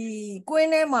ဒီကွင်း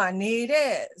ထဲမှာနေ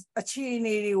တဲ့အခြေအ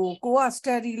နေတွေကိုက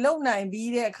study လုပ်နိုင်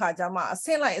ပြီးတဲ့အခါကျမှအဆ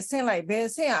င့်လိုက်ဘယ်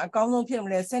အဆင့်ကအကောင်းဆုံးဖြစ်မ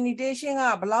လဲ sanitation က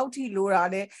ဘယ်လောက်ထိလိုတာ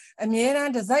လဲအမြဲတ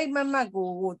မ်းဒီဇိုင်းမတ်ကို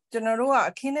ကျွန်တော်တို့က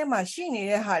အခင်းထဲမှာရှိနေ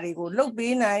တဲ့ဟာတွေကိုလုပ်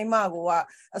ပေးနိုင်မှက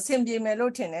အဆင်ပြေမယ်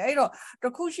လို့ထင်တယ်အဲ့တော့တ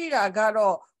ခုရှိတာက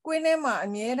တော့ကွင်းထဲမှာအ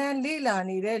မြဲတမ်းလေ့လာ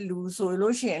နေတဲ့လူဆို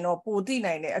လို့ရှိရင်တော့ပိုသိ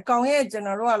နိုင်တယ်အကောင်ရဲ့ကျွန်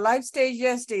တော်တို့က life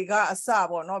stages တွေကအစ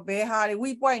ပေါ့နော်ဘယ်ဟာတွေ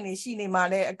weak point တွေရှိနေမှာ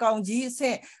လဲအကောင်ကြီးအဆ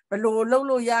င့်ဘယ်လိုလုပ်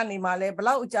လို့ရနေမှာလဲဘယ်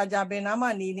လောက်အကြာဘယ်နားမှ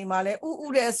နေမှာလဲဥ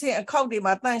တဲ့အဆင့်အခောက်တွေ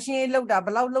မှာတန်ရှင်းလောက်တာဘ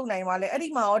ယ်လောက်လုပ်နိုင်မှာလဲအဲ့ဒီ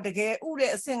မှာရောတကယ်ဥ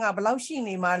တဲ့အဆင့်ကဘယ်လောက်ရှိ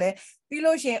နေမှာလဲပြီး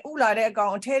လို့ရှိရင်ဥလာတဲ့အကော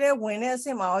င်အထဲထဲဝင်တဲ့အဆ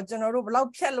င့်မှာရောကျွန်တော်တို့ဘယ်လောက်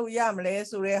ဖြတ်လို့ရမလဲ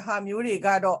ဆိုတဲ့ဟာမျိုးတွေက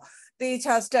တော့တေ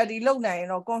ချာ study လုပ်နိုင်ရင်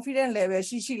တော့ confidence level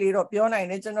ရှိလေးတော့ပြောနိုင်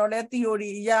တယ်ကျွန်တော်လည်း theory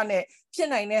အရနဲ့ဖြစ်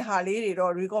နိုင်တဲ့ဟာလေးတွေ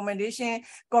တော့ recommendation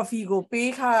coffee ကို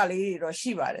ပေးခါတာလေးတွေတော့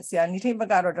ရှိပါတယ်ဆရာညီထိန်ဘက်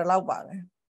ကတော့ဒီလောက်ပါပဲ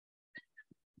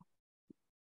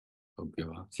ဟုတ်ကဲ့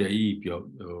ပါဆရာကြီးပြော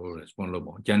ဟို response လုပ်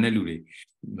ပါကျန်တဲ့လူတွေ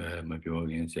မပြော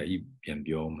ခင်ဆရာကြီးပြန်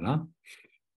ပြောမလား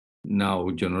နော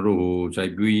က်ကျွန်တော်တို့ဟိုစို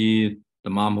က်ပြီးတ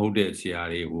မမဟုတ်တဲ့ဆရာ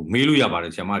တွေကိုမေးလို့ရပါတ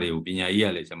ယ်ဆရာမတွေကိုပညာရေးရ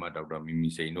လဲဆရာမဒေါက်တာမီမီ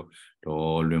စိန်တို့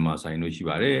ဒေါ်လွင်မာဆိုင်တို့ရှိ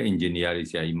ပါတယ်အင်ဂျင်နီယာတွေ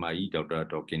ဆရာကြီးမာကြီးဒေါက်တာ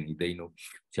ဒေါ်ကင်နီသိန်းတို့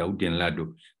ဆရာဦးတင်လတ်တို့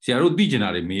ဆရာတို့သိကျင်တာ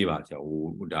တွေမေးပါဆရာ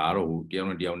ဟိုဒါကတော့ဟိုတယောက်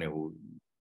နဲ့တယောက်နဲ့ဟို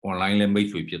online လဲမိတ်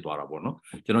ဆွေဖြစ်သွားတာပေါ့နော်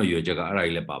ကျွန်တော်ရွေချက်ကအဲ့ဒါ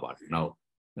ကြီးလဲပါပါတယ်နောက်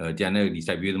ကျန်တဲ့ဒီ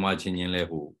စိုက်ပြီးသမားချင်းချင်းလဲ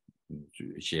ဟို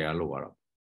share လုပ်ရတော့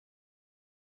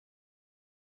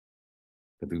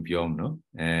ဘယ်သူပြောမလို့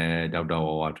ဒေါက်တာဝ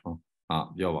ဝထွန်း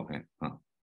ပြောပါခင်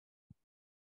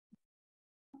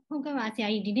ဟုတ်ကဲ့ပါဆရာ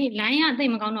ကြီးဒီနေ့ line ကသိ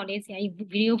မကောင်းတော့လေဆရာကြီးဗီ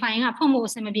ဒီယိုဖိုင်ကဖုန်းဖို့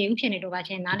အဆင်မပြေဘူးဖြစ်နေတော့ပါ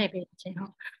ချင်းနားလည်ပေးပါချင်းဟု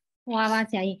တ်哇吧，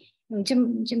这一，这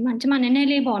嘛，奶奶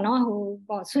哩啵喏，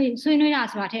啵，所以那啥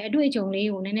是吧？他对种哩，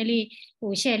奶奶哩，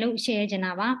写着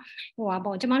那吧，哇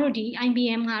啵，这嘛罗的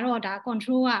IBM 哈罗da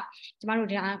control 啊，这嘛罗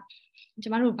的。ကျ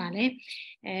မတို့ဗာလဲ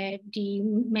ဒီ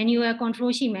manual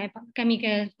control ရှိမယ်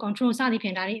chemical control စသည်ဖြ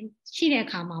င့်ဒါတွေရှိတဲ့အ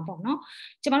ခါမှာပေါ့နော်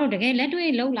ကျမတို့တကယ်လက်တွေ့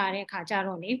လောက်လာတဲ့အခါကျ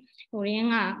တော့လေဟိုရင်း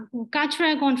က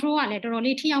cultural control ကလည်းတော်တော်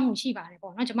လေးထိရောက်မှုရှိပါတယ်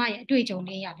ပေါ့နော်ကျမရဲ့အတွေ့အကြုံ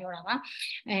လေးရပြောတာပါ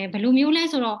ဘယ်လိုမျိုးလဲ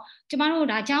ဆိုတော့ကျမတို့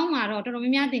ဒါအကြောင်းမှာတော့တော်တော်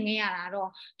များများသင်ခဲ့ရတာတော့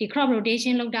ဒီ crop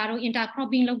rotation လုပ်တာတို့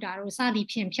intercropping လုပ်တာတို့စသည်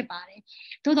ဖြင့်ဖြစ်ပါတယ်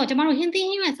သို့တော့ကျမတို့ဟင်းသီး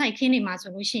ဟင်းရွက်စိုက်ခင်းတွေမှာ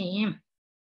ဆိုလို့ရှိရင်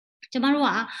ကျမတို့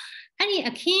ကအဲ့ဒီ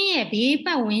အခင်းရဲ့ဘေးပ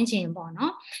တ်ဝန်းကျင်ပေါ့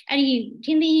နော်အဲ့ဒီထ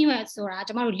င်းသီးရွက်ဆိုတာ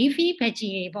ကျမတို့ leafy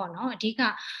veggie တွေပေါ့နော်အဓိက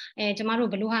ကျမတို့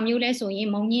ဘယ်လိုဟာမျိုးလဲဆိုရင်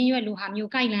မုံညင်းရွက်လိုဟာ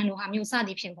မျိုးကိုက်လန်လိုဟာမျိုးစသ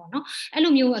ည်ဖြင့်ပေါ့နော်အဲ့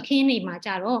လိုမျိုးအခင်းတွေမှာကြ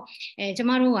တော့ကျ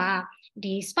မတို့က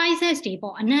ဒီ spices တွေ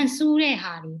ပေါ့အနံ့စူးတဲ့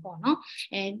ဟာတွေပေါ့နော်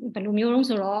ဘယ်လိုမျိုးလုံး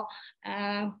ဆိုတော့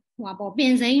ဟိုပါပ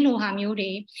င်စိမ်းလိုဟာမျိုး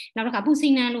တွေနောက်တစ်ခါပူစီ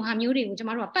နံလိုဟာမျိုးတွေကိုကျ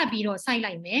မတို့ကပတ်ပြီးတော့စိုက်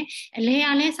လိုက်မယ်အလဲ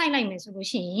အားလဲစိုက်လိုက်မယ်ဆိုလို့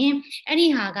ရှိရင်အဲ့ဒီ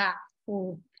ဟာကဟို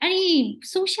အဲ့ဒီ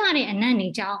စူးရှတဲ့အနံ့တွေ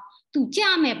ကြောင့်သူကြ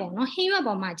မဲ့ပေါ့နော်ဟင်းရွက်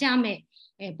ပေါ်မှာကြမဲ့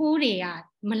ပိုးတွေက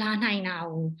မလာနိုင်တာ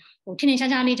ဟိုထင်းထင်း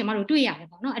ရှားရှားလေးကျမတို့တွေ့ရတယ်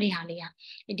ပေါ့နော်အဲ့ဒီဟာလေးက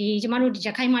ဒီကျမတို့ဒီရ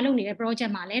ခိုင်မှာလုပ်နေတဲ့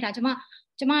project မှာလဲဒါကျ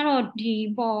မတော့ဒီ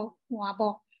ပေါ့ဟိုပါ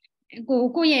ပေါ့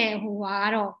ကိုရဲ့ဟိုဟာက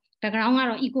တော့ background က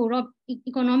တော့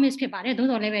economics ဖြစ်ပါတယ်သို့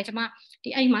တော်လည်းပဲကျမဒီ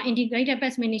အဲ့မှာ integrated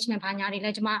pest management ဘာညာတွေ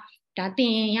လဲကျမဒါသ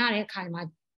င်ရတဲ့အခါမှာ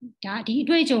ဒါဒီအ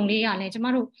တွေ့အကြုံလေးကလည်းကျမ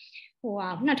တို့ဟိုဟာ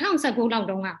2019လောက်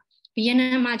တုန်းကဗီယက်န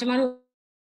မ်မှာကျမတို့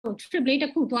trip လေးတ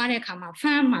စ်ခုသွားတဲ့အခါမှာ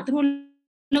farm မှာသူတို့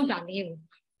လောက်တာလေးကို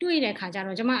တွေ့တဲ့အခါကျ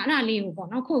တော့ကျမအဲ့ဒါလေးကိုပေါ့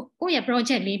နော်ကိုယ့်ရဲ့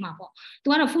project လေးမှာပေါ့သူ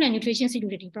ကတော့ food and nutrition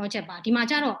security project ပါဒီမှာ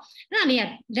ကျတော့အဲ့ဒါလေးက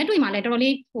လက်တွေ့မှာလည်းတော်တော်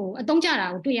လေးဟိုအသုံးကျတာ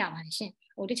ကိုတွေ့ရပါတယ်ရှင်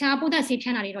ဟိုတခြားပိုးသက်ဆေးဖြ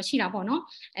န်းတာတွေတော့ရှိတာပေါ့နော်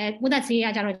ပိုးသက်ဆေးက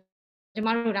ကျတော့ကျမ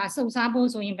တို့ဒါစုပ်စားဖို့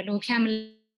ဆိုရင်ဘယ်လိုဖြန်းမ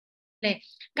လဲ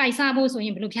ကြိုက်စားဖို့ဆိုရ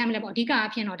င်ဘယ်လိုဖြန်းမလဲပေါ့အဓိကအ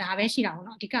ဖြစ်တော့ဒါပဲရှိတာပေါ့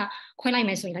နော်အဓိကခွဲလိုက်မ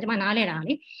ယ်ဆိုရင်ဒါကျမနားလဲတာ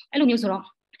လေအဲ့လိုမျိုးဆိုတော့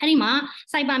အဲ့ဒီမှာ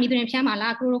စိုက်ပါမီတွင်ဖြန်းပါ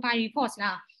လား chlorophyrifos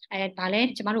လားဒါလည်း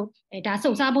ကျမတို့ဒါစု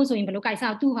ပ်စားဖို့ဆိုရင်ဘယ်လိုကြိုက်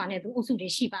စားသူ့ဟာနဲ့သူအုပ်စုတွေ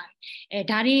ရှိပါတယ်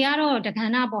ဒါတွေကတော့တက္က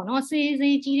နာပေါ့နော်စေး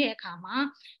ကြီးတဲ့အခါမှာ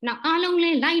နောက်အားလုံး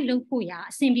လဲလိုက်လုပ်ဖို့ရ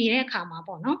အဆင်ပြေတဲ့အခါမှာ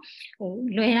ပေါ့နော်ဟို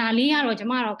လွယ်တာလေးကတော့ကျ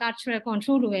မတော့ cultural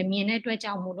control လိုပဲမြင်တဲ့အတွက်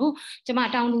ကြောင့်မို့လို့ကျမ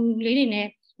တောင်လူလေးတွေနဲ့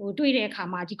ဟိုတွေ့တဲ့အခါ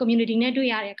မှာဒီ community နဲ့တွေ့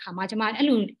ရတဲ့အခါမှာကျမအဲ့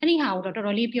ဒီဟာကိုတော့တော်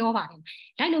တော်လေးပြောပါတယ်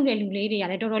လိုက်လုပ်တဲ့လူလေးတွေက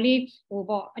လည်းတော်တော်လေးဟို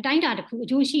ပေါ့အတိုင်းအတာတစ်ခုအ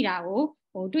ကျိုးရှိတာကို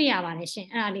ဟိုတွေ့ရပါတယ်ရှင်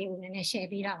အဲ့ဒါလေးကိုနည်းနည်း share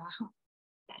ပေးတာပါဟုတ်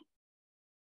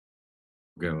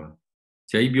ကဲ့ပါ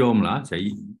ဆရာကြီးပြောမလားဆရာ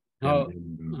ကြီးဟုတ်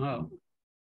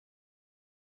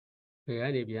ဘယ်က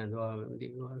နေပြန်သွားမသိ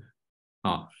ဘူးဟုတ်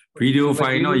ဗီဒီယို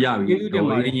ဖိုင်တော့ရပြီကျေးဇူးတင်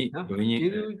ပါတယ်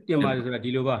ကျေးဇူးတင်ပါတယ်ဆိုတာဒီ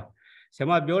လိုပါဆရာ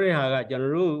မပြောတဲ့ဟာကကျွန်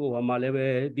တော်တို့ဟိုမှာလည်းပဲ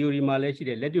theory မှာလည်းရှိ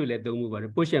တယ်လက်တွေ့လည်းသုံးမှုပါတ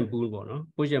ယ် push and pull ပေါ့နော်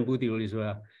push and pull theory ဆို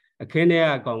တာအခင်းထဲက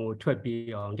အကောင်ကိုထွက်ပြေး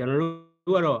အောင်ကျွန်တော်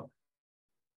တို့ကတော့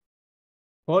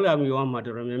ဘောလာမျိုးမှာ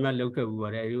တော်တော်များများလောက်ခဲ့ဘူးပါ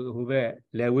တယ်ဟိုဘက်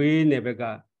လက်ဝေးနယ်ဘက်က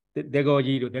ဒေဂော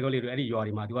ကြီးတို့ဒေဂောလေးတို့အဲ့ဒီရွာ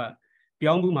တွေမှာသူက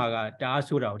ပြောင်းမှုမှာကတအား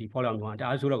ဆိုးတာကိုဒီဖော်လာမျိုးကတ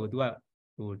အားဆိုးတော့ကိုသူက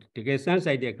ဟိုတကယ်စမ်း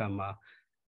ဆိုင်တဲ့အခါမှာ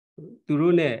သူ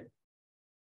တို့ ਨੇ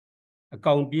အ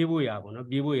ကောင်ပြေးဖို့ရပါတော့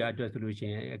ပြေးဖို့ရအတွက်ဆိုလို့ရှိ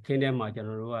ရင်အခင်းထဲမှာကျွန်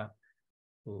တော်တို့က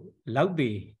ဟိုလောက်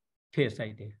တွေထည့်ဆို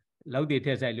င်တယ်လောက်တွေထ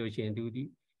ည့်ဆိုင်လို့ရှိရင်သူဒီ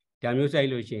ဒါမျိုးဆိုင်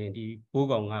လို့ရှိရင်ဒီဘိုး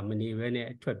ကောင်ကမနေဘဲနဲ့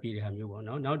ထွက်ပြေးတဲ့ဟာမျိုးပေါ့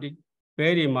နော်နောက်ဒီဘဲ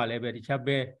တွေမှာလည်းပဲတခြား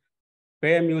ဘဲ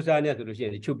မျိုးစားနဲ့ဆိုလို့ရှိရ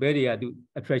င်တချို့ဘဲတွေကသူ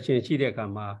attraction ရှိတဲ့အခါ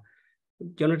မှာ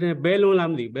ကျွန်တော်တင်ဘဲလုံးလား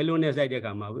မသိဘဲလုံးနဲ့စိုက်တဲ့အ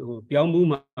ခါမှာဟိုပြောင်းမှု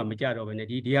မှမကြတော့ဘဲနဲ့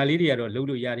ဒီဟာလေးတွေကတော့လုံး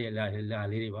လို့ရတဲ့လာ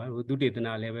လေးတွေပါဟိုသူတေသ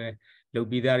နာလည်းပဲလုပ်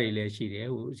ပြီးသားတွေလည်းရှိတယ်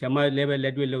ဟိုဆရာမလည်းပဲလ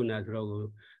က်တွေ့လုပ်နေတာဆိုတော့ဟို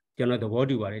ကျွန်တော်သဘော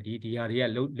တူပါတယ်ဒီဟာတွေက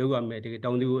လုံးရမယ်တကယ်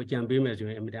တောင်းသူကိုအကြံပေးမယ်ဆို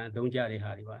ရင်အမြဲတမ်းအသုံးကျတဲ့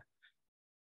ဟာတွေပါ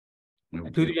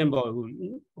အထူးသဖြင့်ပေါ့ဟို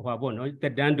ဟာပေါ့နော်တ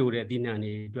က်တန်းတူတဲ့ဒီနံ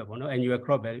တွေအတွက်ပေါ့နော် annual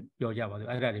crop ပဲပြောကြပါစို့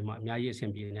အဲ့ဒါတွေမှာအများကြီးအဆ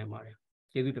င်ပြေနေပါတယ်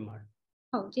ကျေးဇူးတင်ပါတယ်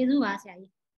ဟုတ်ကျေးဇူးပါဆရာကြီး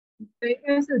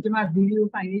အဲ့ဆိုကျွန်မဗီဒီယို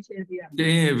ဖိုင်လေး share ပေးရမယ်တ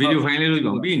င်ဗီဒီယိုဖိုင်လေးလုပ်ကြ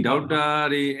အောင်ပြီးရင်ဒေါက်တာ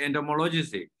တွေ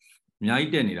entomologist တွေအများ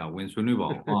ကြီးတက်နေတာဝင်ဆွေးနွေးပါ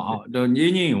အောင်ဟုတ်တော့ည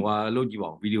င်းဟိုလုပ်ကြည့်ပါ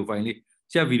ဦးဗီဒီယိုဖိုင်လေး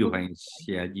ချက်ဗီဒီယိုဖိုင်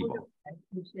share ကြည့်ပါဦး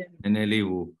နည်းနည်းလေး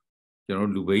ဟိုကျွန်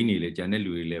တော်လူဘိန်းနေလေကျန်တဲ့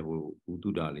လူတွေလည်းဟိုဥတု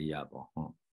တာလေးရပါဟု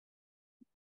တ်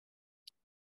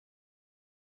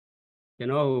ကျွ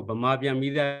န်တော်ဟိုဗမာပြန်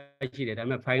ပြီးသားရှိတယ်ဒါပေ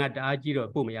မဲ့ဖိုင်ကတအားကြီးတော့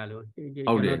ပို့မရလို့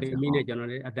ဟုတ်တယ်ဒီမိနဲ့ကျွန်တော်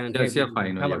လည်းအတန်ထည့်ဆက်ဖို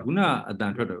င်တော့ခုနအတ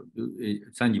န်ထွက်တော့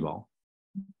စမ်းကြည့်ပါဦး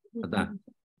အတန်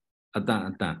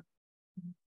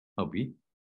ဟုတ်ပြီ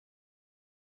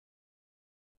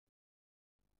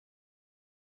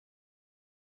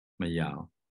မရအောင်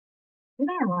ခု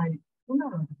နက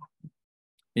တော့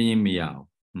အင်းမရအောင်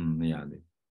မရသေး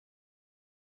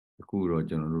ခုတော့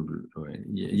ကျွန်တော်တို့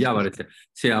ရပါတယ်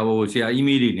ဆရာ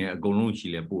email တွေနဲ့အကုန်လုံးရှိ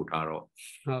လဲပို့ထားတော့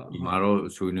ဒီမှာတော့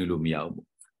ဆွေးနွေးလို့မရဘူးပေါ့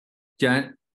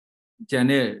ကျန်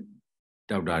တဲ့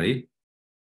ဒေါက်တာတွေ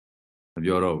မ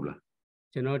ပြောတော့ဘူးလား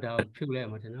ကျွန်တော်ဒါဖြုတ်လိုက်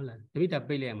မှာကျွန်တော်လားတပိတာ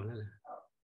ပိတ်လိုက်မှာလား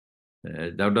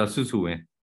ဒေါက်တာစုဝင်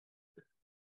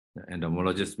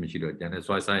entomologist မရှိတော့ကျန်တဲ့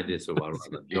soil scientist ဆိုပါတော့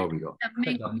ပြောပြီးတော့မ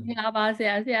င်္ဂလာပါဆ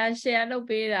ရာ share လုပ်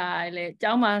ပေးတာလေအ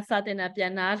ကြောင်းမှာစတင်တာပြ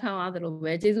န်နားထောင်ရသလို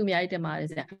ပဲကျေးဇူးအများကြီးတင်ပါတယ်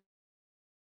ဆရာ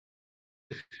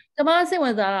ကျမစိတ်ဝ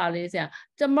င်စားတာလေးဆရာ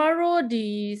ကျမတို့ဒီ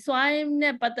soil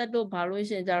နဲ့ပတ်သက်လို့ဘာလို့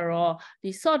ရှင်ကြတော့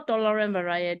ဒီ salt tolerant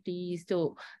varieties တို့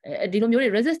ဒီလိုမျိုးတွေ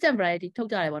resistant variety ထုတ်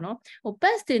ကြတယ်ပေါ့နော်ဟို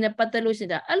pest တွေနဲ့ပတ်သက်လို့ရှင်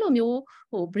ကြအဲ့လိုမျိုး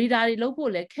ဟို breeder တွေလုပ်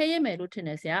ဖို့လဲခဲရမယ်လို့ထင်တ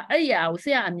ယ်ဆရာအဲ့ဒီအရာကိုဆ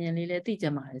ရာအမြင်လေးလဲသိကြ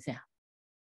ပါတယ်ဆရာ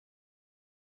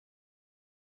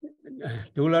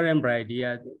tolerant variety က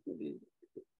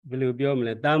ဘယ်လိုပြောမ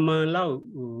လဲတာမန်လောက်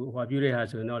ဟိုပြတဲ့ဟာ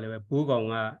ဆိုရင်တော့လည်းပဲပိုးကောင်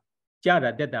ကကြ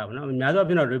တာတက်တာပေါ့နော်အများသောအား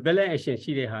ဖြင့်တော့ repellent action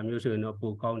ရှိတဲ့ဟာမျိုးဆိုရင်တော့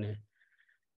ပိုကောင်းတယ်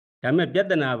ဒါပေမဲ့ပြ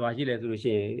ဿနာပါရှိလဲဆိုလို့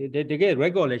ရှိရင်တကယ်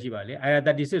record လည်းရှိပါလေ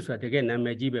IR36 ဆိုတာတကယ်နာမ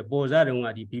ည်ကြီးပဲပေါ်စားတုန်းက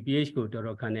ဒီ BPH ကိုတော်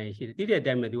တော်ခံနေရှိတယ်တိတဲ့အ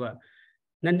တိုင်းပဲသူက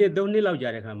2 နှစ် 3 နှစ်လောက်ကြာ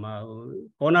တဲ့ခါမှာဟို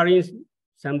cornering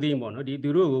something ပေါ့နော်ဒီသူ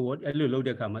တို့ကိုအဲ့လိုလုပ်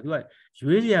တဲ့ခါမှာသူက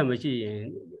ရွေးစရာမရှိရင်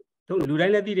လူတို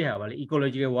င်းလည်းသိတဲ့ဟာပါလေ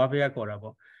ecological warfare ခေါ်တာ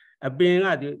ပေါ့အပင်က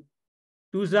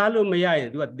သူစားလို့မရရင်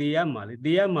သူကသေရမှာလေ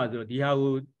သေရမှာဆိုတော့ဒီဟာ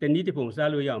ကိုတနည်းတစ်ပုံစား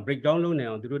လို့ရအောင် break down လုပ်နိုင်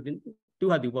အောင်သူတို့သူ့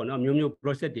ဟာသူပေါ့နော်မျိုး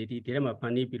process တွေဒီထဲမှာဖ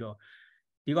န်တီးပြီးတော့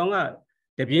ဒီကောင်က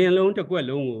တပြင်းလုံးတစ်ကွက်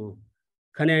လုံးကို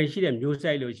ခဏရှိတဲ့မျိုး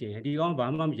စိုက်လို့ရှိရင်ဒီကောင်ဘာ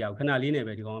မှမကြောက်ခဏလေးနဲ့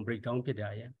ပဲဒီကောင် break down ဖြစ်တာ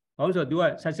ရဲ့ဘာလို့ဆိုတော့ तू က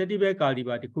susceptible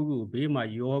cultivar တခုခုဘေးမှာ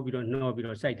ရောပြီးတော့နှောပြီး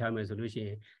တော့စိုက်ထားမယ်ဆိုလို့ရှိရ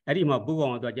င်အဲ့ဒီမှာပိုးကော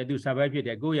င်ကသူ survive ဖြစ်တ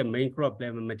ယ်ကိုယ့်ရဲ့ main crop လ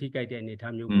ည်းမထိခိုက်တဲ့အနေအ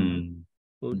ထားမျိုးပေါ့နော်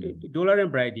ဟို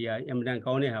tolerant variety ကအမှန်တန်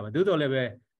ကောင်းတဲ့ဟာပါသို့တော်လည်းပဲ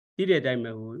ဒီတဲ့အတိုင်း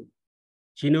ပဲဟို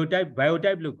genotype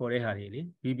biotype လို့ခေါ်တဲ့ဟာတွေလေ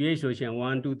BPH ဆိုရှင်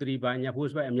1 2 3ပါညာ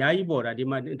post အများကြီးပေါ်တာဒီ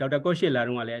မှာဒေါက်တာကော့ရှစ်လာ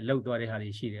တော့ကလည်းလောက်သွားတဲ့ဟာတွေ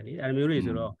ရှိတယ်လေအဲမျိုးတွေ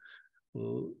ဆိုတော့ဟို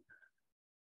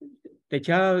တ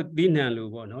ခြားသီးနှံ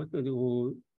လို့ပေါ့နော်ဟို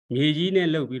မြေကြီးနဲ့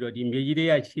လှုပ်ပြီးတော့ဒီမြေကြီးတွေ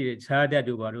ကရှိတဲ့စားတတ်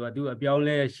တို့ဘာတို့ကသူအပြောင်း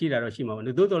လဲရှိတာတော့ရှိမှာပေါ့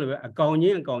သို့တော်လည်းပဲအကောင်ချ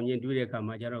င်းတွေ့တဲ့အခါ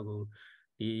မှာကျတော့ကို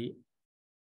ဒီ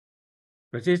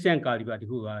resistant cultivar တ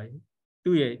ခုက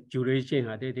သူ့ရဲ့ duration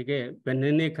ဟာတကယ်ဘယ်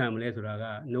နှစ်ခံမလဲဆိုတာက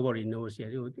nobody knows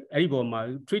အဲ့ဒီပေါ်မှာ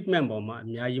treatment ပေါ်မှာအ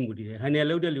များကြီးမူတည်တယ်ဟန်နယ်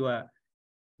လုပ်တဲ့လူက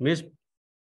miss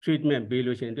treatment ပေး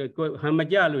လို့ရှိရင်ဟန်မ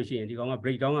ကြလို့ရှိရင်ဒီကောင်က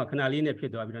break down ကခဏလေးနဲ့ဖြ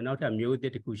စ်သွားပြီးတော့နောက်ထပ်မျိုးအသ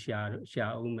စ်တစ်ခုရှာ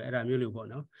အောင်မယ်အဲ့ဒါမျိုးလို့ပေါ့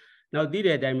နော်နောက်သိ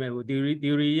တဲ့အတိုင်းပဲဟို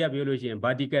theory ရပြောလို့ရှိရင်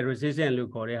vertical resistance လို့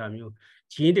ခေါ်တဲ့ဟာမျိုး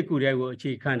gene တစ်ခုတည်းကိုအ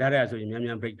ခြေခံထားတာဆိုရင်မြ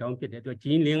န် break down ဖြစ်တယ်သူ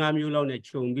gene 4-5 မျိုးလောက်နဲ့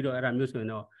ခြုံပြီးတော့အဲ့ဒါမျိုးဆိုရင်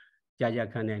တော့ကြာ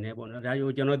ခံနိုင်တယ်ပေါ့နော်ဒါ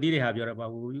ကျွန်တော်သိတဲ့ဟာပြောတော့ပါ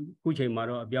ဟိုခုချိန်မှာ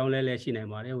တော့အပြောင်းလဲရှိနိုင်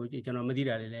ပါတယ်ဟိုကျွန်တော်မသိ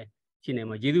တာတွေလည်းရှိနိုင်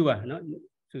မှာကျေးဇူးပါနော်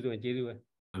စုစုကျေးဇူးပဲ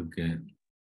ဟုတ်ကဲ့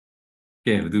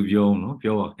ကဲဘယ်သူပြောအောင်နော်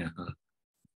ပြောပါခင်ဗျာ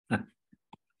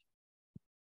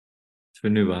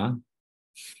ဆွေးနွေးပါ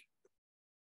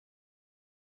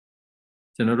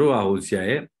ကျွန်တော်တို့ကဟိုဆရာ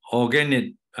ရဲ့ organic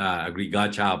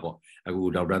agriculture ပေါ့အခု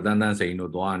ဒေါက်တာတန်းစိန်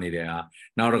တို့သွားနေတဲ့ဟာ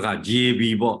နောက်တစ်ခါ GAB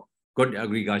ပေါ့ good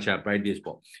agriculture practice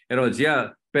ပေါ့အဲ့တော့ဆရာ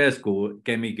pest ကို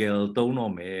chemical သုံး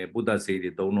တော့မယ်ပုဒ်သက်ဆေးတွေ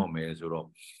သုံးတော့မယ်ဆိုတော့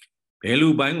ဘယ်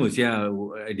လိုပိုင်းကိုဆရာ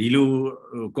ဒီလို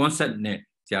concept နဲ့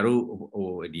ဆရာတို့ဟို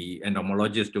ဒီ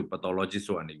entomologist တို့ pathologist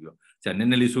တို့ကနေပြီးတော့ဆရာနည်း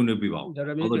နည်းလေးဆွေးနွေးပြပါဦး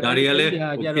ဟုတ်ဒါတွေကလည်း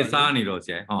ကိစ္စနေတော့ဆ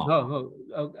ရာဟုတ်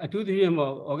အထူးသဖြင့်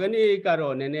ပေါ့ organic က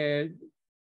တော့နည်းနည်း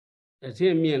အရှ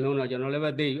င်းမြင့်လုံးတော့ကျွန်တော်လည်း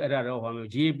ပဲသိအဲ့ဒါတော့ဟောမျိုး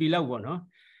GAP လောက်ပေါ့နော်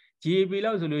GAP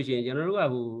လောက်ဆိုလို့ရှိရင်ကျွန်တော်တို့က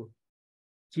ဟို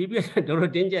GAP တော်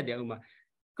တော်တင်းကျပ်တယ်ဥမာ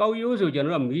ကောက်ရိုးဆိုကျွန်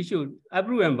တော်တို့မီးရှို့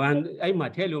approve and ban အဲ့မှာ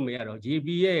ထည့်လို့မရတော့ GAP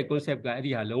ရဲ့ concept ကအဲ့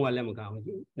ဒီဟာလုံးဝလက်မခံဘူး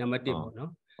နံပါတ်1ပေါ့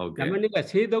နော်နံပါတ်2က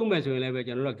ဆေးသုံးမယ်ဆိုရင်လည်းပဲ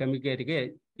ကျွန်တော်တို့ chemical တကယ်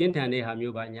ပြင်းထန်တဲ့ဟာ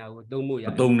မျိုးပါညာကိုသုံးဖို့ရတ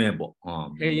ယ်သုံးနေပေါ့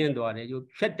ခဲရင်သွားတယ်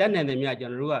ဖြတ်တတ်နိုင်တယ်မြကျွ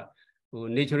န်တော်တို့ကဟို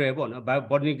natural ပေါ့နော်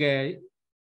botanical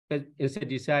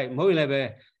insecticide မဟုတ်ရင်လည်းပဲ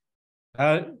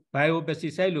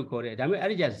biopesticide လို့ခေါ်တယ်ဒါပေမဲ့အဲ့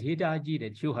ဒီကျဈေးတားကြီးတ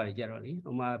ယ်တချို့ဟာတွေကြတော့လေ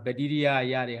ဟိုမှာဘက်တီးရီးယား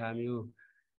ရတဲ့ဟာမျိုး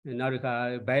နောက်တစ်ခါ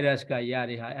virus ကရ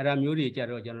တဲ့ဟာအဲ့ဒါမျိုးတွေကြ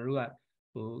တော့ကျွန်တော်တို့က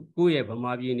ဟိုကိုယ့်ရဲ့ဗ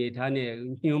မာပြည်နေထားနဲ့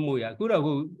ညှို့မှုရအခုတော့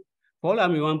ဟိုဘောလာ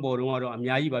မျိုးဝမ်းပေါ်တော့အ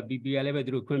များကြီးပါ PP ကလည်းပဲ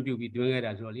သူတို့ခွင့်ပြုပြီးတွင်းခဲ့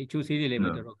တာဆိုတော့လေချိုးဆေးတွေလည်းပဲ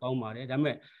တော်တော်ကောင်းပါတယ်ဒါပေ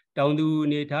မဲ့တောင်သူ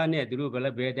နေထားနဲ့သူတို့ဘ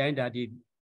ယ်အတိုင်းဒါဒီ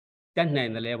တက်နို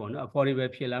င်တယ်လဲပေါ့နော် affordable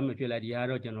ဖြစ်လားမဖြစ်လားဒီဟာ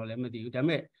တော့ကျွန်တော်လည်းမသိဘူးဒါပေ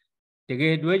မဲ့တက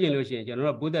ယ်တွဲကျင်လို့ရှိရင်ကျွန်တော်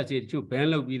တို့ပုဒ်သက်ဆေးတချို့ ban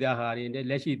လုပ်ပြီးသားဟာတွေ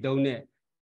လက်ရှိသုံးတဲ့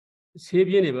ဆေး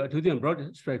ပြင်းတွေပဲအထူးသဖြင့် broad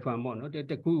spectrum ပေါ့နော်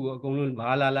တခုကိုအကုန်လုံးဘာ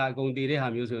လာအကုန်တည်တဲ့ဟာ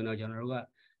မျိုးဆိုရင်တော့ကျွန်တော်တို့က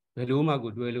ဘယ်လိုမှ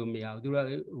ကိုတွဲလို့မရဘူးသူက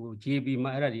ဟို GB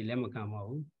မှာအဲ့ဒါတွေလက်မခံပါ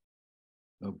ဘူး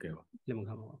ဟုတ်ကဲ့ပါလက်မ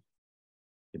ခံပါ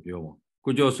ဘူးပြောပါ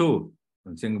ကိုကျော်စိုး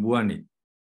စင်ကာပူကနေ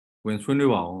ဝင်ဆွေး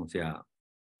နွေးပါအောင်ဆရာ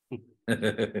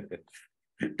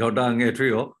ဒေါက်တာငယ်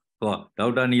ထွေးရောဟောဒေါ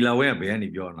က်တာနီလာဝဲကဘယ်ကနေ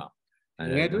ပြောတာ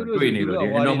တွေ့နေလို့ဒီ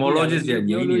entomologist က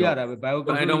ငြိမ်းနေ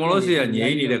တော့ entomologist ကငြိ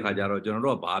မ်းနေတဲ့ခါကျတော့ကျွန်တော်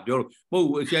တို့ကဘာပြောလို့မ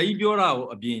ဟုတ်ဆရာကြီးပြောတာကို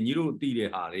အပြင်ကြီးတို့သိတဲ့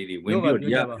ဟာလေးတွေဝင်ပြီးတော့ဒီ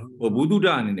ကဘူးတုဒ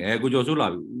အနေနဲ့ကိုကျော်စိုးလာ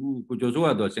ပြီကိုကျော်စိုးက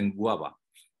တော့စင်ကာပူကပါ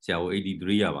ဆရာကို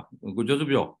83ရပါကိုကျော်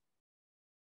စိုးပြော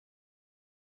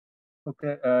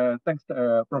Okay, thanks,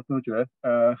 Professor.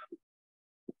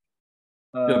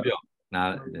 ပြော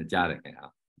နားကြားတယ်ခင်ဗျာ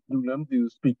Du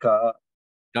speaker.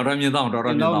 ဒေါက်တာမြင့်သောင်းဒေါက်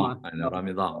တာမြင့်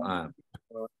သော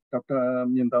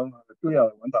င်းတွေ့ရ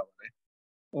ဝန်တာပါလေ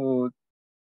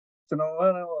ကျွန်တော်က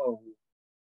တော့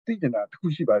သိကျင်တာတစ်ခု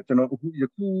ရှိပါတယ်ကျွန်တော်အခုယ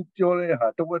ခုပြောတဲ့ဟာ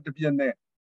တဝက်တစ်ပြည့်နဲ့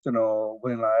ကျွန်တော်ဝ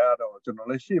င်လာရတော့ကျွန်တော်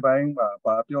လည်းရှေ့ပိုင်းမှာ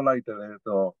ဘာပြောလိုက်တယ်လဲဆို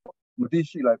တော့မသိ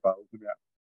ရှိလိုက်ပါဘူးခင်ဗျ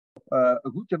အ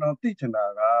ခုကျွန်တော်သိချင်တာ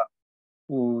က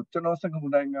ကျွန်တော်စင်ကာပူ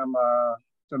နိုင်ငံမှာ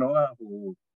ကျွန်တော်က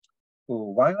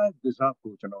wildlife reserve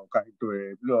ကိုကျွန်တော်ကိုင်တွယ်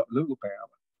ပြီးတော့လုပ်ကိုင်ရ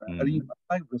ပါတယ်အဲ့ဒီ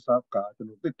wildlife reserve ကကျွန်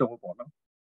တော်တစ်တော်ပေါ့နော်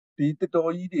ဒီတစ်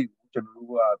တော်ကြီးတွေကိုကျွန်တော်တို့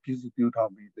ကပြည်စုပြုထော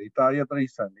င်ပြီးဒေတာရဲ့တိရ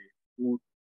စ္ဆာန်တွေ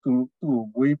သူ့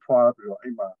ဝေးဖွာပြီးတော့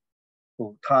အဲ့မှာ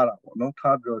ထားတာပေါ့နော်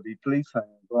ထားပြီးတော့ဒီတိရစ္ဆာန်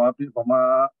တော့ဗမာ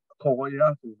ခေါ်ရရ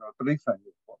ဆိုတော့တိရစ္ဆာန်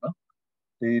တွေပေါ့နော်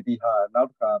ဒီဟာနော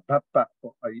က်ကဘတ်ပတ်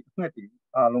ပေါ့အဲ့အငှက်တွေ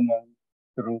အားလုံးပေါင်း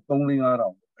ကျွန်တော်3-5တော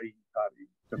င်အဲ့ဟာတွေ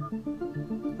ကျွန်တော်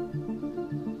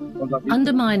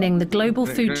Undermining the global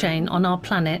food chain on our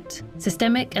planet,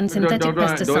 systemic and synthetic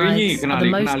pesticides are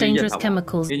the most dangerous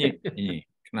chemicals.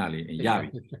 ခဏလေးရပြီ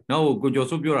။နော်ကိုကျော်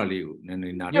စိုးပြောတာလေးကိုနည်းန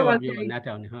ည်းနားထောင်နား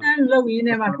ထောင်နေဟုတ်။လုံရင်း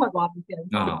ထဲမှာထွက်သွားပြီပြန်။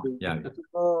ရပြီ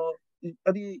။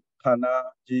အဲ့ဒီဌာန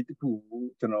ကြီးတစ်ခုကို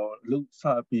ကျွန်တော်လှုပ်ဆ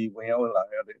ပြီးဝင်ရောက်လာ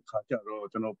ရတဲ့အခါကျတော့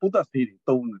ကျွန်တော်ပုဒ်သက်ဆေးတွေ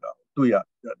တုံးနေတာတွေ့ရ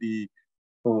ဒီ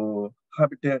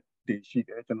habitat တွေရှိတ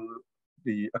ယ်ကျွန်တော်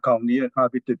ဒီအကောင့်ကြီးရဲ့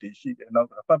habitat တွေရှိတယ်နောက်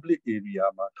public area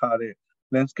မှာထားတဲ့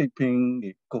landscaping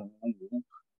တွေအကုန်လုံးကို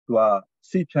သူက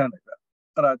စီးဖြန်းတယ်ဗျ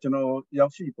အဲ့ဒါကျွန်တော်ရော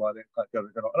က်ရှိသွားတဲ့အခါကျ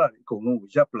တော့ကျွန်တော်အဲ့ဒါအကုန်လုံးကို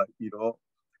ရပ်ပလိုက်ပြီးတော့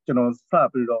ကျွန်တော်စ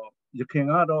ပြီးတော့ရခင်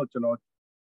ကတော့ကျွန်တော်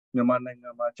မြန်မာနိုင်ငံ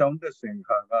မှာကျောင်းတက်စဉ်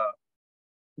ခါက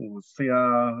ဆရာ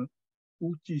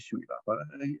ဦးကြည့်ရွှေလား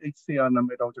အဲ့ဆရာနာမ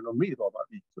ည်တော့ကျွန်တော်မေ့တော့ပါ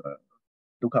ပြီ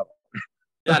ဒုက္ခပါ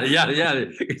ရတယ်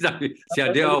ဆရာ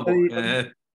တရား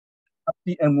ပေါ့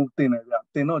PM ကိုတင်တယ်ဗျ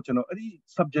တင်တော့ကျွန်တော်အဲ့ဒီ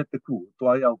subject တစ်ခုကို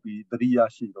တွားရောက်ပြီးသတိရ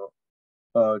ရှိတော့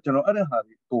ကျွန်တော်အဲ့ဒီဟာ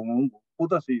ဒီအကုန်လုံးကိုပို့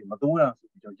သက်စီမသုံးရဆို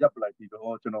ပြီးတော့ရပ်ပလိုက်ပြီး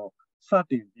တော့ကျွန်တော်စ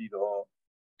တင်ပြီးတော့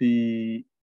ဒီ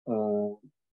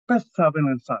pest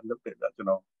surveillance လုပ်တယ်ဗျကျွန်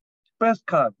တော် pest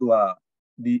ကသူက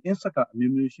ဒီ insect ကအ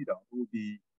မျိုးမျိုးရှိတော့ဒီ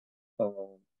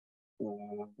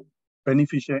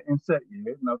beneficial insect ရေ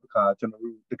နောက်တစ်ခါကျွန်တော်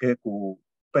တို့တကယ်ကို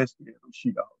pest တွေလို့ရှိ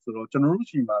တာဆိုတော့ကျွန်တော်တို့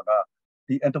ရှိမှာက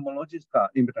ဒီ entomologist က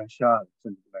important ရှားစ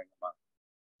င်တူနိုင်ငံမှာ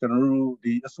ကျွန်တော်တို့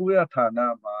ဒီအစိုးရဌာန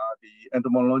မှာဒီ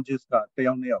entomologist ကတ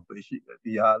ယောက်နှစ်ယောက်ပဲရှိတယ်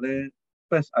ဒီဟာလဲ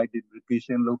pest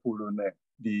identification လုပ်ဖို့လို့ ਨੇ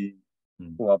ဒီ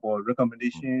ပေါ်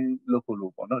recommendation လုပ်ဖို့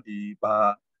လို့ပေါ့နော်ဒီ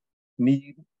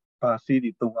ဘာစီး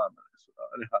တွေတုံးရမှာလဲဆိုတော့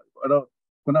အဲ့ဒါအဲ့တော့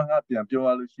ခုနကပြန်ပြောရ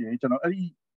လို့ရှိရင်ကျွန်တော်အဲ့ဒီ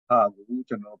ဟာကို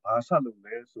ကျွန်တော်ဘာဆက်လုပ်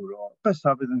လဲဆိုတော့ pest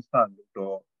surveillance လုပ်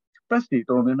တော့ pest တွေ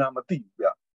တော်တော်များများမသိဘူးဗျ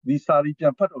ဒီစာရီပြ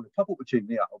န်ဖတ်တော့လေဖတ်ဖို့အချိန်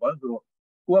မရဘူးဘာလို့ဆိုတော့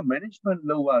ကိုက management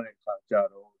လုပ်ရတဲ့အခါကျ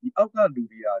တော့ဒီအောက်ကလူ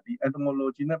တွေကဒီ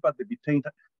entomology နဲ့ပတ်သက်ပြီး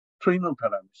train လုပ်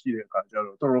ထားတာမရှိတဲ့အခါကျ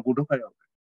တော့တော်တော်ကိုဒုက္ခရောက်တယ်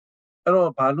အဲ့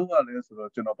တော့ဘာလို့ရလဲဆို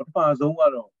တော့ကျွန်တော်ပထမဆုံးက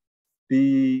တော့ဒီ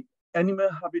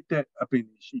animal habitat အပင်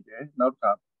ရှိတယ်နောက်တစ်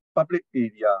ခါ public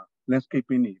area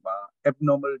landscaping တွေမှာ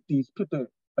abnormalities ဖြစ်တဲ့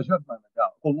အရွက်မှန်တယ်က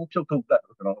အကုန်လုံးဖြုတ်ထုတ်တတ်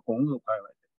ကျွန်တော်အကုန်လုံးခိုင်း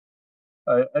လိုက်တယ်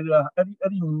အဲ့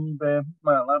ဒီပဲ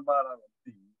မှန်လားမှားလားမသိ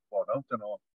ဘူးပေါ့နော်ကျွန်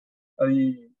တော်အဲ့ဒီ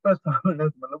pest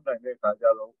surveillance မလုပ်နိုင်တဲ့အခါကျ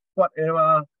တော့ whatever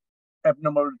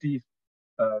abnormalities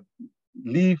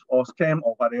leaf or stem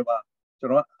or whatever ကျွ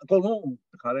န်တော်အကုန်လုံး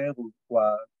တခါတည်း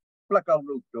plug out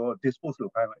လုပ်တော့ dispose လု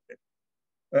ပ်ခိုင်းလိုက်တယ်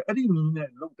အဲ့ဒီနည်းနဲ့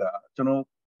လုပ်တာကျွန်တော်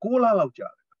6လလောက်ကြာ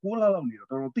တယ်6လလောက်နေတော့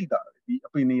တော်တော်သိတာဒီအ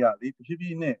ပင်တွေကလေဖြည်းဖြ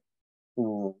ည်းနဲ့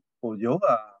ယောဂ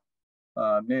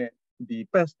နဲ့ဒီ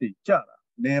pest တွေကြာတာ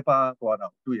နေပါသွားတာ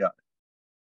တွေ့ရတယ်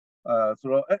ဆို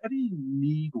တော့အဲ့ဒီ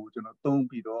နီးကိုကျွန်တော်သုံး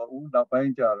ပြီးတော့နောက်ပို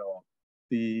င်းကျတော့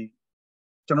ဒီ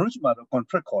ကျွန်တော်တို့ရှိမှာတော့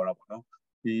contract ခေါ်တာပေါ့နော်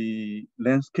ဒီ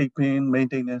landscaping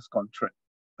maintenance contract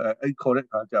အဲ့ခေါ်တဲ့အ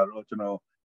ခါကျတော့ကျွန်တော်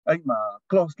အဲ့မှာ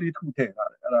clause လေးထည့်ထား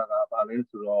တယ်အဲ့ဒါကဘာလဲ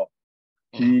ဆိုတော့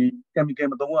ဒီ chemical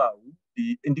မသုံးရဘူးဒီ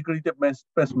integrated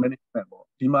pest management ပေါ့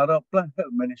ဒီမှာတော့ plant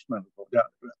health management လို့ပြော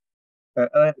ကြတယ်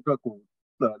အဲ့အတွက်ကို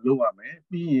လုပ်ရမယ်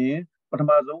ပြီးရင်ပထ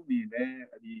မဆုံးအနေနဲ့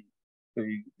ဒီ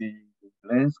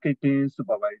landscaping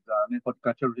supervisor နဲ့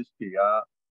horticulturist တွေက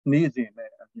နေ့စဉ်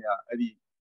နဲ့အမျှအဲ့ဒီ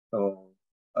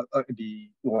ဒီ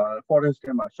forest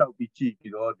ထဲမှာရှောက်ပြီးကြည့်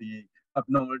ပြီးတော့ဒီ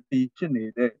abnormality ဖြစ်နေ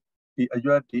တဲ့ဒီအ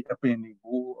ရွက်ဒီအပင်တွေ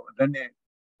ကိုလက်နဲ့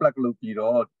plug လုပ်ပြီး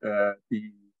တော့ဒီ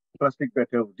plastic bag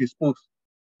ကို dispose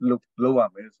လုပ်ရ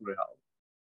မယ်ဆိုတဲ့ဟာ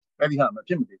အဲ့ဒီဟာမ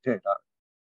ဖြစ်မနေထည့်ထား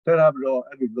တဲ့ဒါပြီးတော့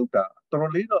အဲ့ဒီလောက်တာတော်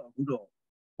တော်လေးတော့အခုတော့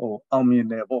အောင်မြင်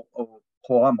တယ်ပေါ့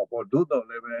ခေါ်ရမှာပေါ့တို့တော့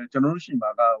လည်းပဲကျွန်တော်တို့ရှိမှာ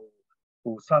က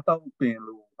စားတောက်ပင်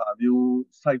လို့ဟာမျိုး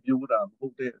စိုက်ပျိုးတာမဟု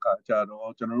တ်တဲ့အခါကျ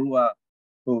တော့ကျွန်တော်တို့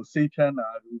ကစေးဖြန်းတာ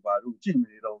လို့ဘာလို့ကြည့်မ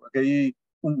နေတော့အကယ်၍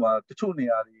ဥပမာတချို့နေ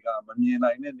ရာတွေကမမြင်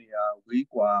နိုင်တဲ့နေရာဝေး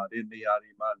ကွာတဲ့နေရာ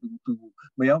တွေမှာလူ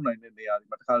မရောက်နိုင်တဲ့နေရာတွေ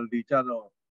မှာတခါလေကြတော့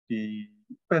ဒီ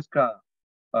Pest က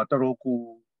တော်တော်ကို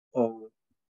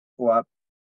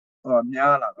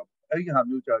များလာတော့အဲ့ဒီဟာ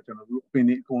မျိုးကြာကျွန်တော်တို့အပင်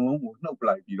တွေအကုန်လုံးကိုနှုတ်ပ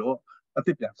လိုက်ပြီးတော့အစ်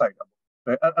စ်ပြန်စိုက်တာပေါ့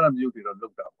အဲ့လိုမျိုးတွေတော့လု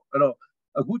ပ်တာပေါ့အဲ့တော့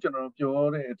အခုကျွန်တော်ပြော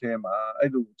တဲ့အထဲမှာ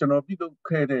အဲ့လိုကျွန်တော်ပြုလုပ်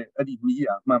ခဲ့တဲ့အဲ့ဒီနီးရ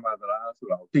မှန်ပါသလားဆို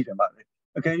တာကိုသိတယ်ပါလေ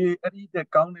အကယ်၍အဲ့ဒီတက်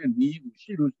ကောင်းတဲ့နီးကို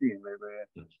ရှိလို့ရှိရင်လည်းပဲ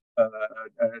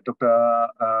ဒေါက်တာ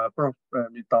prof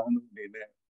မြေတောင်းနေနဲ့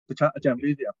တခြားအကြံ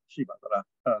ပေးစရာရှိပါသလား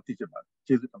အဲ့ဒါသိချင်ပါတယ်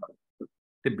ကျေးဇူးတင်ပါတယ်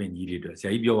တစ်ပင်ကြီးတွေအတွက်ဆရာ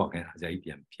ကြီးပြောပါခင်ဗျာဆရာကြီးပြ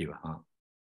န်ဖြေပါဟာ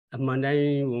အမှန်တိုင်း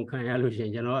ဝန်ခံရလို့ရှိရ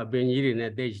င်ကျွန်တော်အပင်ကြီးတွေ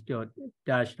နဲ့ touch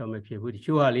တော့မဖြစ်ဘူးတ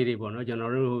ချို့ဟာလေးတွေပေါ့နော်ကျွန်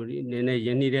တော်တို့နည်းနည်းရ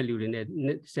င်းနှီးတဲ့လူတွေနဲ့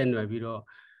ဆက်နွယ်ပြီးတော့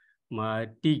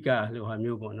တိကလိုဟာ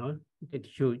မျိုးပေါ့နော်တ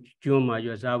ချို့ကျွန်းမှာ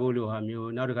ရွက်စားဖို့လိုဟာမျိုး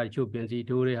နောက်တစ်ခါတချို့ပင်စီ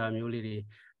ထိုးတဲ့ဟာမျိုးလေးတွေ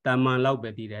တာမန်လောက်ပဲ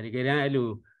တည်တယ်တကယ်တမ်းအဲ့လို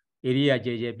area ကျ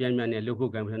ကျပြန့်ပြန့်နဲ့လုပ်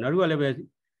ဖို့ကံပြီးနောက်တစ်ခုကလည်းပဲ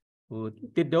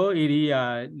တစ်တော area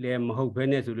လည်းမဟုတ်ဘဲ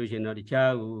နဲ့ဆိုလို့ရှိရင်တော့တ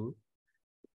ခြား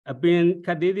အပင်ခ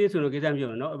တ်သေးသေးဆိုတော့ကိစ္စ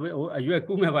မျိုးနော်အရွက်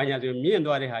ကူးမဲ့ပါညာဆိုမြင့်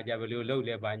သွားတဲ့ဟာကြဘယ်လိုလုပ်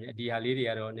လဲပါညာဒီဟာလေးတွေ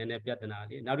ကတော့နည်းနည်းပြဿနာ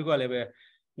လေးနောက်တစ်ခုကလည်းပဲ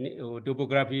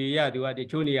topography ရသူကတ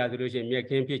ချို့နေရာဆိုလို့ရှိရင်မြက်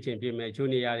ခင်းဖြစ်ချင်းဖြစ်မယ်ချို့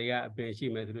နေရာတွေကအပင်ရှိ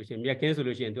မယ်ဆိုလို့ရှိရင်မြက်ခင်းဆို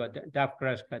လို့ရှိရင်သူက tough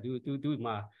grass ကသူ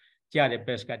မှာကြားတဲ့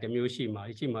pest ကတမျိုးရှိမှာ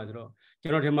ဆိုတော့ကျွ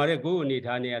န်တော်ထင်ပါတယ်ကိုယ်အနေ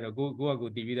ထားနေရတော့ကို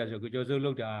တည်ပြီးသားဆိုကိုကျော်စိုး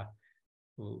လောက်တာ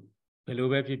ဘယ်လို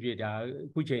ပဲဖြစ်ဖြစ်ဒါအ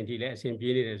ခုချိန်ထိလည်းအဆင်ပြေ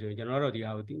နေတယ်ဆိုရင်ကျွန်တော်တို့ဒီ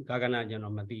ဟာကိုကာကနာကျွန်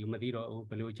တော်မသိတော့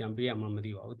ဘယ်လိုကြံပေးရမှမ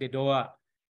သိပါဘူးတစ်တော့က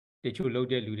တချို့လုပ်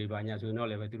တဲ့လူတွေပါညာဆိုရင်တော့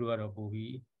လည်းပဲသူတို့ကတော့ပို့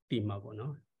ပြီးတည်မှာပေါ့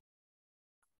နော်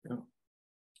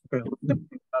အဲ့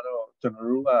တော့ကျွန်တော်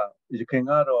တို့ကရခိုင်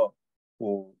ကတော့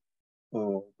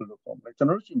ဘယ်လိုပေါ့လဲကျွန်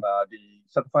တော်တို့ရှိမှာဒီ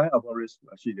certified arborist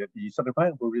ရှိတယ်ဒီ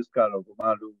certified arborist ကတော့ဘာ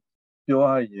လို့ပြော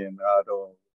ရရင်တော့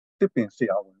တစ်ပင်ဆ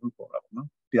ရာဝန်လို့ပြောတာပေါ့နော်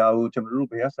ဒီဟာကိုကျွန်တော်တို့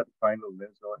ဘယ်က certify လုပ်လဲ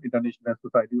ဆိုတော့ International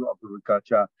Society of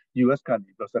Arboriculture US က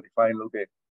နေ certify လုပ်တဲ့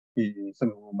ဒီစင်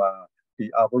ကာပူမှာဒီ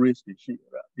arborist တွေရှိတ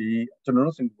ယ်ဒီကျွန်တော်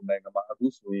တို့စင်ကာပူနိုင်ငံမှာအခု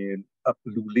ဆိုရင်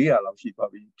လူ400လောက်ရှိ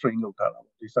သွားပြီ train လုပ်ထားတာ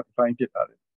ပေါ့ဒီ certify ဖြစ်တာ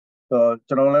တယ်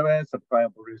ကျွန်တော်လည်းပဲ certify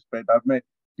arborist ပဲဒါပေမဲ့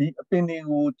ဒီအပင်တွေ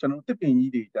ကိုကျွန်တော်တစ်ပင်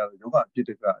ကြီးတွေကြတော့ယောဂဖြစ်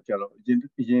တဲ့ကကြတော့အရ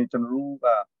င်ကျွန်တော်တို့က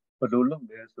ဘယ်လိုလုပ်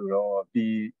လဲဆိုတော့ဒီ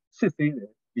စစ်သေးတ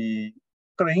ယ်ဒီ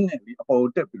crane နဲ့ဒီအပေါ်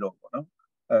တက်ပြီးတော့ပေါ့နော်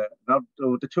နော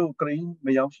က်တချို့ crane မ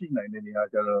ရောက်ရှိနိုင်တဲ့နေရာ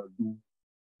ကြတော့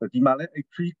ဒီမှာလည်း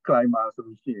tree climber ဆို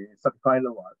လို့ရှိရင် certify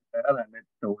လုပ်ရတယ်အဲ့ဒါနဲ့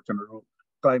ကျွန်တော်တို့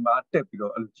climber တက်ပြီး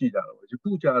တော့အဲ့လိုကြည့်ကြတော့ယခု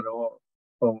ကြတော့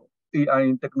AI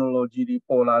technology တွေ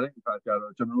ပေါ်လာတဲ့အခါကျ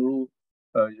တော့ကျွန်တော်တို့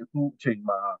ယခုအချိန်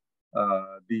မှာ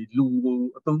ဒီလူကို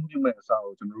အသုံးပြုမဲ့အစား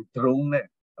ကိုကျွန်တော်တို့ drone နဲ့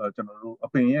ကျွန်တော်တို့အ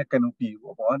ပင်ရဲ့ canopy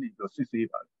ကိုပေါ်ကနေပြီးစစ်ဆေး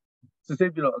ပါတယ်စစ်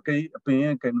ဆေးပြီးတော့အပင်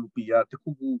ရဲ့ canopy ကတစ်ခု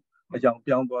ခုအကြောင်း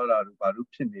ပြောင်းသွားတာလို့ဘာလို့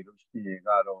ဖြစ်နေလို့ရှိရင်က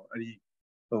တော့အဲ့ဒီ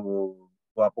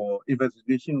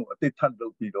investigation ကိုအသစ်ထပ်လု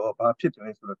ပ်ပြီးတော့ဘာဖြစ်တ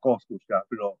ယ်ဆိုတော့ cost ကိုရှာ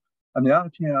ပြီးတော့အများ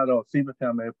အဖြစ်ကတော့ save မပြ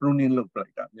န်မဲ့ pruning လုပ်ပလို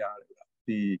က်တာများတယ်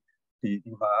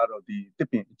ဒီမှာကတော့ဒီတစ်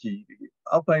ပင်အကြီး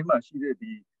အောက်ပိုင်းမှာရှိတဲ့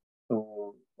ဒီ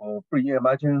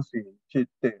pre-emergency ဖြစ်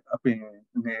တဲ့အပင်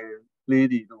ငယ်လေး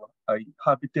တွေတော့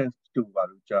habitat တို့ပါ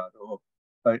လို့ကြာတော့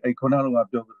ခုနက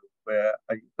ပြောသလိုပဲ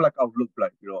plug out လုပ်လို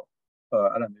က်ပြီးတော့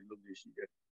အဲ့ဒါမျိုးလုပ်ရရှိတယ်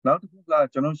နောက်တစ်ခုက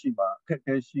ကျွန်တော်ရှိမှာအခက်အ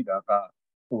ခဲရှိတာက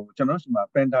ကျွန်တော်ရှိမှာ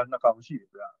panda 2ကောင်ရှိတ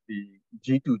ယ်ဗျာဒီ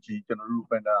G2G ကျွန်တော်တို့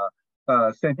panda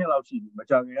 10နှစ်လောက်ရှိပြီမ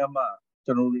ကြခင်ကမှ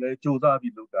ကျွန်တော်တို့လည်းစူးစမ်း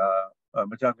ပြီးလုပ်တာ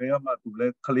မကြခင်ကမှသူလ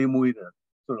ည်းကလေးမွေးတယ်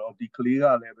ဆိုတော့ဒီကလေးက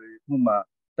လည်းပဲဥပမာ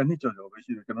တစ်နှစ်ကျော်ပဲ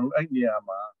ရှိတယ်ကျွန်တော်တို့အဲ့နေရာ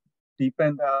မှာဒီ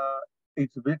panda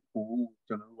exhibit ကို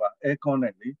ကျွန်တော်တို့က aircon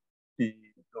နဲ့လေဒီ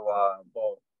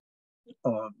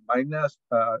minus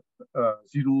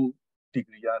 0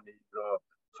 degree ကနေပြီးတော့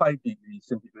5 degree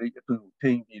centigrade အတွင်းကို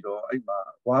ထိန်းပြီးတော့အဲ့မှာ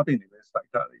ဝါးပင်တွေပဲစိုက်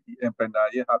ထားတယ်ဒီ panda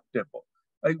ရဲ့ habitat ပေါ့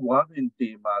အဲ့ဝါးပင်တွေ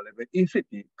မှာလည်းပဲ aphid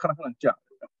တွေခဏကြာတ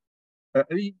ယ်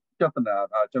အဲ့ဒီပြဿနာ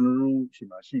ကကျွန်တော်တို့ရှိ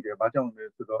မှရှိတယ်ဘာကြောင့်လဲ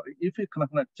ဆိုတော့ aphid ခဏ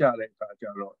ကြာတဲ့အခါကျ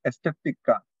တော့ aesthetic က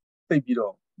သိပြီး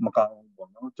တော့မကောင်းဘူး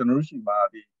ပေါ့နော်ကျွန်တော်တို့ရှိမှ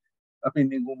ဒီအပင်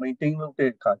တွေကို maintain လုပ်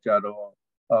တဲ့အခါကျတော့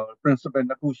principle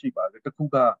နှစ်ခုရှိပါတယ်တစ်ခု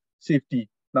က safety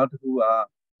နောက်တစ်ခုက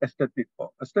aesthetic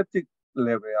ပေါ့ aesthetic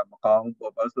level ကမကောင်းဘူး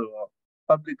ပေါ့ဘာလို့ဆိုတော့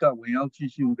public ကဝင်ရောက်ကြ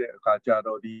ည့်ရှုတဲ့အခါကျ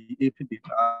တော့ဒီ aphid တွေ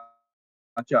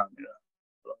အကြနေတာ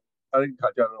အဲ့ဒီခါ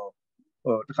ကျတော့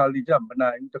တခါလေကြမ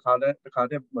နိုင်တခါတ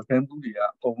ည်းမကန်းဘူးတွေက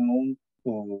အကုန်လုံး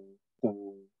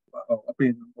အပ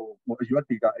င်အရွက်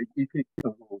တွေကအဲ့ aphid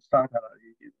ကိုစားထားတာ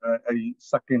အဲ့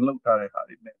second လောက်ထားတဲ့ဟာ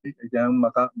တွေနဲ့အရင်မ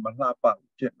လှပ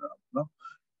ဖြစ်နေတာနော်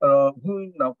ခု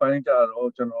နောက်ပိုင်းကျ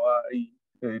တော့ကျွန်တော်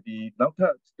ကဒီနောက်ထ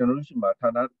ပ်ကျွန်တော်တို့ရှိမှာဌာ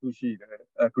နတစ်ခုရှိတယ်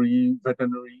Agri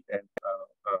Veterinary and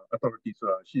Authority ဆို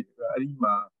တာရှိတယ်အဲ့ဒီ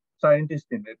မှာ scientist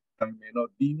တွေနဲ့တိုင်ပင်တော့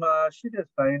ဒီမှာရှိတဲ့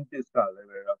scientist ကလည်း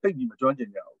ပဲသိပြီးမကျွမ်းကျ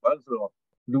င်ကြဘူးဘာလို့ဆိုတော့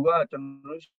လူကကျွန်တော်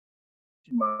တို့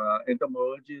ဒီမှာ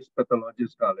entomologist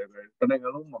pathologist ကလည်းပဲတနိုင်ငံ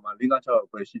လုံးမှာ4-5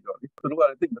 6ပဲရှိတော့လေသူတို့က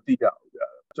လည်းသိမသိကြဘူးကြာ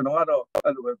ကျွန်တော်ကတော့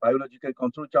အဲ့လိုပဲ biological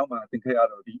control ကျောင်းမှာသင်ခဲ့ရ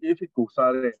တော့ဒီ aphid ကို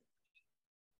စားတဲ့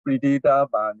predator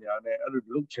ဘာညာနဲ့အဲ့လို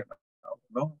လုပ်ချင်တာပေါ့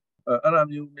နော်အဲ့လို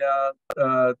မျိုးများ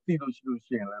သိလို့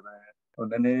ရှိရင်လည်းပဲဟို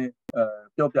နည်းနည်း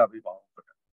ပြောပြပေးပါဦး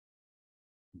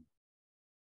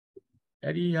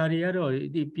အဲ့ဒီဟာတွေကတော့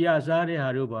ဒီပြစားတဲ့ဟာ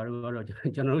တို့ဘာလို့ကတော့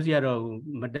ကျွန်တော်တို့စီကတော့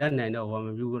မတက်နိုင်တော့ဘာမ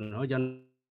ပြုဘူးနော်ကျွန်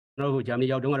တော်တို့ဂျာမနီ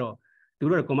ရောက်တုန်းကတော့သူ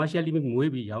တို့က commercially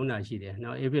မွေးပြီးရောင်းတာရှိတယ်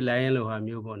နော် aphid lion လိုဟာ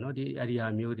မျိုးပေါ့နော်ဒီအဲ့ဒီဟာ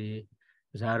မျိုးတွေ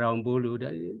ဇာရောင်ပိုးလို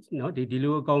နော်ဒီ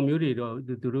လိုအကောင်မျိုးတွေတော့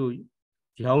သူတို့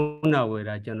ရောင်းတာဝယ်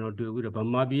တာကျွန်တော်တွေ့ပြီးတော့ဗ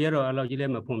မာပြည်ကတော့အဲ့လောက်ကြီးလ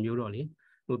ည်းမဖွံ့ဖြိုးတော့လေ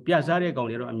ဟိုပြစားတဲ့ကောင်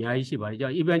တွေတော့အများကြီးရှိပါတယ်ကြော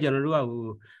င့် even ကျွန်တော်တို့ကဟို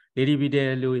lady bidel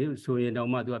လို့ဆိုရင်တော့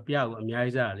မှသူကပြကိုအများ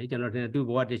ကြီးစားတယ်လေကျွန်တော်တင်သူ့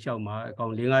ဘဝတစ်လျှောက်မှာအကော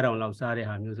င်4-5 တောင်လောက်စားတဲ့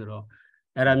ဟာမျိုးဆိုတော့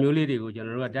အဲ့ဒါမျိုးလေးတွေကိုကျွန်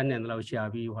တော်တို့ကတတ်နိုင်တဲ့လောက်ရှာ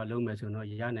ပြီးဟိုလုံးမယ်ဆိုတော့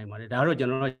ရနိုင်ပါတယ်ဒါတော့ကျွန်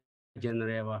တော်တို့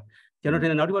general ပါကျွန်တော်တင်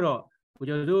နောက်တစ်ခုတော့ကို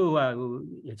ကျော်စိုးကဟို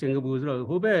စင်ကာပူဆိုတော့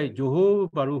ဟိုဘက်ဂျိုဟိုး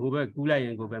ဘာလို့ဟိုဘက်ကူးလိုက်ရ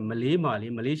င်ကိုပဲမလေးမှာလေ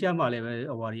မလေးရှားမှာလည်းပဲ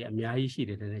ဟိုဟာတွေအများကြီးရှိ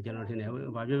တယ်တဲ့ကျွန်တော်ထင်တယ်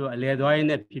ဘာပြောအလဲသွားရင်း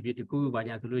နဲ့ဖြစ်ဖြစ်တကူဘာ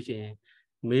ညာဆိုလို့ရှိရင်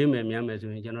မေးမယ်များမယ်ဆို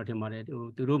ရင်ကျွန်တော်ထင်ပါတယ်ဟို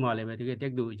သူတို့မှလည်းပဲတကယ်တ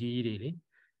က်တူအကြီးကြီးတွေလေ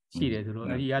ရှိတယ်ဆိုတော့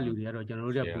အဲ့ဒီကလူတွေကတော့ကျွန်တော်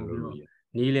တို့တက်ပို့ပြီးတော့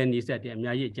နီးလဲနီးဆက်တယ်အ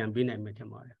များကြီးအကြံပေးနိုင်မယ်ထင်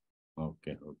ပါတယ်ဟုတ်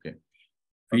ကဲ့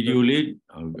ဗီဒီယို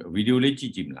လေးကြ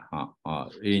ည့်မလားဟာ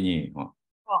အေးကြီးဟု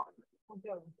တ်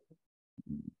ကဲ့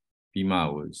ပြီးမှ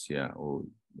ဟိုဆရာ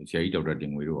ကြီးဒေါက်တာတ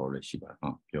င်ငွေတို့ရောလည်းရှိပါ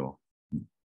ပြော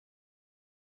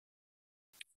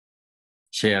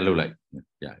share လုပ်လိုက်ဟုတ်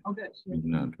ကဲ့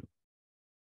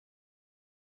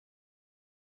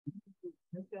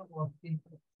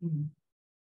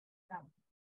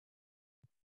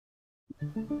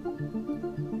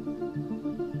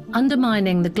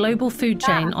Undermining the global food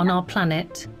chain on our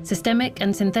planet, systemic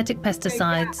and synthetic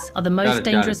pesticides are the most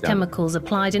dangerous chemicals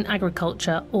applied in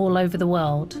agriculture all over the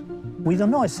world. We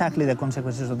don't know exactly the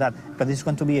consequences of that, but it's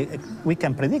going to be, we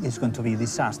can predict it's going to be a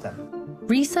disaster.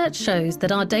 Research shows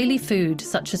that our daily food,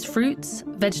 such as fruits,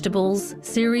 vegetables,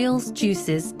 cereals,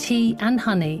 juices, tea and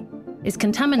honey, is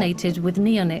contaminated with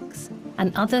neonics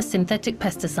and other synthetic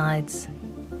pesticides.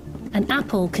 An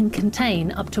apple can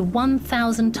contain up to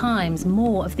 1,000 times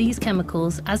more of these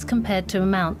chemicals as compared to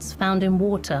amounts found in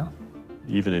water.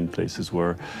 Even in places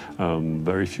where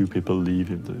very few people live,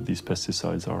 these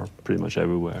pesticides are pretty much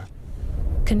everywhere.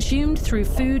 Consumed through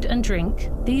food and drink,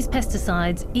 these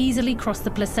pesticides easily cross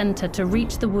the placenta to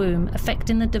reach the womb,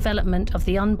 affecting the development of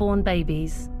the unborn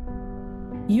babies.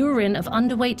 Urine of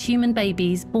underweight human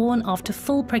babies born after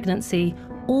full pregnancy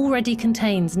already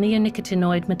contains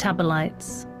neonicotinoid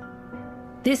metabolites.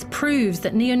 This proves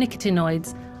that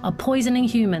neonicotinoids are poisoning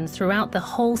humans throughout the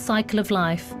whole cycle of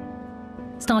life,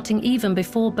 starting even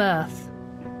before birth.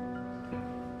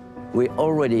 We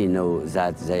already know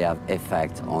that they have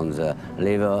effect on the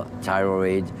liver,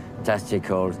 thyroid,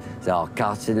 testicles, they are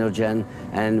carcinogen,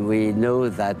 and we know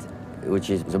that, which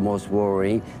is the most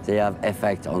worrying, they have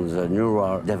effect on the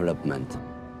neural development.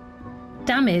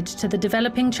 Damage to the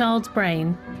developing child's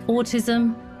brain,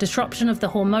 autism, disruption of the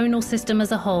hormonal system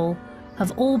as a whole,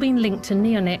 have all been linked to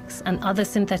neonics and other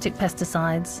synthetic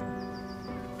pesticides.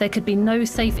 There could be no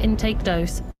safe intake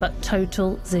dose, but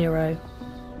total zero.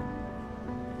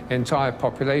 Entire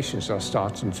populations are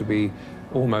starting to be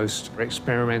almost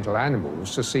experimental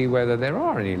animals to see whether there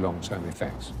are any long-term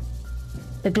effects.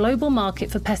 The global market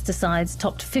for pesticides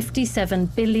topped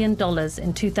 $57 billion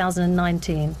in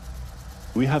 2019.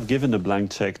 We have given a blank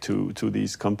check to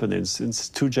these companies since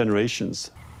 2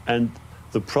 generations, and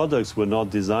the products were not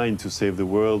designed to save the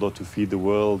world or to feed the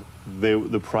world.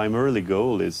 The primarily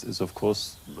goal is of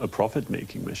course, a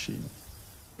profit-making machine.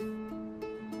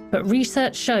 But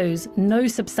research shows no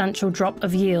substantial drop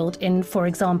of yield in, for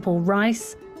example,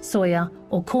 rice, soya,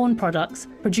 or corn products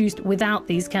produced without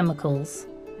these chemicals.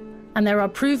 And there are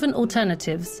proven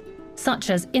alternatives, such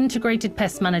as integrated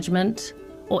pest management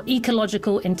or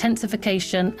ecological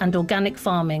intensification and organic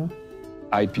farming.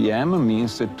 IPM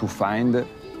means to find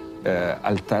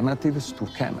alternatives to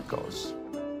chemicals.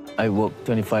 I worked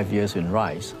 25 years in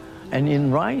rice, and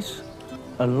in rice,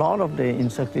 a lot of the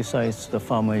insecticides the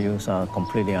farmer use are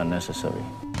completely unnecessary.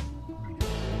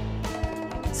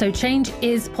 So change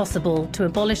is possible to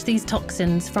abolish these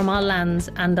toxins from our lands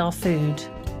and our food.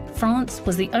 France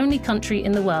was the only country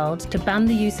in the world to ban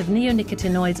the use of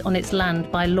neonicotinoids on its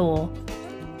land by law.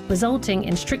 resulting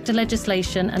in stricter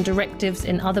legislation and directives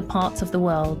in other parts of the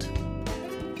world.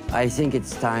 I think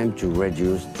it's time to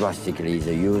reduce drastically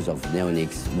the use of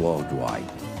neonics worldwide.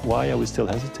 Why are we still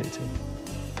hesitating?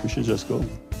 We should just go,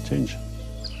 change.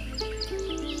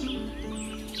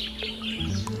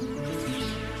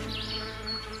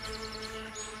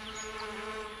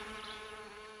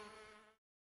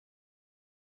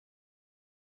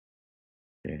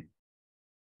 Okay.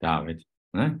 ဒါပဲ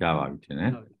နော်ကြားပါပြီထင်တ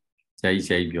ယ်ဆရာ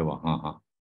ကြီးပြောပါဟာ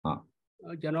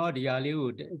ကျွန်တော်ဒီဟာလေးကို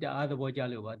တအားသဘောကျ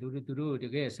လို့ပါသူတို့တ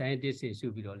ကယ် scientist တွေစု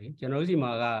ပြီးတော့လေကျွန်တော်တို့စီ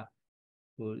မှာက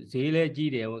ဟိုဈေးလဲ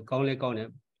ကြီးတယ်ကောင်းလဲကောင်းတယ်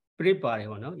print ပါတယ်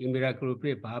ပေါ့နော် miracle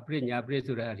print ဘာ print ညာ print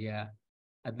ဆိုတာတွေက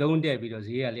အသုံးတက်ပြီးတော့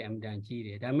ဈေးကလည်းအမြဲတမ်းကြီးတ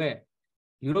ယ်ဒါပေမဲ့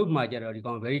ယူရိုပမှာကျတော့ဒီ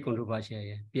ကောင် very controversial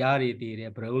ရယ်ပြားတွေတည်တ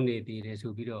ယ်ဘရုံးတွေတည်တယ်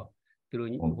ဆိုပြီးတော့သူတို့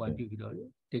ဟိုပြုပြီးတော့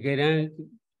တကယ်တမ်း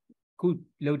ခု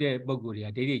လုပ်တဲ့ပုံကိုယ်တွေ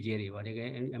ကဒိဋ္ဌိကျဲတွေပါတကယ်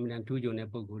အမြဲတမ်းထူးချွန်တဲ့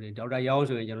ပုံကိုယ်တွေဒေါက်တာရောင်း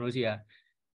ဆိုရင်ကျွန်တော်တို့စီက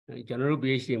ကျွန်တော်တို့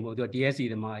PhD မို့သူ DSC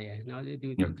သမားရယ်နော်ဒီ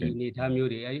အနေထားမျိုး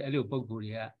တွေအဲ့လိုပုံကိုယ်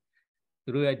တွေကသူ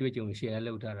တို့ရဲ့အတွေ့အကြုံ share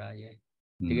လုပ်ထားတာရယ်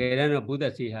တကယ်တမ်းတော့ဘုဒ္ဓ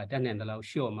ဆေးဟာတတ်နိုင်တယ်လို့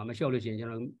လျှော့မှာမလျှော့လို့ရှိရင်ကျွ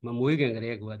န်တော်မမွေးခင်က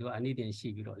လေးကသူအနိတင်ရှိ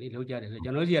ပြီးတော့လေလောက်ကြတယ်ဆို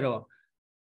ကျွန်တော်စီကတော့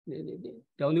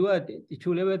တောင်သူကတ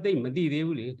ချို့လည်းပဲသိမသိသေး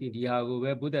ဘူးလေဒီဟာကို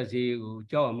ပဲဘုဒ္ဓဆေးကို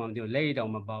ကြောက်အောင်မှမသိဘူးလက်ရည်တော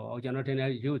င်မပါဘူးကျွန်တော်ထင်တယ်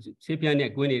ရုပ်ဆေးပြန်း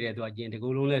နဲ့ကွင်းနေတဲ့သူကကျင်တကူ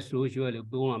လုံးလဲ slow ရွှဲလို့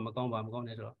ပုံးမှာမကောင်းပါမကောင်း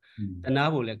နဲ့ဆိုတော့တနာ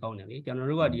ဖို့လည်းကောင်းတယ်လေကျွန်တော်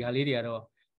တို့ကဒီဟာလေးတွေကတော့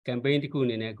campaign တစ်ခုအ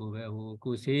နေနဲ့ကိုပဲဟို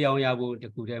ကိုဆေးရောင်းရဖို့တ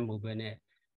ခုတည်းမဟုတ်ပဲနဲ့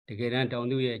တကယ်တမ်းတောင်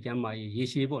သူရဲ့အကျမ်းမာရေးရေ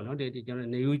ရှည်ပေါ့နော်ကျွန်တော်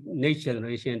next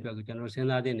generation အတွက်ကိုကျွန်တော်စဉ်း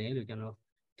စားသင့်တယ်လို့ကျွန်တော်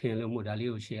ထင်လို့မို့ဒါလေး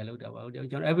ကို share လုပ်တာပါကျွန်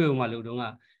တော် FAO မှာလို့တော့က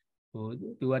ဟို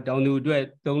သူကတောင်သူအတွက်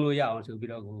သုံးလို့ရအောင်ဆိုပြီး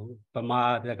တော့ကိုဗမာ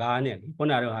စကားနဲ့ခု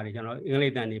နကတော့ဟာတွေကျွန်တော်အင်္ဂလိ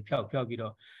ပ်တန်တွေဖျောက်ပြီး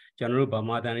တော့ကျွန်တော်တို့ဗ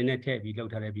မာတန်လေးနဲ့ထည့်ပြီးလု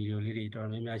ပ်ထားတဲ့ဗီဒီယိုလေးတွေတော်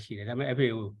တော်များများရှိတယ်ဒါပေမဲ့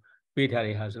FAO ပေးထား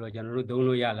တဲ့ဟာဆိုတော့ကျွန်တော်တို့သုံး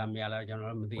လို့ရလားမရလားကျွန်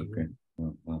တော်တို့မသိဘူး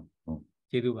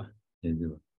ကျေးဇူးပါကျေးဇူး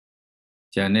ပါ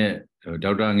ကျန်တဲ့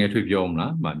ဒေါက်တာငယ်ထွေးပြောမ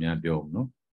လားမများပြောမနော်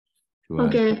ဟု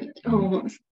တ်ကဲ့ဟို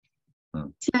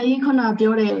ဆရာကြီးခုန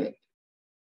ပြောတဲ့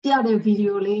ပြတဲ့ဗီဒီ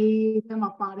ယိုလေးထဲ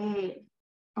မှာပါတဲ့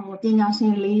ပညာရှ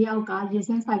င်၄ယောက်ကရေစ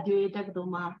င်းစိုက်ပျိုးရေးတက္ကသို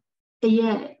လ်မှာတရ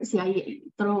က်ဆရာကြီး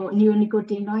သူတို့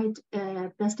neonicotinoid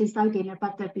pesticide တွေနဲ့ပ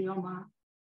တ်သက်ပြီးတော့မှ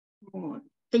ဟို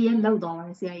တရက်လောက်တော့ပါတ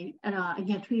ယ်ဆရာကြီးအဲ့ဒါအ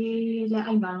ရက်ထွေးလည်း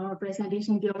အဲ့မှာတော့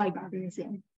presentation ပြောလိုက်ပါသေးတယ်ဆရာ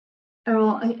အဲ့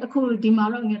တော့အခုဒီမှာ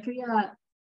တော့အရက်ထွေးက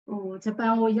ဟိုဂျပ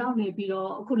န်ကိုရောက်နေပြီး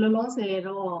တော့အခုလောလောဆယ်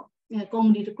တော့ကုမ္ပ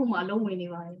ဏီတစ်ခုမှအလုပ်ဝင်နေ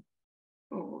ပါတယ်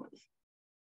ဟို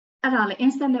အဲ့ဒါလည်း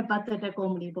instant နဲ့ပတ်သက်တဲ့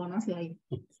company ပေါ့နော်ဆရာကြီး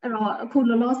အဲ့တော့အခု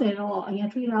လောလောဆယ်တော့အရင်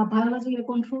trader biological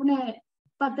control နဲ့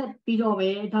ပတ်သက်ပြီးတော့ပဲ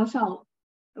တောက်လျှောက်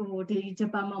ဟိုဒီဂျ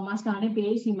ပန်မှာ master နဲ့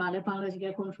PhD မှာလည်း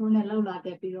biological control နဲ့လောက်လာ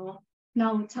တဲ့ပြီးတော့နော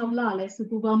က်6လလည်း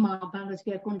Tsukuba မှာ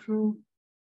biological control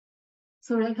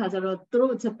ဆိုတဲ့အခါကျတော့သူ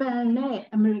တို့ဂျပန်နဲ့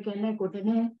American နဲ့ကိုတည်း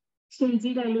နဲ့ရှင်ကြ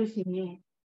ည့်လိုက်လို့ရှိရင်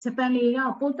ဂျပန်တွေက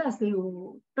ပိုးသက်ဆေးကို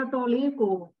တော်တော်လေး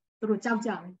ကိုသူတို့ကြောက်ကြ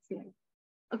တယ်ဆရာ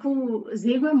အခု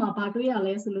ဈေးကွက်မှာဘာတွေ့ရ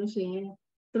လဲဆိုလို့ရှိရင်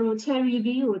သူတို့ cherry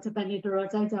bee ကိုဂျပန်တွေတော်တော်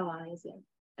ကြိုက်ကြပါတယ်ဆရာ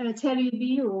အဲ cherry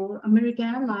bee ကို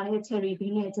American လာတဲ့ cherry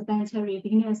bee နဲ့ဂျပန် cherry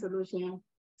bee နဲ့ဆိုလို့ရှိရင်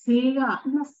ဈေးက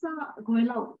2ဆခွဲ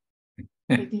လောက်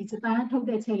ဒီဂျပန်ထုတ်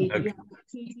တဲ့ cherry bee က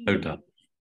ဟုတ်တာ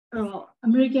အဲ့တော့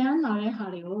American လာတဲ့ဟာ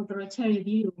တွေကိုသူတို့ cherry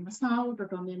bee ကိုမစားဘူး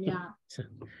တော်တော်များများ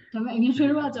ဒါပေမဲ့အင်္ဂလိ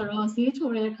ပ်တွေကကျတော့ဈေးချို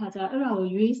တဲ့အခါကျအဲ့ဒါကို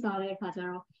ရွေးစားတဲ့အခါကျ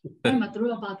တော့အဲ့မှာသူ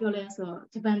တို့ကဘာပြောလဲဆိုတော့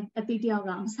ဂျပန်အတိတယောက်က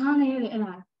မစားနဲ့တဲ့အဲ့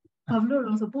ဒါဘာလို့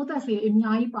လဲဆိုပိုးသက်ဆေးအ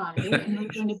များကြီးပါတယ်အမေရိ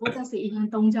ကန်တွေပိုးသက်ဆေးအရင်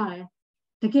သုံးကြတယ်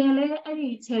တကယ်လဲအဲ့ဒီ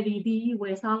cherry bee ဝ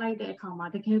ယ်စားလိုက်တဲ့အခါမှာ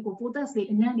တကယ်ကိုပိုးသက်ဆေး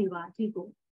အနက်တွေပါအထိကို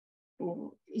ဟို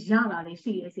ရလာတယ်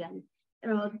ရှိရဆရာကြီးအဲ့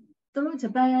တော့သူတို့ဂျ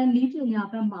ပန်နီးပညာ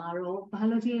ဘက်မှာတော့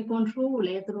biological control ကိုလ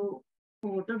ည်းသူတို့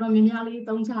ဟိုတော်တော်များများလေး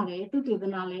သုံးကြတယ်သူတေသ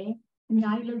နာလည်းအ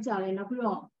များကြီးလုပ်ကြတယ်နောက်ပြီး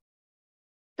တော့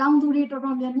တောင်သူတွေတော်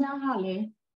တော်များများကလည်း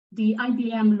ဒီ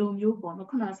IBM လိုမျိုးပေါ့နော်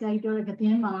ခုနဆရာကြီးပြောတဲ့သတ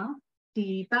င်းမှာဒီ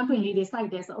ပန်းပင်လေးတွေစိုက်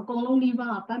တယ်ဆိုအကုန်လုံးလေးပါ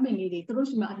ပန်းပင်လေးတွေသူတို့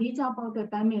ရှိမှအလေးကျပေါက်တဲ့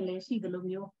ပန်းပင်လေးရှိတယ်လို့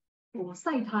မျိုးဟို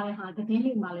စိုက်ထားတဲ့ဟာသတင်း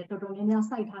လေးမှာလည်းတော်တော်များများ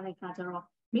စိုက်ထားတဲ့ခါကျတော့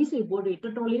မိတ်ဆွေပိုးတွေ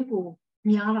တော်တော်လေးကို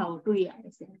များတာကိုတွေ့ရတ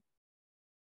ယ်ဆရာ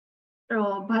အဲ့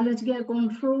တော့ biological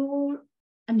control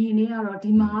အနေနဲ့ကတော့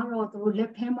ဒီမှာကတော့သူတို့လ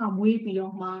က်ဖဲမှာမွေးပြီး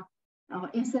တော့မှ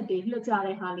insect တွေလွှတ်ကြ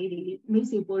တဲ့ဟာလေးတွေမိတ်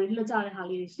ဆွေပိုးတွေလွှတ်ကြတဲ့ဟာ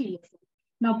လေးတွေရှိတယ်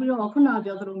နောက်ပြီးတော့ခုန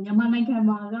ပြောသလိုမြန်မာနိုင်ငံ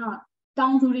မှာကတော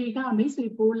င်သူတွေကမိတ်ဆွေ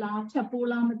ပိုးလားဖြတ်ပိုး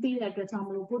လားမသိတဲ့အတွက်ကြောင့်မ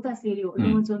လို့ပိုးသက်ဆေးတွေကိုအ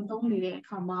လွန်ကျွံသုံးနေတဲ့အ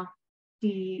ခါမှာ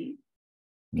ဒီ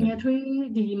ငယ်ထွေး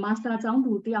ဒီ master ကျောင်း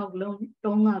သူတယောက်လုံး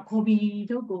တုံးကခေါ်ပြီး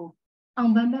တို့ကိုအော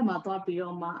င်ပန်းဘက်မှာသွားပြီး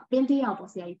တော့မှပင်းတယောက်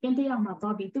ပေါ့ဆရာကြီးပင်းတယောက်မှာ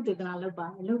သွားပြီးသူတေသနာလုပ်ပါ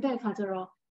တယ်လုပ်တဲ့အခါကျတော့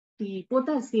ဒီပိုးသ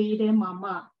က်ဆေးထဲမှာ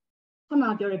မှခုန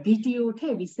ပြောတဲ့ BTO ထ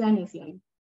ည့်ပြီးစမ်းနေဆရာကြီး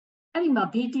အဲ့ဒီမှာ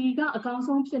BT ကအကောင်း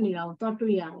ဆုံးဖြစ်နေတာကိုသွား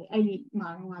တွေ့ရတယ်အဲ့ဒီမှာ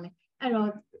တော့လည်းအဲ့တော့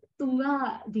သူက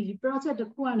ဒီ project တ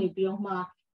စ်ခုကနေပြီးတော့မှ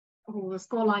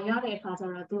scholar ရတဲ့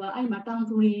အခါကျတော့သူကအဲ့မှာ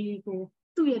တောင်သူတွေ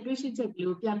ကိုသူ့ရဲ့တွေးရှိချက်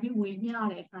ကိုပြန်ပြီးဝေမျှ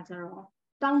တဲ့အခါကျတော့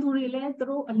တောင်သူတွေလည်းသူ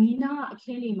တို့အနီးနားအ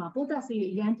ခင်းတွေမှာပိုး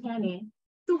သက်ဆေးရမ်းထမ်း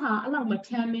တယ်သူဟာအဲ့လောက်မ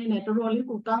ထမ်းမင်းနဲ့တော်တော်လေး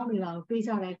ကိုကောင်းနေတာကိုတွေး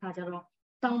ကြတဲ့အခါကျတော့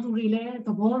တောင်သူတွေလည်း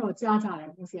သဘောတော့ကြားကြ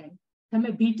တယ်ပေါ့ဆရာဒါပေ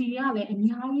မဲ့ BT ကလည်းအ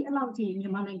များကြီးအဲ့လောက်ကြီးမြန်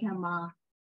မာနိုင်ငံမှာ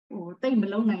တိတ်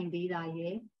မလုံးနိုင်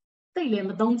သေးတာရဲ့တိတ်လည်း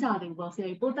မသုံးကြသေးဘူးပေါ့ဆ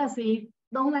ရာပိုးသက်ဆေး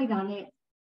သုံးလိုက်တာနဲ့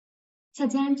ချက်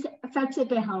ချင်း effect ဖြစ်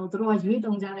တဲ့ဟာကိုသူတို့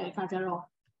ကရွေးသုံးကြတဲ့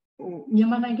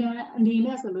အခါကျတော့မြန်မာနိုင်ငံ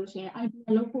အနေနဲ့ဆိုလို့ရှိရင်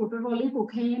IPL လို့ပို့တော်တော်လေးကို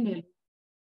ခဲရင်း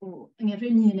တယ်ငယ်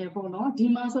တွေ့မြင်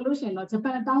တယ်ပေါ့နော်ဒီမှာဆိုလို့ရှိရင်တော့ဂျပ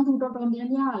န်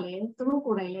တောင်သူတော်တော်များများလ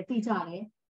ည်းသူတို့ကိုယ်တိုင်လည်းသိကြတယ်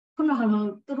ခုနကတော့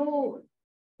သူတို့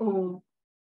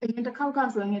အရင်တစ်ခေါက်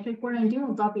ကဆိုရင်ငယ်တွေ့ quarantine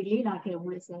ကိုသွားပြီးလေ့လာ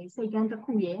ခဲ့ဘူးလေစိတ်ကန်း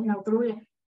တစ်ခုရဲ့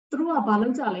နောက်သူတို့ကဘာလု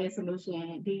ပ်ကြလဲဆိုလို့ရှိ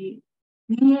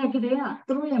ရင်ဒီငယ်ကလေး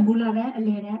ကသူတို့ရဲ့မူလတန်းအ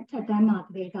လယ်တန်းအထက်တန်းမှာ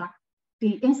ကလေးကဒီ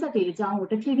insect တွေအကြောင်းကို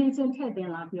တစ်ဖြည်းဖြည်းချင်းထည့်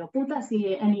တင်လာပြီးတော့ပိုးသက်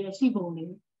ဆေးရဲ့အန္တရာယ်ရှိပုံ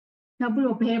တွေနောက်ပြီး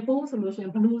တော့ဘယ်ပိုးဆိုလို့ရှိရ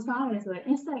င်ဘယ်လိုစားရဲဆိုတော့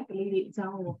insect ကလေးတွေအကြော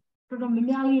င်းကိုတော်တော်များ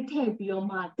များလေးထ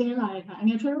ည့်ပြီးတော့မှတင်းလာတဲ့အခါအ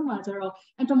ငယ်ထွေးတို့မှာကျတော့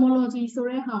entomology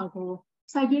ဆိုတဲ့ဟာကို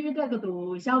Siberia တက္က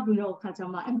သိုလ်ရောက်ပြီးတော့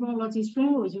အခါကျမှ entomology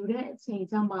stream ကိုယူတဲ့အချိန်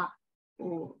ကျမှ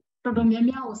တော်တော်များ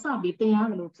များကိုစပြီးတင်ရ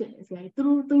တယ်လို့ဖြစ်နေဆရာ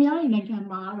သူများတွေနိုင်ငံ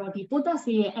မှာတော့ဒီပိုးသက်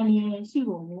ဆေးရဲ့အန္တရာယ်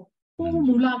ရှိပုံ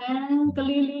ကိုမူလာကန်းက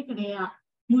လေးလေးကလေး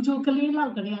ကမူချိုကလေးလောက်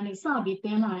ကလေးကနေစပြီး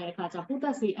တင်းလာတဲ့အခါကျပိုး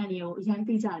သက်ဆေးအန္တရာယ်ကိုအ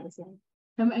ရင်သိကြတယ်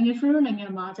ဆရာဒါပေမဲ့အငယ်ထွေးတို့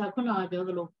နိုင်ငံမှာကျခုနကပြော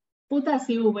သလိုပိုး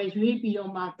သက်ဆေး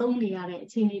ကိုပဲရွေးပြီးတော့မှသုံးနေရတဲ့အ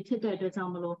ခြေအနေဖြစ်တဲ့အတွက်ကြော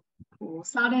င့်မလို့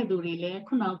စားတဲ့သူတွေလ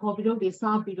ည်းခုနကကော်ပီတို့တွေ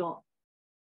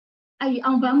စားပြီးတော့အဲ့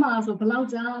အောင်ပန်းမှာဆိုဘ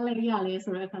လောက်ကြားလိုက်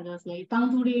ရလဲဆိုတဲ့အခါကျဆရာတောင်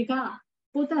သူတွေက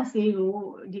ပိုးသက်ဆေး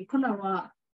ကိုဒီခုန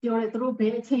ကပြောတဲ့သူတို့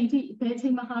ဘယ်အ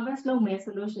ချိန်မှာ harvest လုပ်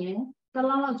မယ်ဆိုလို့ရှိရင်တစ်လ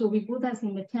လောက်ကြိုပြီးပိုးသက်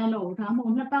ဆေးမဖြန်းတော့ဘူးဒါမှ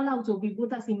မဟုတ်နှစ်ပတ်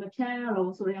လောက်ကြိုပြီးပိုးသက်ဆေးမဖြန်းရ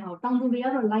တော့ဆိုတဲ့ဟာတောင်သူတွေ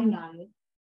ကတော့လိုက်လာ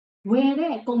တယ်ဝယ်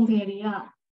တဲ့ကုန်သည်တွေက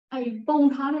အဲ့ပုံ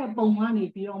ထားတဲ့ပုံကနေ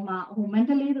ပြီးတော့မှ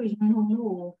မန္တလေးတို့ရန်ကုန်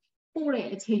တို့ပို့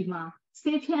တဲ့အချိန်မှာ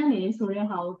ဆေးဖြန်းနေဆိုတဲ့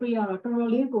ဟာကိုတွေ့ရတော့တော်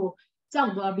တော်လေးကိုကြောက်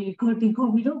သွားပြီးဒီ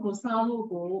ကိုဗီတို့ကို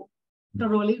စားဖို့ကို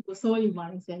တော်တော်လေးကိုစိုးရိမ်ပါ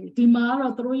တယ်ဆရာဒီမှာက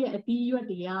တော့သူတို့ရဲ့အ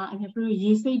ပီးရွက်တွေကအရင်က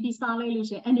ရေစိတ်ပြီးစားလိုက်လို့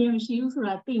ရှိရင်အနေမရှိဘူး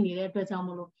ဆိုတာသိနေတဲ့အတွက်ကြောင့်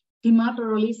မလို့ဒီမှာတော်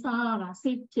တော်လေးစား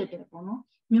ရတာစိတ်ဖြစ်တယ်ပေါ့နော်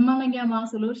မြန်မာနိုင်ငံမှာ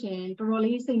ဆိုလို့ရှိ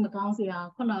ရင်တော်တော်လေးစိတ်မကောင်းစ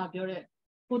ရာခုနကပြော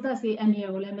တဲ့ပိုးသက်ဆေးအနေ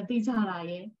ကိုလည်းမသိကြတာ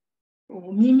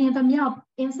ရဲ့မြင်သမျှ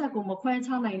insect ကိုမ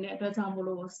ခွဲခြားနိုင်တဲ့အတွက်ကြောင့်မ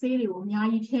လို့ဆေးတွေကိုအများ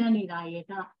ကြီးဖြန်းနေတာရဲ့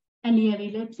ကအန္တရာယ်တွေ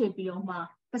လည်းဖြစ်ပြီးတော့မှ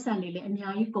ပတ်စံတွေလည်း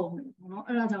အများကြီးကုန်တယ်ပေါ့နော်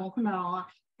အဲ့ဒါကြောင့်ခုနက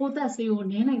ပိုးသက်ဆေး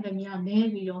ကိုနည်းနိုင်သမျှနည်း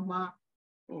ပြီးတော့မှ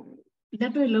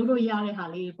လက်တွေ့လုံးလို့ရ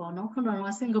တဲ့ဟာလေးပေါ့နော်ခုနက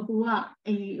စင်ကာပူက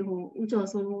ဦး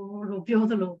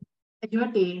ကျော်စိုးတို့ပြောသလိုအရွ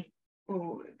က်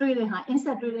တွေတွေ့တဲ့ဟာ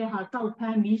insect တွေ့တဲ့ဟာတောက်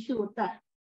ဖမ်းမီးရှို့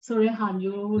တက်ဆို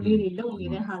တဲ့ဟာမျိုးလေးတွေလုပ်နေ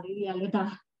တဲ့ဟာလေးတွေကလည်းဒါ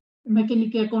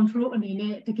mechanical control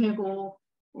အနေနဲ့တကယ်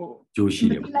ကိုကျိုး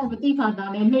ရှိတယ်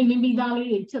မတိဖာတာနဲ့နှိမ့်နှင်းပြီးသား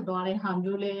လေးတွေဖြစ်သွား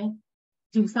တဲ့ဟာမျိုးလဲ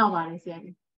ယူဆပါတယ်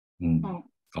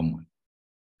ဆရာကြီးဟုတ်ကော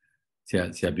င်းပါဆ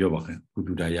ရာပြောပါ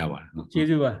ခင်ကုတူတာရပါ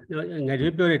တယ်နော်ကျေးဇူးပါငါ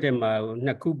တို့ပြောတဲ့တဲမှာ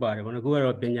နှစ်ခုပါတယ်ပေါ့နော်ခုက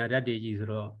တော့ပညာတတ်တွေကြီးဆို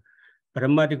တော့ပထ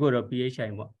မတစ်ခုတော့ PHI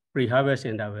ပေါ့ pre harvest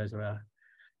center ပဲ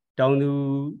ဆိုတာတောင်သူ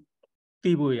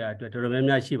သိဖို့ရအတွက်တော်တော်များ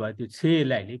များရှိပါသူဆေး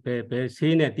လိုက်လေဘယ်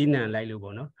ဆေးနဲ့တီးနှံ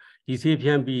လိုက်လို့ပေါ့နော်ဒီဆေးဖြ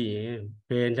န်းပြီးရင်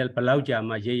ဘယ်လောက်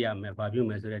ကြာမှရိတ်ရမယ်ဘာပြု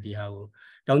မယ်ဆိုတဲ့ဒီဟာကို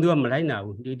တောင်သူကမလိုက်နာ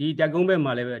ဘူးဒီတက်ကုန်းဘက်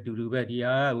မှာလည်းပဲအတူတူပဲဒီ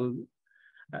ဟာ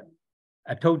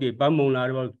အထုပ်တွေပတ်မုံလာ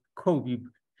တော့ခုတ်ပြီး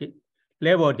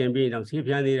လဲပေါ်တင်ပြီးတော့ဆေး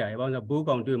ဖြန်းသေးတာဘာလို့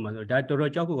ဆိုဘိုးကောင်တွေ့မှာဆိုဒါတော်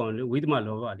တော်ကြောက်ကောင်ဝိသ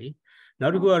မလောဘလေနော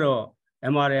က်တစ်ခုကတော့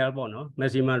MRL ပေါ့နော်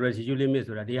maximum residual limit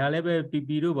ဆိုတာဒီဟာလည်းပဲ PP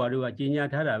တို့ဘာတို့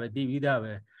ကကြီးညာထားတာပဲသိပြီး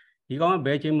သားပဲဒီကောင်ကဘ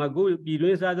ယ်ချိန်မှာ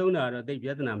ကိုပြည်တွင်း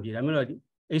စားသုံးတာတော့သိပြဿနာမပြေဒါမှမဟုတ်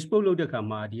export လုပ်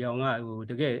တဲ့ခါမှာဒီကောင်က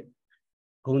တကယ်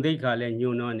ဂုံသိက္ခာလ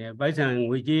ည်းညွန့်တော့နေ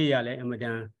ပိုက်ဆံငွေကြေးရလည်းအမတ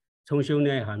န်ဆုံး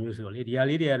ရှုံးတဲ့ဟာမျိုးဆိုတော့လေဒီဟာ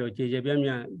လေးတွေကတော့ကြေပြ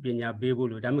န့်ပညာ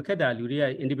ပေးဖို့လို့ဒါမှခက်တာလူတွေက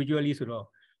individually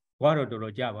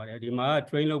ဆိုတော့ဘွားတော့တော်တော်ကြပါတယ်ဒီမှာ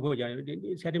train လုပ်ဖို့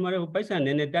ကြာဆက်ဒီမှာတော့ပိုက်ဆံ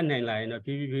နည်းနည်းတက်နိုင်လာ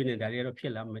ရင်တော့ဖြည်းဖြည်းနဲ့ဒါတွေကတော့ဖြ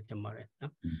စ်လာမှတင်ပါတယ်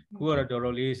နော်ခု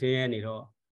ကတော့တော်တော်လေးဆင်းရဲနေတော့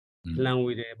လမ်း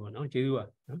ဝေးတယ်ပေါ့နော်ကျေး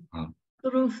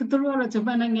ဇူးပါနော်သူတို့ကတော့ဂျ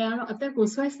ပန်နိုင်ငံကတော့အသက်ကို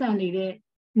ဆွဲဆန်နေ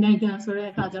တဲ့နိုင်ငံဆိုတဲ့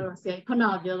အခါကျတော့ဆရာခု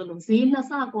နကပြောသလို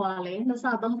ဈေးနှစ်ဆကွာလဲနှစ်ဆ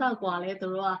သုံးဆကွာလဲသူ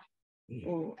တို့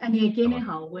ကအန်ဒီကင်း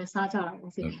တဲ့ဟာကိုဝယ်စားကြတာ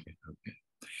ပေါ့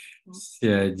ဆရာဆ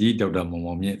ရာကြီးဒေါက်တာမောင်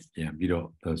မောင်မြင့်ပြန်ပြီးတော့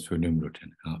ဆွေးနွေးမှုလို့ထင်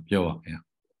တယ်ပြောပါခင်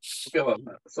ဗျဟုတ်ကဲ့ပါ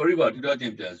sorry ပါဒီတော့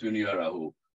တင်ပြန်ဆွေးနွေးရတာ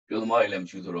ပြောသမားတွေလည်းမ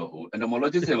ရှိဆိုတော့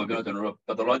entomologist တွေမှာပြောကျွန်တော်တို့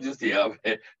pathologist တွေကပဲ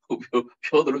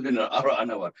ပြောသလိုဖြစ်နေတာအားရ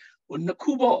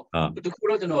အနာပါနှစ်ခုပေါ့တခု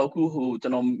တော့ကျွန်တော်အခု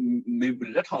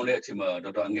ကျွန်တော်လက်ထောင်တဲ့အချိန်မှာဒေါ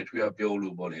က်တာငယ်ထွေးကပြော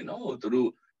လို့ပေါ့လေနော်သူတို့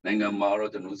နိုင်ငံမှာ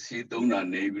တော့ကျွန်တော်ဆေးသုံးတာ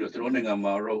နေပြီးတော့ကျွန်တော်နိုင်ငံ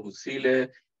မှာတော့ဆေးလဲ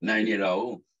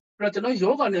နိုင်နေတာဟုတ်အဲ့တော့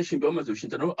ကျွန်တော်ယောဂနဲ့ရှင်ပြောမှ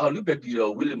ဆိုရှင်ကျွန်တော်အာလူ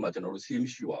ဘက်တီရီယာဝိလမှာကျွန်တော်တို့ဆေးမ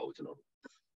ရှိပါဘူး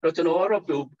ကျွန်တော်တို့အဲ့တော့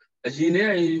ကျွန်တော်ကတော့ အရင်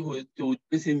နဲ့ဟို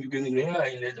ပြင်ဆင်ပြီးကနေ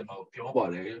လည်း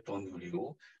ကျွန်တော်ပြောပါတယ်တောင်းသူတွေကို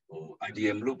ဟို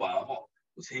IDM လို့ပါပေါ့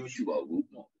ဟိုဆေးမရှိပါ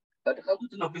ဘူးပေါ့တခါ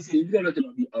ကကျွန်တော်ပြင်ဆင်ပြီးတော့ကျွန်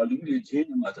တော်ဒီအာလူတွေချင်း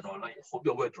မှာကျွန်တော်လိုက်ဟော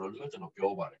ပြောပွဲတော်တော်ကျွန်တော်ပြော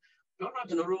ပါ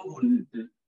တယ်ပြောတော့ကျွန်တော်တို့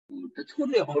ဟိုတ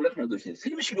ချို့တွေဟောလက်ခံလို့ရှိရင်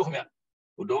ဆေးမရှိလို့ခင်ဗျ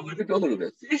ဟိုတော့မပြောလို့ပဲ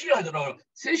ဆေးရှိတာ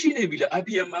ကျွန်တော်ဆေးရှိနေပြီလေ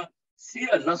IPM မှာဆေး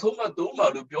ကနောက်ဆုံးမှသုံးပါ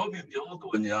လို့ပြော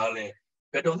တော့ညာလဲ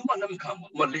ဘယ်တော့မှလက်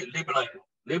မခံဘူးမလေးပလိုက်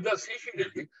လေဘက်ဆေးရှိတယ်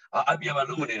လေ IPM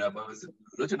မှာလုံးမနေတာပါ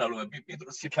လို့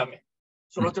ကျွန်တော်လုံးပြီးသူဆေးဖြတ်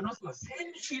မယ်ဆိုတော့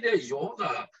ကျွန်တော်ဆေးရှိတဲ့ယောဂ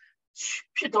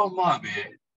ဖြစ်တော့မှပဲ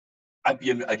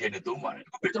IPM အကြိမ်နဲ့သုံးပါတယ်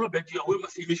ဘယ်တော့ဘက်တီဝေးမ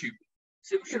ဆေးမရှိဘူး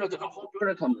ဆေးမရှိတော့ကျွန်တော်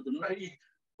ဟောပြောတဲ့အခါမှာကျွန်တော်အဲ့ဒီ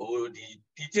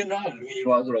ဟိုဒီကျင်းသားလူတွေ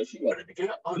ပါဆိုတော့ရှိပါတယ်တ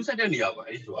ကယ်အောင်ဆက်တဲ့နေရာပါ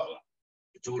အဲ့ဒီဆိုတာကအ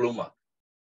ကျိုးလုံးမှာ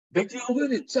ဘက်တီဝေး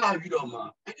နဲ့ကြာပြီးတော့မှ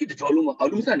အဲ့ဒီတကြောလုံးမှာအ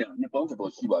လုံးဆက်နေအောင်ပေါင်း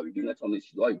တော်ရှိပါပြီဒီနေ့6နှစ်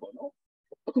ရှိသွားပြီပေါ့နော်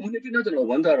အခုမနေ့က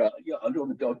ကျွန်တော်ဝန်တာရာအရာအ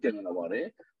လုံးပြောင်းတင်လာပါ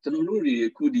တယ်ကျွန်တော်တို့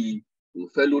တွေခုဒီဟို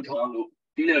fellow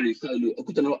ထားလို့ဒီနေ့တွေဆက်လို့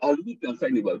အခုကျွန်တော်အာလူပြန်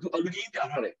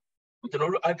ဆိုင်နေပါသူအာလူကြီးပြန်ထားတယ်ကျွန်တော်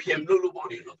တို့ IPM လို့ပေါ့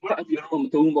လေနော်သူက IPM တော့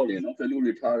မသုံးပေါ့လေနော် fellow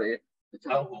တွေထားတယ်တ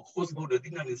ခြားဟို host ဘုတ်ဒီ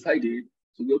နေ့ site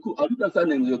တွေဆိုတော့အခုအာလူပြန်ဆိုင်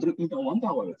နေလို့သူတို့ inter 1ပါ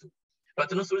ပါပဲ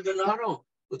ဆိုတော့ကျွန်တော်ဆိုကျွန်တော်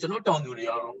တော့ကျွန်တော်တောင်းသူတွေ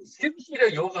ကတော့ဆေးရှိတဲ့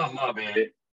ယောဂ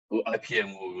မှာပဲဟို IPM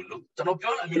ကိုလို့ကျွန်တော်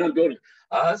ပြောတယ်အမြဲတမ်းပြောတယ်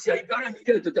ဆရာကြီးပြောတယ်မိ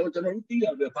ခဲ့ကျွန်တော်တို့တီးရ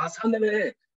ပဲဘာဆန်း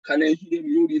တယ်ခဏရှိ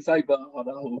တဲ့မျိုးဒီ site ပါဟာ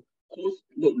တော့ဟို host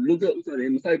လို့တဲ့ဥစ္စာတွေ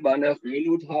site ပါနဲ့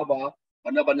fellow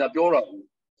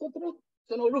ထားပါဘာညာပြောတာဆိုတော့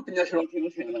ကျွန်တော်တို့ပညာရှင်တော်ဖြစ်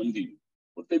လို့ရှိရင်လည်းမသိဘူး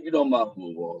တိတ်ပြီးတော့မှ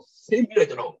ဟိုဆေးပြီးတော့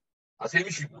ကျွန်တော်အဆေးမ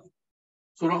ရှိဘူး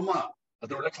ဆိုတော့မှအ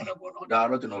တော်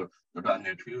လက်ခံတော့ပေါ့နော်ဒါကတော့ကျွန်တော်ဒေါက်တာ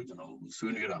နယ်ထွေးကို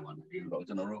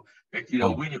ကျွန်တော်ဆွေးနွေးတာပါနေတော့ကျွန်တော်တို့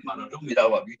ဘက်တီရီယာဝိညာဉ်မှာတော့လုံးမိ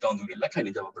သားပါပြီးတောင်းသူတွေ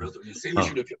လက်ခံနေကြပါဘယ်လိုဆိုရင်ဆေးမရှိ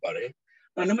လို့ဖြစ်ပါ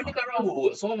တယ်နံပါတ်ကတော့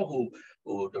ဟိုအစောဟို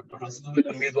ဒေါက်တာစူး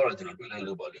အမေးသွားတာကျွန်တော်တွေ့လိုက်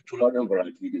လို့ပါလေထူလာတဲ့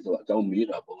variety တွေဆိုအကြောင်း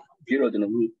မေးတာပေါ့နော်ပြီးတော့ကျွန်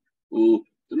တော်တို့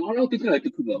ဟိုကျွန်တော်တို့တိကျလိုက်တ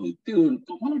စ်ခုပါ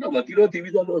ဟိုတီတော့မတီတော့တီဗီ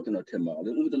တော့ကျွန်တော်ထင်ပါလေ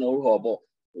ဥပကျွန်တော်တို့ဟောပေါ့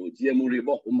ဟို GMO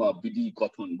တွေပေါ့ဥမာ BD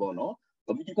cotton ပေါ့နော်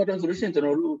BD cotton ဆိုလို့ရှိရင်ကျွန်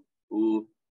တော်တို့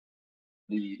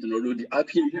ဟိုဒီကျွန်တော်တို့ဒီ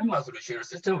IPM ထဲမှာဆိုလို့ရှိရင်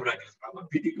system variety ဆိုတာ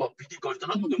BD cotton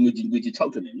ကျွန်တော်တို့ငွေကြီး6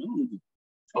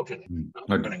တယ်နော်ဟုတ်တယ်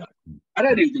ဟုတ်တယ်အဲ့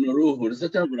ဒါတွေကျွန်တော်တို့ဟို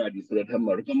system variety ဆိုတဲ့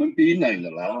ထက်မှာ recommend ပေးနိုင်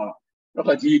သလား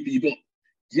တော့ GP ပေါ့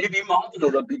GP မှာကျွန်တော်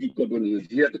တို့ BD cotton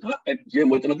တွေဒီကတခါ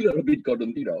GMO ကျွန်တော်တို့ BD cotton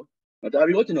တိတော့ဒါ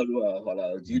ပြီးတော့ကျွန်တော်တို့ဟောလာ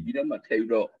GP ထဲမှာထ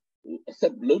ည့်ပြီးတော့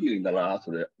accept လုပ်နေသလား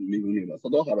ဆိုတော့မိကုန်းနေမှာသ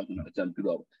တော့ဟာတော့ကျွန်တော်အကြံပြု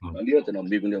တော့ဒါလေးတော့ကျွန်တော်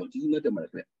မိကုန်းလေးကိုကြီးနေတယ်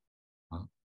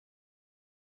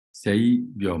မှာလေဟုတ်ဆရာကြီး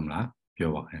ပြောမလားပြော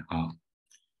ပါ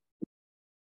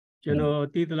ခင်ဟုတ်ကျွန်တော်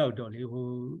တီးသလောက်တော့လေဟို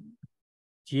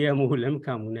GMO လက်မ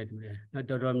ခံဘူးနဲ့တူ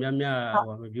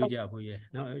တယ်နော်တော်တော်များများဟိုမပြောကြဘူး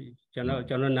ရဲ့နော်ကျွန်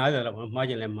တော်နားတယ်တော့မှား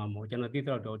ကျင်လဲမှာမဟုတ်ကျွန်တော်တီး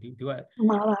သလောက်တော့ဒီသူက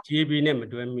GB နဲ့မ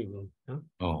တွဲမိဘူးနော်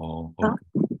ဟုတ်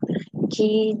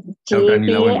GB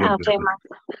ရဲ့အောက်ထဲ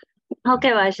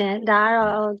မှာဟုတ်ကဲ့ပါရှင်ဒါ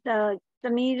ကတော့သ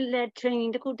မီးလက်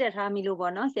training တစ်ခုတက်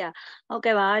ထားမိလို့ပေါ့နော်ဆရာဟုတ်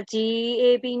ကဲ့ပါ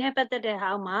GAP နဲ့ပတ်သက်တဲ့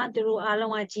ဟာမှာသူတို့အား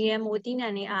လုံးက GMO တီးနှံ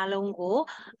နေအားလုံးကို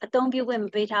အသုံးပြုခွင့်မ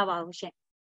ပေးထားပါ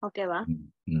ဘူးရှင်ဟုတ်ကဲ့ပါ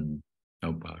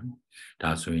ဟုတ်ပါ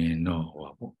ဘူးဒါဆိုရင်တော့ဟို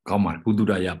ပါပေါ့ကောင်းပါကု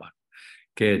သရရပါတယ်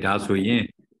ကဲဒါဆိုရင်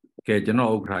ကဲ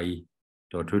ကျွန်တော်ဥက္ကဋ္ဌကြီး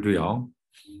တော့ထွေး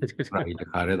အောင်ဥက္ကဋ္ဌကြီး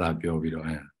တခါတ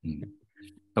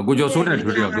ည်းသာပြောပြီးတော့ကိုကျော်စိုးတဲ့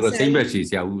ထွေးအောင်သူကစိမ့်ဘက်စီ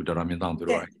ဆရာဦးဒေါက်တာမြင့်တောင်သူ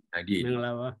တို့98မင်္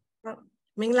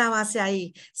ဂလာပါမင်္ဂလာပါ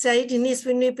ဆရာကြီးဒီနေ့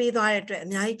ဆွေးနွေးပေးသွားတဲ့အတွက်အ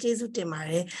များကြီးကျေးဇူးတင်ပါ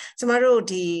တယ်ကျမတို့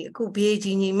ဒီအခု BAG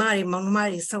ညီမတွေမောင်နှမ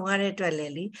တွေဆုံရတဲ့အတွက်လ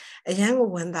ည်းလေအရန်ကို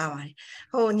ဝမ်းသာပါ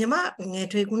တယ်ဟိုညီမငယ်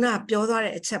ထွေးခု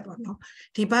နပြောသွားတဲ့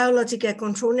အချက်ပေါ့နော်ဒီ biological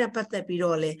control နဲ့ပတ်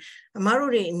သက်ပြီးတော့လေအ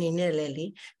မတို့တွေအနေနဲ့လည်းလေ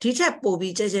ဒီထက်ပို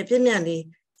ပြီးကြဲကြဲပြည့်ပြန့်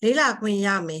လေးလေးလာခွင့်ရ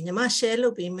မယ်ညီမ share လု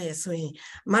ပ်ပေးမယ်ဆိုရင်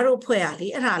အမတို့ဖွဲ့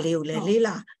ရလေအဲ့ဒါလေးကိုလည်း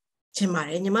လေးလာချင်ပါတ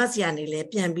ယ်ညီမဆရာနေလည်း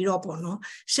ပြန်ပြီးတော့ပေါ့နော်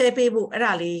share ပေးဖို့အဲ့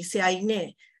ဒါလေးဆရာကြီး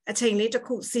နဲ့အချိန်လေး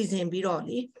တစ်ခုစီစဉ်ပြီးတော့လေ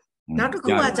နောက်တစ်ခု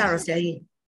ကကြတော့ဆရာ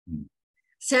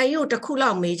ကြီးကိုတစ်ခု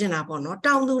လောက်မေးချင်တာပေါ့နော်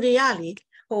တောင်သူတွေ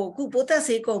ကလေဟိုခုပိုး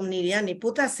သက်ဆေးကုမ္ပဏီတွေ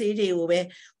ကနေပိုးသက်ဆေးတွေ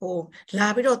ကိုပဲဟိုလာ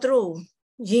ပြီးတော့သူတို့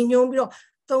ရည်ညွှ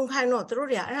န်းပြီးတော့သုံးခို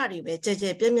င်းတော့သူတို့တွေကအဲ့ဒါတွေပဲကြဲ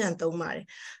ကြဲပြန့်ပြန့်သုံးပါတယ်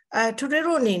ထွေထွေ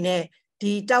တို့အနေနဲ့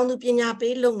ဒီတောင်သူပညာ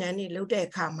ပေးလုပ်ငန်းတွေလုပ်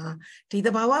တဲ့အခါမှာဒီသ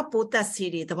ဘာဝပိုးသက်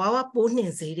ဆေးတွေသဘာဝပိုးနှ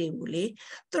င်ဆေးတွေ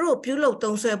ကိုလေသူတို့ပြုလုပ်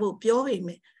သုံး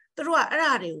စွဲဖို့ပြောပေမဲ့သူတို့ကအဲ့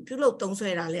ဒါတွေကို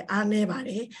ပြုလုပ်သုံးစွဲတာလဲအားနည်းပါတ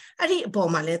ယ်အဲ့ဒီအပေါ်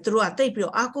မှာလဲသူတို့ကတိတ်ပြီး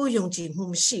တော့အားကိုးယုံကြည်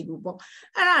မှုမရှိဘူးပေါ့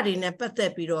အဲ့ဒါတွေနဲ့ပတ်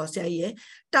သက်ပြီးတော့ဆရာကြီး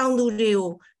ရဲ့တောင်သူတွေကို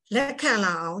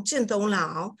လက်ခံလာအောင်ကျ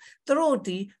င့်သုံးလာအောင်သူတို့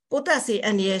ဒီပိုးသက်ဆေး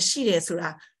အန္တရာယ်ရှိတယ်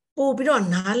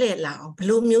ဆိုတာပို့ပြီးတော့နားလည်လာအောင်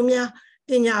ဘယ်လိုမျိုးများပ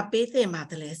ညာပေးသ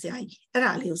င့်ပါတယ်လဲဆရာကြီးအဲ့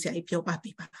ဒါလေးကို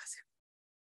ဆရာကြီးပြောပါပေးပါလားဆရာ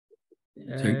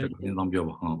စိတ်တော်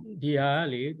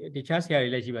ရင်ပြောပါဟုတ်ဒီဟာလေတခြားဆရာတွေ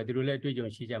လည်းရှိပါသူတို့လည်းအတွေ့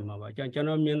အကြုံရှိကြမှာပါကျွန်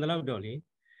တော်မြင်သလောက်တော့လေ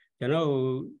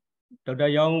ကျွန်တော်ဒေါက်တာ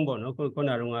ရောင်းပေါ့နော်ခု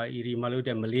နကတော့အီရီ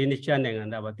မလို့တဲ့မလေးရှား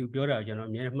နိုင်ငံသားပါသူပြောတာကိုကျွန်တော်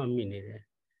အများကြီးမှတ်မိနေတယ်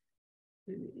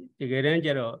တကယ်တမ်းကျ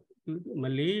တော့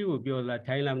မလေး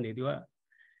ကိုပြောလာထိုင်းလာမနေသူ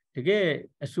ကတ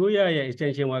ကယ်အစိုးရရဲ့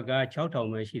extension worker 6000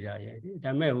ပဲရှိတာရဲ့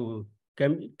ဒါပေမဲ့ဟို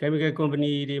chemical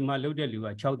company တွေမှာလုပ်တဲ့လူက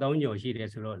6000ကျော်ရှိ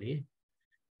တယ်ဆိုတော့လေ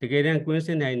တကယ်တမ်းကွင်းစ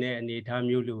င်နိုင်တဲ့အနေအ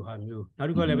ထားမျိုးလို့ဟာမျိုးနောက်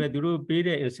တစ်ခါလည်းပဲသူတို့ပေး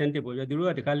တဲ့ incentive ပေါ့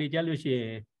ဗျာသူတို့ကတခါလေကြားလို့ရှိ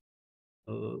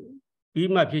ရင်ဟို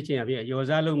ပြီးမှဖြစ်ချင်ရပြီ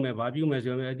ရောစားလုပ်မယ်ဗာပြု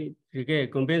မယ်ဆိုရင်တကယ်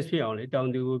convince ဖြစ်အောင်လေတော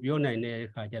င်သူကိုပြောနိုင်တဲ့အ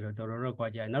ခါကျတော့တော်တော်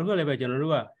ခွာကြတယ်နောက်တစ်ခါလည်းပဲ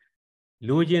ကျွန်တော်တို့က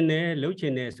လိုချင်တယ်လုပ်ချ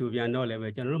င်တယ်ဆိုပြန်တော့လည်းပဲ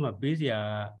ကျွန်တော်တို့မှပေး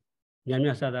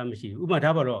စရာများများစားစားမရှိဘူးဥပမာ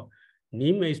ထားပါတော့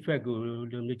knee mace track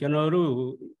ကိုကျွန်တော်တို့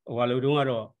ဟိုလိုတုန်းက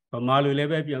တော့ဗမာလိုလည်း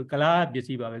ပဲပြန်ကလားပစ္စ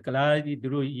ည်းပါပဲက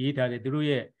လားသူတို့ရေးထားတယ်သူတို့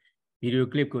ရဲ့ဗီဒီယို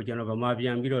ကလစ်ကိုကျွန်တော်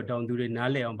ဗမာပြန်ပြီးတော့တောင်သူတွေနား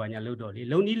လည်အောင်ဗာညာလုပ်တော့လေ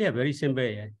လုံးနည်းလည်း very simple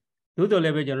ရဲ့သို့တော်လ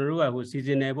ည်းပဲကျွန်တော်တို့ကဟို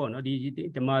seasonal ပေါ့နော်ဒီ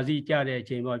ဓမ္မစီကြတဲ့အ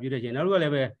ချိန်ပေါ့ပြီးတဲ့အချိန်နောက်တစ်ခါ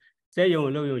လည်းပဲစက်ယုံ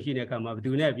အလုပ်ယုံရှိတဲ့အခါမှာ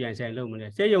ဘယ်သူနဲ့ပြန်ဆိုင်လုပ်မလဲ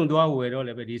စက်ယုံသွား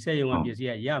ဝယ်တော့လည်းပဲဒီစက်ယုံကပစ္စ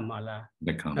ည်းကရမှာ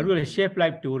လားနောက်တစ်ခါ chef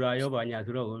life တူတာ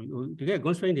ရောဗာညာဆိုတော့ဟိုတကယ်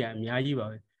constraint တွေအများကြီးပါ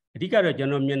ပဲအဓိကတော့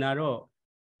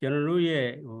ကျွန်တော်မြင်တာတော့ကျွန်တော်တို့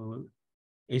ရဲ့ဟို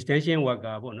extension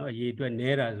worker ပေါ့နော်အရေး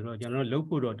အတွက်နဲတာဆိုတော့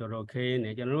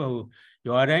ကျွန်တော်တို့လုပ်ဖို့တော့တော်တော်ခဲနေကျွန်တော်တို့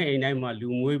ဟိုရွာတိုင်းအိမ်တိုင်း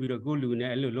မှာလူမွေးပြီးတော့ကိုလူ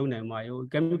နဲ့အဲ့လိုလုပ်နိုင်မှာဟို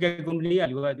chemical company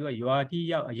ကလူကသူကရွာတိ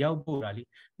ရောက်အ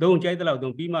ရောက်ပို့တာလေသုံးကြိုက်တဲ့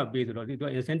လောက်သုံးပြီးမှပေးဆိုတော့သူက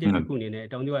incentive တစ်ခုအနေ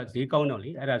နဲ့တောင်သူကဈေးကောင်းတော့လေ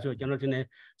အဲ့ဒါဆိုကျွန်တော်ထင်တယ်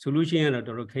solution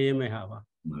ကတော့တော်တော်ခဲရဲမဲ့ဟာပါ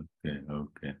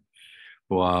okay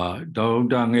ဟိုဒေါက်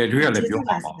တာငယ်ထွေးကလည်းပြော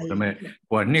ပါအောင်ဒါပေမဲ့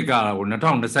ဟိုနှစ်ကဟို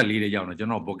2024တဲ့ကြောင်းတော့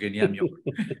ကျွန်တော်ဘော်ကင်နီယာ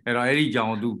မြို့အဲ့တော့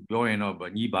အဲ့ဒီကြောင်းသူပြော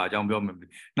ရင်တော့ညီပါကြောင်းပြော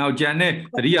မယ်နောက်ဂျန်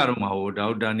နဲ့တတိယတော့မှာဟိုဒေါ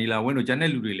က်တာနီလာဝင်းတို့ဂျန်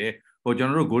တဲ့လူတွေလည်းဟိုကျွန်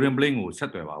တော်တို့ golden plane ကိုဆ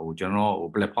က်သွယ်ပါဟိုကျွန်တော်ဟို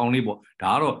platform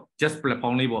လေးပေါ့ဒါကတော့ just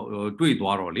platform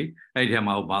လေးပေါ့တွေ့သွားတော့လေအဲ့ဒီထဲ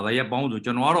မှာဟိုဘာသာရပ်ပေါင်းဆို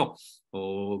ကျွန်တော်ကတော့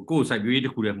ဟိုကိုယ်စိုက်ပျိုးရေးတ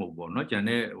စ်ခုတည်း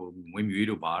မဟုတ်ပေါ့နော်ဂျန်တဲ့ဟိုငွေ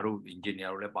မြွေးတို့ဘာတို့ engineer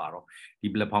တို့လည်းပါတော့ဒီ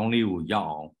platform လေးကို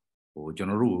ရောက်အောင်ဟိုကျွန်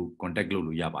တော်တို့ contact လုပ်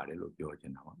လို့ရပါတယ်လို့ပြောချ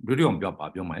င်တာပါတို့တို့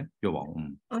အောင်ပြောပါပြောမယ်ပြောပါဦး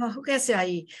ဟုတ်ကဲ့ဆရာ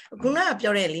ကြီးခုနက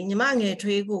ပြောတဲ့လေညီမ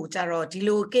ငယ်ထွေးကိုကြတော့ဒီ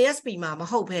လို KSP မှာမ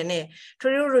ဟုတ်ဘဲ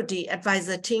နဲ့ထွေးတို့ဒီ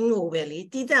advisor team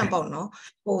ကိုပဲလေတီးတန့်ပေါ့နော်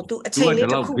ဟိုသူအချိန်လေး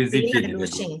တစ်ခုပေး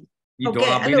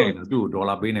လိုက်လို့ရှင်ဒီဒေါ်လာပေးနိုင်တယ်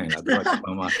သူ့ဒေါ်လာပေးနိုင်လားသူ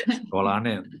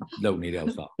ကမှဒေါ်လာနဲ့လုပ်နေတဲ့ဥ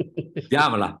စ္စာ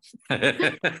ရမ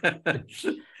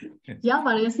လားရ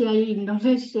ပါတယ်ဆရာကြီး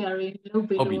knowledge sharing လုပ်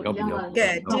ပေးလို့ရပါ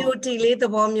တယ် DOT လေးသ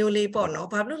ဘောမျိုး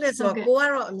လေးပေါ့နော်ဘာဖြစ်လို့လဲဆိုတော့ကိုက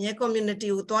တော့အမြဲ community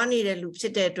ကိုသွားနေတဲ့လူဖြ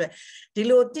စ်တဲ့အတွက်ဒီ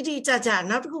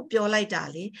လိုတိတိကျကျနောက်တစ်ခုပြောလိုက်တာ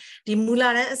လေဒီမူ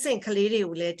လာတန်းအဆင့်ကလေးတွေ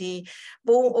ကိုလ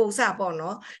ည်းဒီပိုးဥစ္စာပေါ့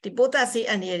နော်ဒီပိုးသက်ဆေး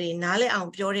အန်ရည်တွေနားလဲ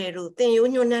အောင်ပြောတယ်လို့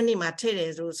တင်ရိုးညွှန်းနှန်းနေမှာထည့်တ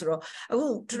ယ်ဆိုတော့အခု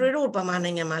တို့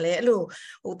ဗမာနိုင်ငံမှာလည်းအဲ့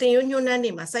လိုဟိုတင်ရိုးညွှန်းနှန်း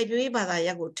နေမှာစိုက်ပျိုးရေးဘာသာ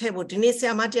ရပ်ကိုထည့်ဖို့ဒီနေ့ဆ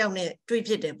ရာမတယောက်နဲ့တွေ့ဖြ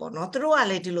စ်တယ်ပေါ့နော်သူတို့က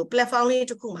လည်းဒီလို platform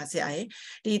လေးတစ်ခုမှာဆရာ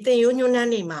ရဲ့ဒီတင်ရိုးညွှန်းနှ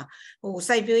န်းနေမှာ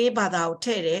ဟိုစိုက်ပျိုးရေးဘာသာကိုထ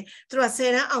ည့်တယ်သူတို့က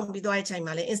10တန်းအောင်ပြီးသွားတဲ့အချိန်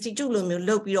မှာလည်း institute လိုမျိုး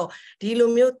လုပ်ပြီးတော့ဒီ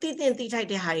လိုမျိုးတည်တင်တည်ထိုက်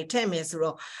တဲ့ဟာတွေထည့်မယ်ဆို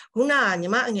တော့ခုနကညီ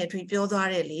မအ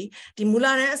ငယ်ထွေးပြောသွားတယ်လေဒီမူ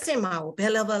လာတန်းအဆင့်မှာကိုဘ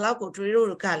ယ် level လောက်ကို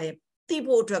တို့ကလ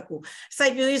ည်းတိဖို့အတွက်ကိုစို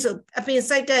က်ပျိုးရေးဆိုအ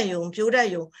ပင်စိုက်တတ်ယုံပြိုးတတ်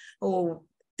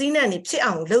ယုံဟိုသီးနှံနေဖြစ်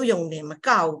အောင်လုပ်ယုံနေမက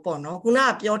ဘူးပေါ့နော်ခုန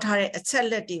ကပြောထားတဲ့အချက်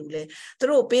လက်တွေကိုလ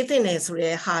ည်းသူတို့ပေးတင်တယ်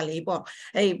ဆိုတဲ့ဟာ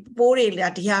လေးပေါ့အဲ့ပိုး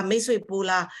တွေလားဒီဟာမိတ်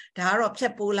ဆွေပိုးလားဒါ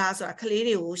ကတော့ဖြတ်ပိုးလားဆိုတာက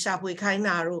လေးတွေကိုရှာဖွေခို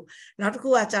င်းတာတို့နောက်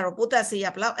တစ်ခုကကြတော့ပိုးသက်ဆေး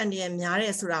ရဘလောက်အန်ဒီရများတ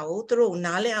ယ်ဆိုတာကိုသူတို့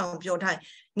နားလည်အောင်ပြောထား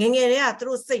ငငယ်တွေကသူ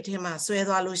တို့စိတ်ထဲမှာဆွဲ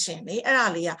သွားလို့ရှင်လေ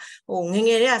အဲ့ဒါလေးကဟိုငင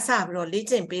ယ်တွေကစပြီးတော့လေ့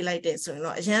ကျင့်ပေးလိုက်တယ်ဆိုရင်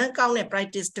တော့အရန်ကောင်းတဲ့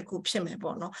practice တစ်ခုဖြစ်မယ်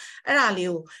ပေါ့နော်အဲ့ဒါလေး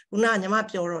ကိုခုနကညီမ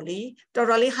ပြောတော့လေတော်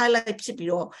တော်လေး highlight ဖြစ်ပြီး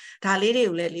တော့ဒါလေးတွေ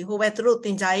ကိုလည်းလေဟိုပဲသူတို့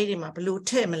သင်ကြားရေးတွေမှာဘယ်လို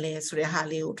ထည့်မလဲဆို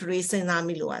တဲ့ဟာလေးကိုတွေးစဉ်းစားမိ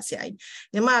လို့ပါ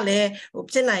ဆရာကြီးညီမလည်း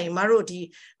ဟိုဖြစ်နိုင်မတို့ဒီ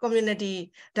community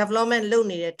development လုပ်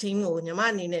နေတဲ့ team ကိုညီမ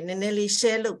အနေနဲ့နည်းနည်းလေး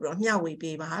share လုပ်ပြီးတော့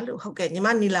မျှဝေပေးပါလို့ဟုတ်ကဲ့ညီမ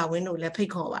နီလာဝင်းတို့လည်းဖိတ်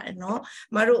ခေါ်ပါ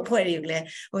တယ်နော်မတို့အဖွဲ့တွေကိုလ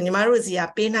ည်းဟိုညီမတို့စီက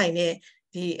ပေးနိုင်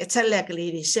တဲ့ဒီအချက်လက်က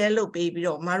လေးတွေ share လုပ်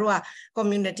ပေးပြီးတော့မတို့က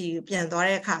community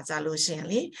ကိုပြန်သွားတဲ့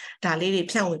အခါကြလို့ရှင်လေဒါလေး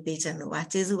တွေဖြန့်ဝေပေးခြင်းလို့ပါ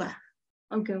ကျေး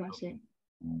ဇူးပါဟုတ်ကဲ့ပါရှင်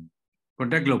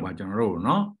contact လုပ်ပါ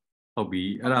ကျွန်တော်တို့နော်ဟုတ်ပြီ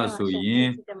အဲ့ဒါဆို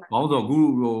ရင်ဘော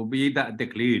င်းတော့ခုဟိုပိဋကအတက်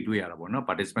ကလေးတွေတွေ့ရတာပေါ့နော်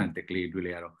participant အတက်ကလေးတွေ့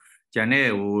လဲရတော့ကျန်တဲ့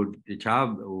ဟိုတခြား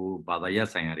ဟိုဘာသာရပ်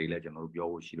ဆိုင်ရာတွေလည်း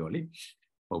ကျွန်တော်တို့ပြောဖို့ရှိတော့လေ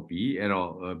ဟုတ်ပြီအဲ့တော့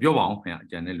ပြောပါအောင်ခင်ဗျ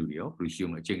ကျန်တဲ့လူတွေရောဘယ်လိုရှိ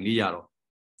အောင်အချိန်လေး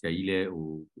ရတော့ဆရာကြီးလည်းဟို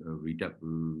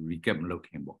recap မလုပ်ခ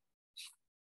င်ပေါ့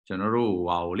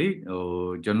ကျွန်တော်တို့ဟာဟိုလေ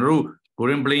ဟိုကျွန်တော်တို့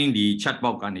Golden Plane ဒီ chat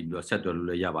box ကနေပြီးတော့ဆက်သွယ်လို့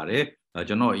လည်းရပါတယ်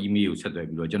ကျွန်တော် email ကိုဆက်သွယ်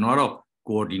ပြီးတော့ကျွန်တော်ကတော့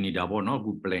coordinator ပေါ့နော်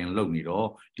အခု plan လုပ်နေတော့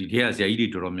ဒီထက်ကဆရာကြီးတွေ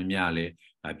တော်တော်များများလည်း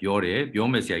ပြော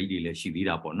တယ်ပြောမယ်ဆရာကြီးတွေလည်းရှိသေး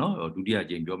တာပေါ့နော်ဒုတိယအ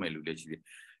ကြိမ်ပြောမယ်လို့လည်းရှိသေး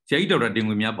ဆရာကြီးဒေါက်တာ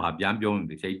တင်ငွေများဗာပြန်ပြောနေ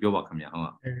တယ်ဆရာကြီးပြောပါခင်ဗျာဟု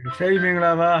တ်ဆရာကြီးမင်္ဂ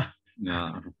လာပါ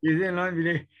ကျေးဇူးလွန်ပြီ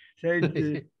လေ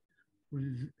ဆရာကြီး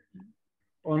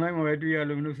online မှာပဲတွေ့ရ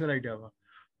လို့နှုတ်ဆက်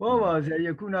လိုက်တာပါဟောပါ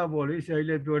ဆရာကြီးခုနပေါ့လေ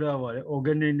ဆရာကြီးလည်းပြောထားပါတယ်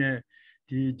organic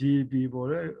နဲ့ဒီ GP ပေါ့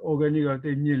လေ organic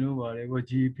ကတိတ်မြင့်လို့ပါတယ်ကို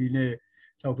GP နဲ့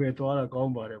Okay, to our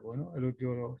combat, no, I look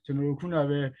your General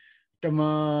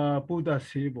Tama Buddha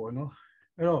see, no.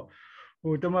 Hello,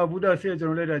 Tama Buddha says,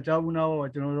 General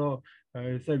Javuna, General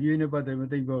Sabine, but the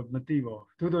Mativo.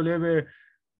 To the level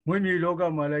when you look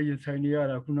at Malay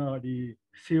Sania, Kuna, the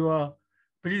Siwa,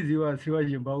 please you are Siwa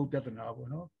Jimbao Piatanabo,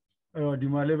 no? The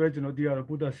Malay, no, dear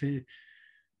Buddha say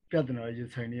Piatana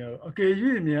Sania. Okay,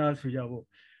 you may ask Yabo.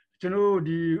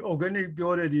 The organic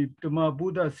purity, Tama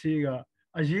Buddha Sega.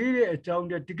 A year at town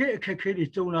that to get a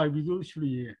cake, so I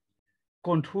usually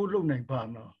control of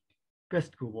Nagpana,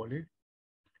 Pest go volley.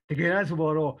 The Gerans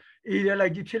borrow, either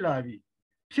like the Chilavi.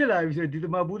 Chilavi said, did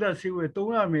my Buddha see where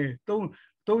Tonga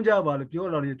don't java,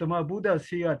 purely, Tama Buddha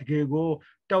see at go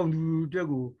down to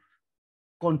Jago.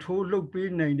 Control of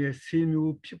being in the same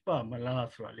you pipa, my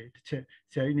last rally,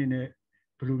 saying in a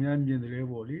Plumian in the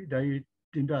Revoli, they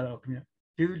didn't allow me.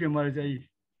 Do the Marzai.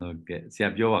 Okay,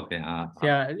 Siabio,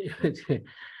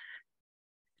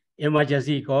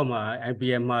 emergency coma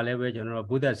IBM level general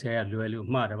Buddha say Luelu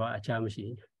Marava a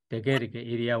chamshi. The get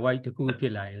area white to cool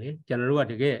pillar, general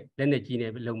to get then the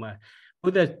Gene Loma.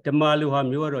 Buddha the Maluha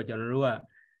Muro general.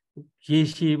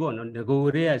 She won on the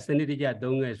Gorea Senatija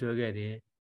Donga Sogere,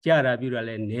 Jara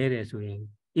Burale Nere swing.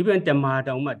 Even the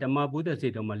Madama, the Mabuddha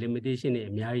said on my limitation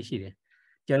in Miashi.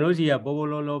 Janosia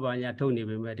Bobolo Banya Tony,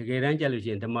 we met the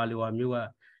Gerangelusi and the Malua Mua,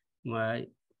 my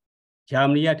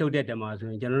Jamnia told that the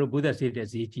Mazu, General Buddha said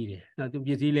as he not to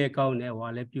be zile count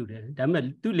while I put it.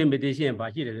 The two limitation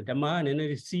by the man and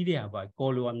the Syria by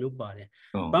Colo Mubare.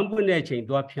 Bamboo chain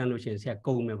to a piano chains, a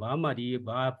comb, Bamadi,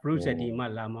 Bar, Prusa di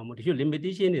Malama,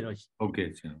 limitation.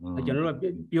 Okay, General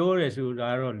pure as you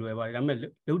are all over. I'm a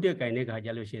Ludia Kaineka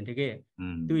Jalusian again.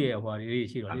 2 years what it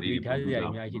is,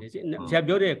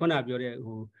 Sabure, Conabure,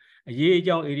 who a year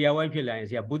young area white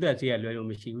lines, a Buddha say a little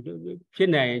machine,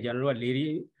 China and General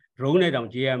Lady. Rone down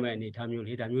GM and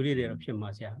Tamuli, there of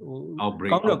Shimasia.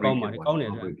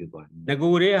 The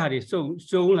Gore had it so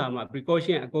lama,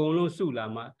 precaution, a go so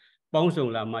lama,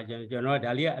 Bonsong lama, General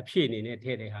Dalia, a pin in it,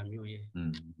 Tede Hamu.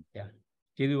 Yeah,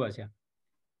 Chiduasia.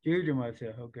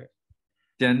 Chiduasia, okay.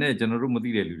 General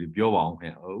Material, Bio,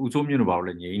 Usum about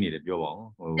the Yini, the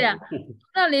Bio. Yeah,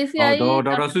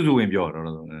 Dr. Suzu in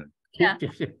Bio. Yeah,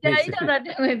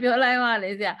 maybe like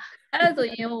one yeah. Also,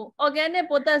 you organic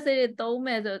potassium dome,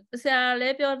 say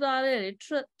level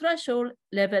threshold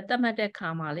level tomato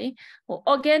camali, or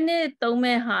organic dome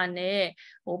hane,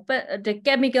 or the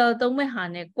chemical dome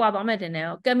hane,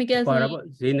 quabametene, chemicals.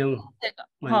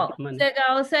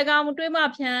 Second, to my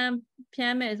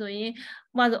piano, so in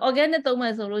was organic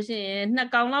dome solution,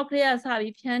 Nakana clears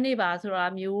have piano bars or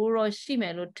a mule or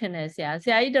shimmer tennis. Yeah,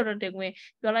 say I don't take me,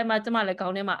 you're like my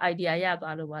counting my idea. Yeah,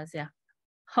 was yeah.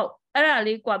 How? I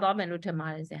really quite often look at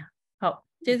my yeah. How?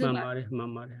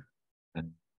 Mamma.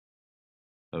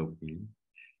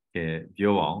 Okay,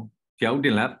 Bio, Field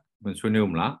lab, when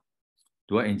Swinum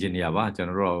to an engineer,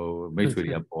 general, make sure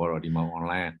you have already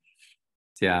online.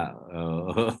 Yeah,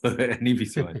 any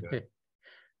visual.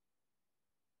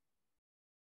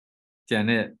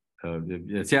 Janet,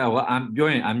 I'm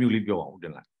going, I'm you leave your own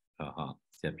line.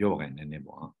 Say, Bio and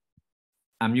anymore.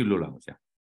 I'm you Lula.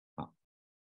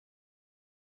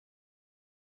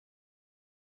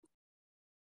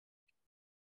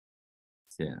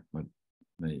 Yeah,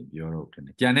 maybe you're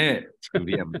open. Janet,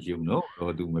 you know,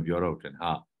 or do maybe you're open.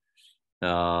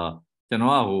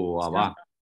 General who are.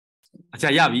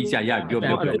 Yavi,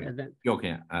 you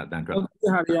can, thank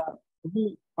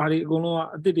you. Ari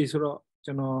Gono, did this or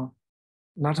General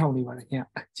not only one. Yeah,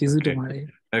 she's to my.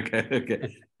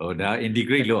 Okay. Oh, now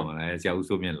integrate law, as you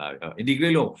also mean like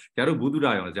integrate law. Jaro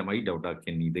Budura on Jamai daughter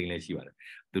can need the English.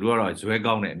 The Rora is way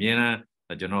down at Miena.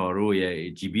 General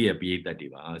Roy, GB, a B that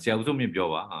diva. Say also me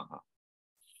Biova.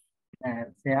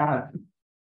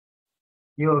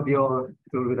 You're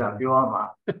to the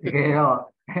Bioma.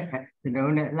 You know,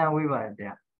 now we were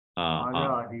there.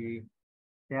 The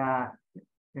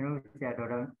you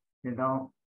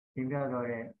know,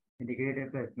 integrated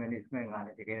pest management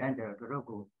and the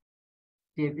Roku.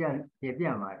 Japian,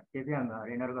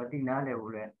 Renatina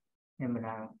level,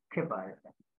 Emina Kepa.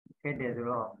 Head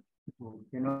raw.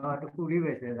 You know, to put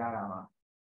rivers in Arama.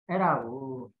 Era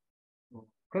who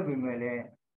Kabimele,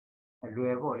 a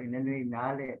luego in any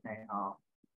Nale, now.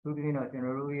 Looking at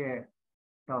General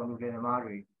Thaung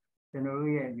Mari, General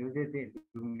uses it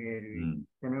to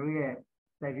General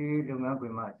Sagi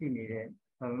Lumaguma, she needed,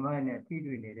 a man and tea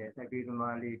needed, Sagi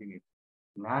Luma lady.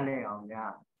 Nale on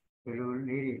ya, the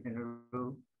lady in the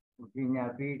room, Virginia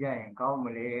Pija and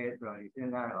Calmale,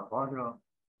 Sendara, Bodro.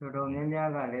 So don't let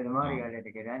the Maria let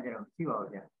the Angel of Siva.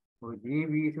 Who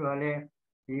GB Suale,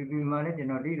 GB managed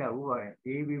no dealer who are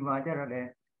GB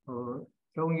Majarale, who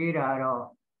ဆုံးရေးတာတော့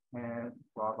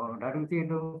ဓာတုဆေး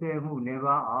သုံးဆဲမှုနေ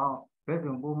ပါအောင်ဘက်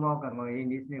စုံပိုးမောကံကောရေး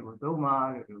နည်းစနစ်ကိုသုံးပါ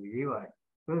လို့ရေးပါတယ်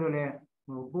ဆိုတော့လေ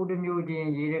ပိုးတစ်မျိုးချင်း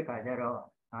ရေးတဲ့ခါကျတော့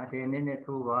တဲ့နည်းနဲ့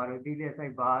ထိုးပါလို့တိလက်ဆို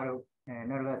င်ပါလို့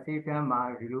နောက်ကဆေးဖြန်းပါ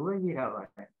ဒီလိုပဲရေးထားပါ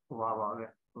တယ်ပါပဲ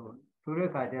ဆိုတဲ့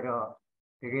ခါကျတော့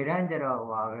တကယ်တမ်းကျတော့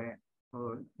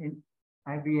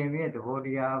IPM ရဲ့သဘောတ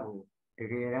ရားကိုတ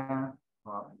ကယ်တမ်း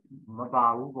မပါ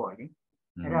ဘူးပေါ့လေ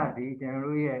အဲ့ဒါဒီကျွန်တော်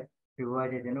တို့ရဲ့ဒီဘဝ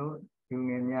ကျကျွန်တော်လူင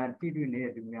ယ်များတိတိနေ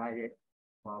တဲ့လူများရဲ့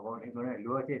ဒီလိုနဲ့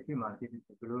လိုအပ်ချက်ဖြစ်မှာဖြစ်ဘ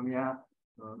ယ်လိုများ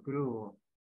သူတို့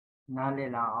နားလ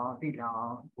ည်လာအောင်သိလာအော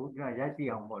င်ဘုရားရရှိ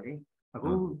အောင်ပေါ့လေအ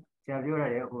ခုဆရာပြောရ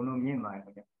တယ်အကုန်လုံးမြင်ပါတယ်ခ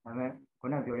င်ဗျဒါပေမဲ့ခု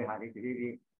နပြောတဲ့ဟာလေးဒီ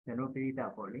ကျွန်တော်ပြိဿ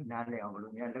ပေါ့လေနားလည်အောင်ဘယ်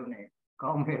လိုများလုပ်နေ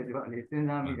ကောင်းမယ်ဆိုတော့လေစဉ်း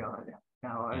စားမိတော့ဗျာ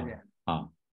ဒါပါပဲဗျာ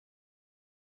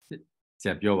ဆ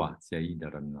ရာပြောပါဆရာကြီး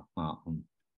တော်တော်များ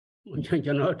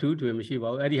ကျွန်တော်အထူးထွေမရှိပါ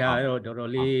ဘူးအဲ့ဒီဟာတော့တော်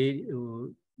တော်လေး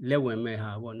လက်ဝင်မဲ့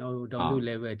ဟာပေါ့နော်တောင်သူလ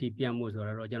ည်းပဲအထိပြတ်မှုဆို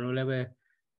တာတော့ကျွန်တော်လည်းပဲ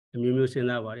အမျိုးမျိုးစဉ်း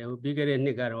စားပါတယ်ပြီးခဲ့တဲ့နှ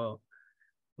စ်ကတော့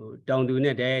တောင်သူ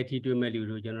နဲ့တည်းအထိတွေ့မဲ့လူ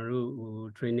တို့ကျွန်တော်တို့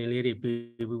training လေးတွေ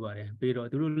ပေးပူပါတယ်ပြီးတော့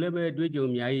သူတို့လည်းပဲတွေးကြုံ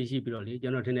အများကြီးရှိပြီးတော့လေကျွ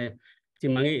န်တော်ထင်တယ်ဒီ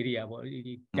မငယ် area ပေါ့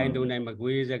ဒီတိုင်းတုံတိုင်းမ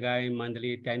ကွေးစကိုင်းမန္တ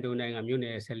လေးတိုင်းတုံတိုင်းကမြို့န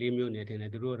ယ်14မြို့နယ်ထင်တ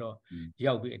ယ်သူတို့တော့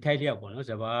ရောက်ပြီးအထိုက်လျောက်ပေါ့နော်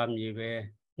စဘာမြေပဲ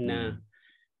နန်း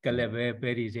ကလပဲပဲ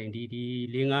ရီစိန်ဒီ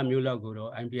4-5မျိုးလောက်ကို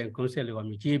တော့ IPM concept လို့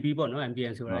မျိုး JP ပေါ့နော်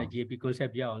IPM ဆိုတာ JP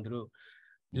concept ပြအောင်သူတို့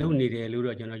လုပ်နေတယ်လို့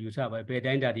တော့ကျွန်တော်ယူဆပါတယ်ဘယ်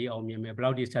တိုင်းတာဒီအောင်မြင်မယ်ဘယ်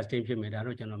လောက်ဒီ sustain ဖြစ်မယ်ဒါ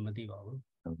တော့ကျွန်တော်မသိပါဘူး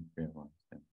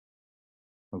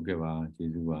ဟုတ်ကဲ့ပါ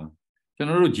ကျေးဇူးပါကျွန်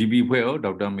တော်တို့ GB ဖွဲ့ရော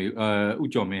ဒေါက်တာမေ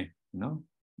ဦးကျော်မင်းနော်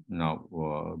နောက်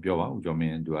ပြောပါဦးကျော်မ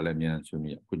င်းသူကလည်းအများဆွေး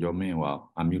နွေးကိုကျော်မင်း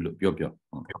အမျိုးလို့ပြော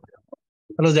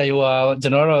အဲ့လိုကြာကျွ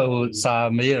န်တော်တို့စာ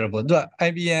မေးရတော့ပေါ့သူက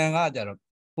IPM ကကြတော့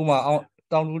ဥမာ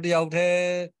တောင်သူတယောက်တည်း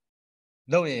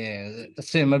လုပ်ရင်အ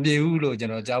ဆင်မပြေဘူးလို့ကျွ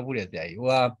န်တော်ကြားဘူးတယ်ဆရာကြီး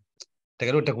တက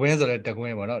ယ်လို့တကွင်းဆိုလဲတကွ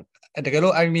င်းပေါ့နော်တကယ်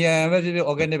လို့ IPM ပဲဖြစ်ဖြစ်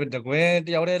organic တကွင်းတ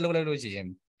ယောက်တည်းလုပ်လိုက်လို့ရှိရင်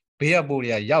ဘေးကပိုးတွေ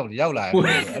ကရောက်လာတယ်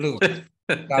အဲ့လို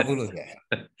ကားဘူးလို့ဆရာ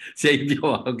ကြီးပြော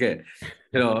ပါဟုတ်ကဲ့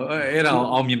အဲ့တော့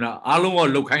အောင်မြင်တာအားလုံးက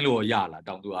လုတ်ခိုင်းလို့ရလား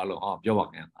တောင်သူအားလုံးပြောပါ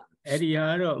ခင်ဗျာအဲ့ဒီဟာ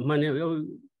တော့အမှန်နဲ့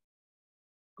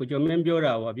ကိုကျော်မင်းပြော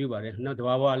တာပြုပါတယ်နောက်တ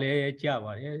ဘာဝလည်းကြ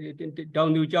ပါတယ်တော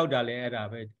င်သူကြောက်တာလည်းအဲ့ဒါ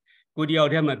ပဲကိုတယောက်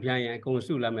တည်းမှပြန်ရင်အကုန်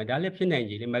စုလာမယ်ဒါလည်းဖြစ်နိုင်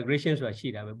ကြလေ migration ဆိုတာရှိ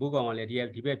တာပဲဘိုးကောင်ကလည်း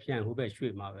ဒီဘက်ပြန်ဟိုဘက်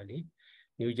ရွှေ့မှာပဲလေ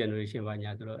new generation ပါ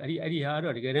ညာဆိုတော့အဲ့ဒီဟာ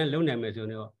တော့တကယ်တမ်းလုံနိုင်မယ်ဆို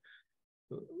တော့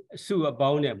အစုအပေါ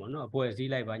င်းနဲ့ပေါ့နော်အဖွဲ့အစ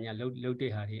ည်းလိုက်ပါညာလုံ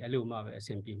တဲ့ဟာတွေအဲ့လိုမှပဲအဆ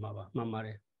င်ပြေမှာပါမှန်ပါတ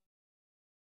ယ်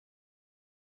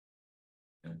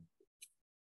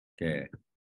ကဲ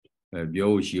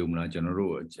ပြောရှိဦးမလားကျွန်တော်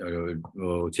တို့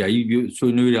ဆရာကြီး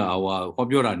ဆွေးနွေးတာဟော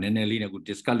ပြောတာနည်းနည်းလေးနဲ့ကို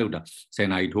discuss လုပ်တာ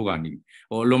10နာရီထိုးကနေ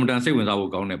အလွန်မတန်စိတ်ဝင်စား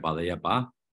ဖို့ကောင်းတဲ့ပါတဲ့ရပ်ပါ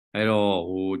အဲ့တော့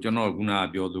ကျွန်တော်ခုနက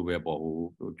ပြောသူပဲပေါ့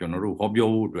ကျွန်တော်တို့ဟောပြော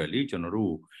ဖို့အတွက်လေကျွန်တော်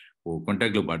တို့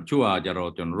contact လုပ်ပါတချို့ကကြ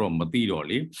တော့ကျွန်တော်တို့မသိတော့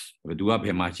လေဘယ်သူကဖ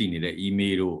ယ်မှာရှိနေတဲ့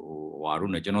email တို့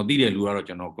တို့ ਨੇ ကျွန်တော်သိတဲ့လူကတော့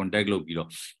ကျွန်တော် contact လုပ်ပြီးတော့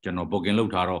ကျွန်တော် booking လု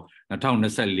ပ်ထားတော့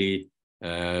2024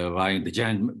ဘိုင်းတကြံ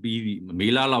ပြီးမေ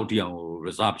လလောက်ထိအောင်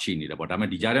reserve ရှိနေတယ်ပေါ့ဒါပေမဲ့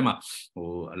ဒီကြားထဲမှာ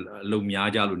အလုံများ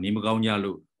ကြလို့နေမကောင်းကြ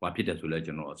လို့ဖြစ်တယ်ဆိုလဲ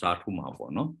ကျွန်တော်အစားထိုးမှာ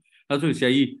ပေါ့နော်အဲဆိုဆရာ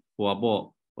ကြီး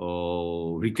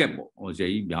recap ပေါ့ဆရာ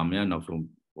ကြီးဗျာမရနောက်ဆုံး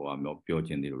ပြော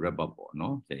ချင်သေးလို့ wrap up ပေါ့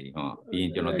နော်ဆရာကြီးပြီးရ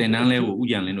င်ကျွန်တော်တင်တန်းလဲဥ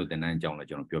ကြံလင်းတို့တင်တန်းအကြောင်းလဲ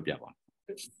ကျွန်တော်ပြောပြပါမယ်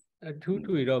အထူး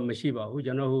ထွေတော့မရှိပါဘူး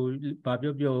ကျွန်တော်ဘာ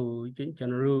ပြောကျွန်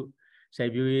တော်တို့စို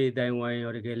က်ပျိုးရေးအတိုင်းဝိုင်း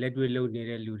ရောတကယ်လက်တွေ့လုပ်နေ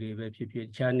တဲ့လူတွေပဲဖြစ်ဖြစ်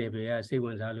ချားနေပဲစိတ်ဝ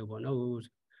င်စားလို့ပေါ့နော်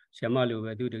ဆရာမလို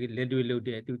ပဲသူတကယ်လက်တွေ့လုပ်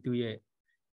တဲ့သူရဲ့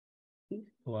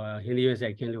ဟင်းလေးရွက်ဆို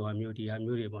င်ခင်းလိုဟာမျိုးဒီဟာ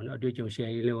မျိုးတွေပေါ့နော်အတွေ့အကြုံ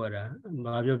share လုပ်ရတာ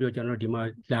ဘာပြောကျွန်တော်ဒီမှာ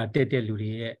လာတဲ့လူ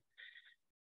တွေရဲ့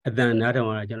အတန်နားထောင်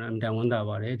ရတာကျွန်တော်အင်တန်ဝန်တာ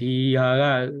ပါတယ်ဒီဟာက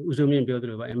ဥစုမြင့်ပြောသ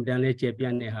လိုပါအင်တန်လေးကျေပြ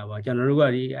န့်တဲ့ဟာပါကျွန်တော်တို့က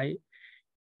ဒီ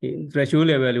threshold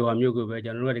level လိုဟာမျိုးကိုပဲ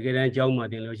ကျွန်တော်တို့ကတကယ်တမ်းကြောင်းမှ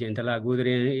တင်လို့ရှိရင်တလားကိုယ်တ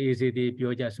ည်းအေးစေးသေး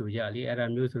ပြောကြဆိုကြလေအဲ့ဒါ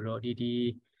မျိုးဆိုတော့ဒီ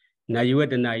နာရီဝက်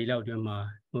တနာရီလောက်တွင်မှာ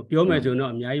ပြောမယ်ဆို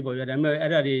တော့အများကြီးပေါ့ဗျာဒါပေမဲ့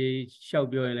အဲ့ဒါတွေရှောက်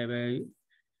ပြောရင်လည်းပဲ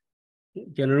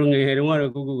ကျွန်တော်တို့ငယ်တုန်းက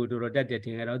တော့ကိုတော်တော်တက်တယ်ထ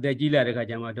င်ကြတော့အသက်ကြီးလာတဲ့ခါ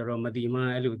ကျမှတော်တော်မတိမှ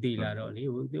အဲ့လိုသိလာတော့လေ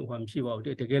ဟိုမရှိပါဘူး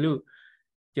တကယ်လို့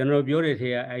ကျွန်တော်ပြောတဲ့ထဲ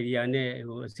က idea နဲ့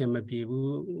အဆင်မပြေ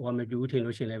ဘူးမပြေဘူးထင်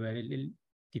လို့ရှိရင်လည်းပဲ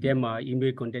ဒီထဲမှာ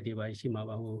email contact တွေပါရှိမှာ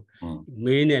ပါ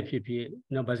mail နဲ့ဖြစ်ဖြစ်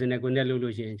နောက် personal contact လုပ်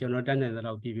လို့ရှိရင်ကျွန်တော်တန်းတဲ့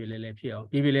လောက်ပြည်လဲဖြစ်အောင်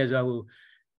ပြည်လဲဆိုတော့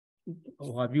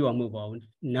ပြုအောင်မဟုတ်ပါဘူး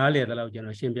နားလေတဲ့လောက်ကျွန်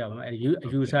တော်ရှင်းပြပါမယ်အ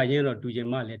ယူဆရင်းတော့တူချင်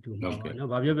မှလည်းတူမှာပါနော်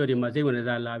ဘာပြောဒီမှာစိတ်ဝင်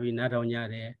စားလာပြီးနားထောင်ကြ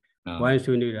တယ်ဝိုင်း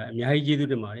ဆွေးနွေးတာအများကြီးကျေးဇူး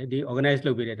တင်ပါတယ်ဒီ organize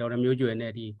လုပ်ပေးတဲ့ဒေါက်တာမျိုးကျွယ်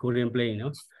နဲ့ဒီ Golden Plane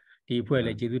နော်ဒီအဖွဲ့လ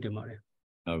ည်းကျေးဇူးတင်ပါတယ်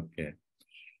ဟုတ်ကဲ့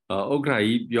ဥက္ကရာ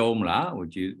ကြီးပြောမလား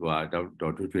ဒေါက်တာ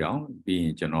ထွေအောင်ပြီးရ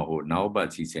င်ကျွန်တော်နောက်ပတ်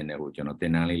စီစဉ်တဲ့ကျွန်တော်တ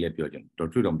င်တန်းလေးလည်းပြောချင်ဒေါက်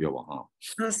တာထွေအောင်ပြောပါ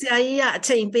ဆရာကြီးကအ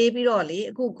ချိန်ပေးပြီးတော့လေ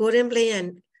အခု Golden Plane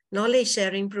knowledge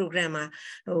sharing program မှာ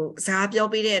စကားပြော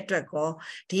ပေးတဲ့အတွက်ကော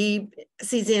ဒီ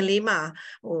season လေးမှာ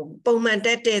ပုံမှန်တ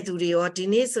က်တဲ့သူတွေရောဒီ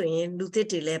နေ့ဆိုရင်လူသစ်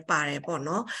တွေလည်းပါတယ်ပေါ့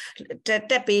နော်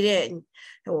တက်ပေးတဲ့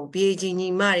BAG ညီ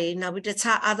မတွေနောက်ပြီးတ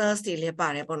ခြား others တွေလည်းပါ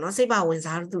တယ်ပေါ့နော်စိတ်ပါဝင်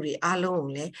စားသူတွေအားလုံး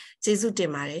ကိုလည်းကျေးဇူးတ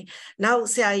င်ပါတယ်နောက်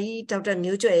ဆရာကြီးဒေါက်တာ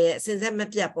မျိုးကျွယ်ရဲ့စဉ်ဆက်မ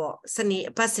ပြတ်ပေါ့စနေ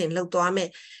အပတ်စဉ်လှုပ်သွားမဲ့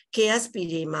KSP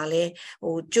တွေမှာလည်း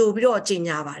ကြိုပြီးတော့ကြီး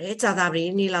ညာပါတယ်ကြာတာပ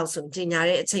တေးနေ့လောက်ဆိုကြီးညာ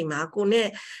တဲ့အချိန်မှာကိုနဲ့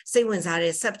စိတ်ဝင်စား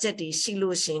တဲ့ subject တွေရှိ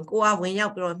လို့ရှင်ကိုကဝင်ရော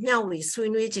က်ပြီးတော့မျှဝေ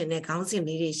ဆွေးနွေးခြင်းတဲ့ခေါင်းစဉ်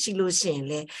လေးတွေရှိလို့ရှင်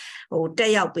လည်းတ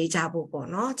က်ရောက်ပေးကြဖို့ပေါ့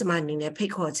နော်ကျွန်မအနေနဲ့ဖိ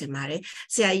တ်ခေါ်ချင်ပါတယ်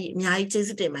ဆရာကြီးအများကြီးကျေး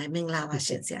ဇူးတင်ပါတယ်မင်္ဂလာပါ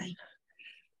ရှင်ဆရာကြီး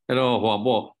အဲ့တော့ဟော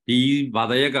ပေါ့ဒီဘာ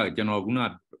သာရပ်ကကျွန်တော်ခုန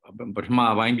ပထမ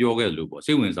ပိုင်းပြောခဲ့လို့ပေါ့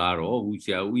စိတ်ဝင်စားတော့ဟိုဆ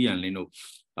ရာဦးရန်လင်းတို့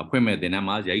ဖွင့်မဲ့တင်တဲ့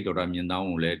မှာဆရာကြီးဒေါက်တာမြင့်တောင်း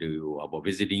ကိုလည်းဒီဟိုပေါ့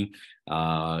visiting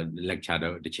lecture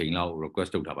တစ်ချိန်လောက် request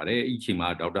လုပ်ထားပါတယ်အဲ့ဒီအချိန်မှာ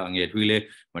ဒေါက်တာငယ်ထွေးလည်း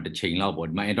တစ်ချိန်လောက်ပေါ့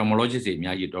ဒီမှာ entomologist တွေအ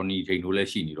များကြီးတော်နီချိန်တို့လည်း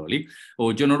ရှိနေတော့လေဟို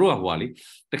ကျွန်တော်တို့ကဟိုပါလေ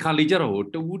တခါလေကြတော့ဟို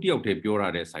တဝူးတယောက်တည်းပြောရ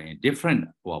တဲ့ဆိုင် different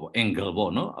ဟိုပါ angle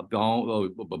ပေါ့နော်အပြောင်း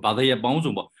ဘာသာရပ်ပေါင်း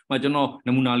စုံပေါ့မှာကျွန်တော်န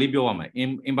မူနာလေးပြောရမယ်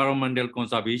environmental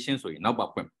conservation ဆိုရင်နောက်ပါ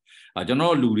ဖွင့်ကျွန်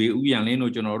တော်လူတွေဥယျာဉ်လင်း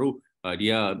တို့ကျွန်တော်တို့ဒီ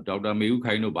ကဒေါက်တာမေဦး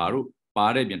ခိုင်တို့ဘာတို့ပါ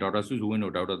တဲ့ပြင်ဒေါက်တာစုစုဝင်း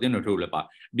တို့ဒေါက်တာသင်းတို့ထုတ်လည်းပါ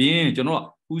ပြင်ကျွန်တော်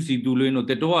ဦးစီသူလင်းတို့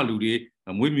တက်တော့လူတွေ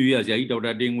မွေးမြူရဆရာကြီးဒေါက်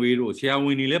တာတင်ငွေတို့ဆရာဝ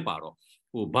န်တွေလည်းပါတော့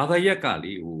ဟိုဘာသာရက်က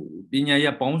လေဟိုပညာရ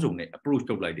ပ်ပေါင်းစုံနဲ့ approach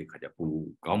လုပ်လိုက်တဲ့ခါကျပို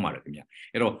ကောင်းပါတယ်ခင်ဗျ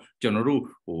အဲ့တော့ကျွန်တော်တို့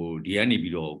ဟိုဒီကနေ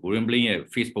ပြီးတော့ Golden Plane ရဲ့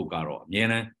Facebook ကတော့အများ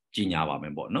နဲ့ကြီးညာပါမ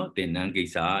ယ်ပေါ့နော်တင်နန်းကိ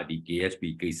စ္စဒီ KSP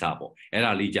ကိစ္စပေါ့အဲ့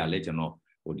ဒါလေးကြလဲကျွန်တော်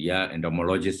ဟိုဒီက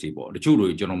entomologist တွေပေါ့တချို့တွေ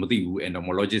ကျွန်တော်မသိဘူး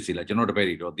entomologist တွေလားကျွန်တော်တပည့်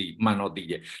တွေတော့သိမှန်တော့သိ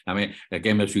တယ်ဒါပေမဲ့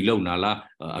chemistry လုပ်နာလား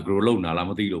agro လုပ်နာလား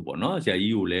မသိလို့ပေါ့နော်ဆရာ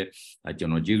ကြီးကိုလည်းကျွ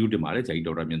န်တော်ကျေးဇူးတင်ပါတယ်ဆရာကြီး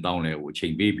ဒေါက်တာမြင့်တောင်းလည်းဟိုအချိ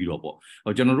န်ပေးပြီးတော့ပေါ့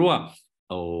ဟိုကျွန်တော်တို့က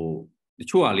ဟိုတ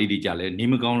ချို့အားလေးတွေကြလဲနေ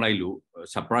မကောင်းလိုက်လို့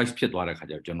surprise ဖြစ်သွားတဲ့ခါ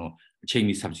ကျတော့ကျွန်တော်အချိန်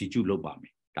ကြီး substitute လုပ်ပါမ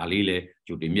ယ်ဒါလေးလည်း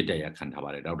ကြိုတင်မြစ်တရားခံထားပါ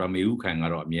တယ်ဒေါက်တာမေဦးခိုင်က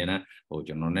တော့အမြဲတမ်းဟို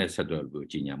ကျွန်တော်နဲ့ဆက်သွယ်ပြီး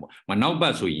ကြီးညာပေါ့မနောက်ပ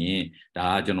တ်ဆိုရင်ဒါ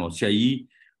ကကျွန်တော်ဆရာကြီး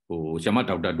ဟိုဆရာမ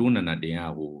ဒေါက်တာတိုးနန္ဒတင်က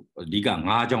ဟိုအဓိက၅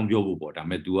အကြောင်းပြောဖို့ပေါ့ဒါပေ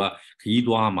မဲ့ तू ကခရီး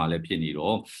သွားမှလည်းဖြစ်နေ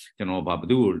တော့ကျွန်တော်ဘာ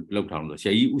သူ့ကိုလောက်ထားလို့ဆ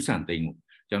ရာကြီးဦးစံသိန်းကို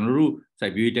ကျွန်တော်တို့စို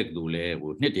က်ပျိုးရေးတက္ကသိုလ်လဲ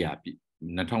ဟိုနှစ်တရာ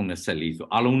2024ဆို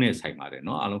အားလုံးနဲ့ဆိုင်ပါတယ်เ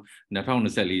นาะအားလုံး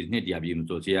2024နှစ်တရာပြည့်လို့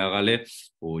ဆိုဆရာကလည်း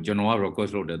ဟိုကျွန်တော်က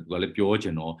request လုပ်တယ် तू ကလည်းပြောချ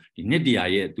င်တော့ဒီနှစ်တရာ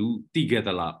ရဲ့ तू တိခဲ့သ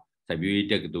လားစိုက်ပျိုးရေး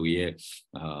တက္ကသိုလ်ရဲ့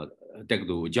တက္က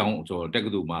သိုလ်အကြောင်းဆိုတော့တက္က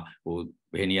သိုလ်မှာဟို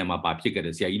ဘယ်နေရာမှာပါဖြစ်ခဲ့တ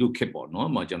ယ်ဆရာကြီးတို့ခစ်ပေါ့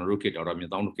နော်ကျွန်တော်တို့ခစ်ဒေါက်တာမြ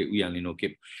င့်တောင်းတို့ခစ်ဥယျာဉ်လင်းတို့ခ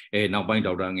စ်နောက်ပိုင်း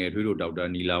ဒေါက်တာငယ်ထွေးတို့ဒေါက်တာ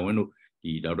နီလာဝင်းတို့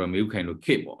ဒီဒေါက်တာမေဦးခိုင်တို့ခ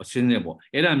စ်ပေါ့အစင်းနဲ့ပေါ့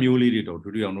အဲ့ဒါမျိုးလေးတွေတော့ဒု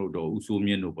တိယအောင်တို့တော့ဦးစိုး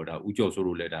မြင့်တို့ပေါ့ဒါဦးကျော်စိုး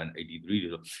တို့လည်းဒါ83တွေ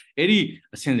ဆိုအဲ့ဒီ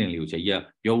အစင်းစင်လေးကိုဆရာကြီးက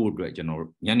ပြောဖို့အတွက်ကျွန်တော်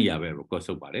ညနေရပဲ request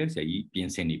လုပ်ပါတယ်ဆရာကြီးပြင်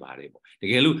ဆင်နေပါတယ်ပေါ့တ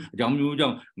ကယ်လို့အကြောင်းမျိုးကြော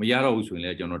င့်မရတော့ဘူးဆိုရင်လ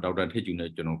ည်းကျွန်တော်ဒေါက်တာထက်ကျူနဲ့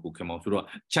ကျွန်တော်ကိုခင်မောင်ဆိုတော့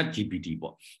chat GPT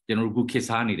ပေါ့ကျွန်တော်တို့ခုခေတ်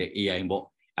စားနေတဲ့ AI ပေါ့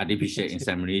artificial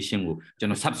insemination ကိုကျွန်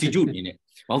တော် substitute နေနဲ့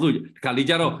ဘာလို့ဒီခါလေး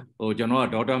ကြတော့ဟိုကျွန်တော်က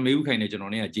ဒေါက်တာမေဦးခိုင်နဲ့ကျွန်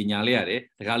တော်နဲ့ကြီးညာလိုက်ရတယ်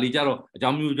ဒီခါလေးကြတော့အကြော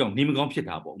င်းမျိုးကြောင့်နေမကောင်းဖြစ်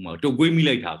တာပေါ့ဥမာတုတ်ကွေးမိ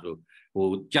လိုက်တာဆိုဟို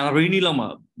ကြာရင်းနီးလောက်မှ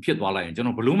ဖြစ်သွားလိုက်ရင်ကျွန်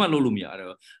တော်ဘလို့မှလုပ်လို့မရအဲ့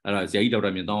ဒါဆရာကြီးဒေါက်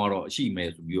တာမြင့်တောင်းကတော့ရှိမယ်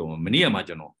ဆိုပြီးတော့မနေ့ကမှ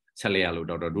ကျွန်တော်ဆက်လက်ရလို့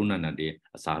ဒေါက်တာဒိုးနန္ဒတင်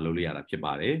အစာလုပ်လိုက်ရတာဖြစ်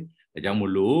ပါတယ်ဒါကြောင့်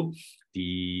မို့လို့ဒီ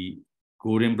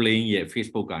Golden Plane ရဲ့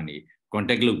Facebook ကနေ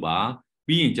contact လုပ်ပါ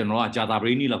ပြီးရင်ကျွန်တော်ကဂျာတာဘ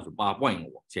ရိနီလောက်ဆို PowerPoint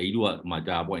ကိုပေါ့ဆရာကြီးတို့ကမှ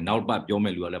ဂျာပွိုင်းနောက်ပတ်ပြော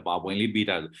မဲ့လူကလည်း PowerPoint လေးပေး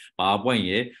တာ PowerPoint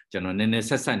ရဲ့ကျွန်တော်နည်းနည်း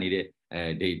ဆက်ဆက်နေတဲ့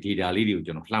data လေးတွေကို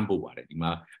ကျွန်တော်လှမ်းပို့ပါတယ်ဒီ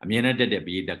မှာအမြဲတမ်းတက်တဲ့ပ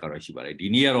ရိသတ်ကတော့ရှိပါတယ်ဒီ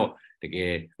နေ့ကတော့တက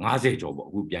ယ်90ကျော်ပေါ့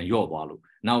အခုပြန်ရော့သွားလို့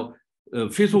နောက်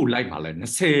Facebook live မှာလည်း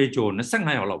20ကျော်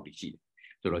25ယောက်လောက်တည်ရှိတယ်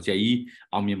ဆိုတော့ဆရာကြီး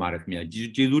အောင်မြင်ပါတယ်ခင်ဗျာ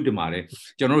ကျေးဇူးတင်ပါတယ်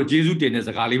ကျွန်တော်တို့ကျေးဇူးတင်တဲ့စ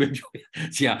ကားလေးပဲပြော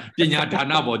ဆရာပညာဌာ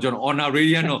နပေါ့ကျွန်တော် honor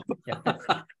radiant တော့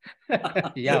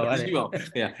ရပါတယ်ရှိပါ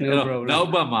ဘူးခင်ဗျာအဲ့တော့နောက်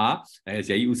ပတ်မှာဆ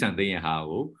ရာကြီးဦးစံသိန်းရဲ့ဟာ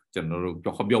ကိုကျွန်တော်တို့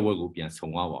ပြောပွဲကိုပြန်ဆော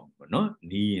င်သွားပါမယ်ပေါ့နော်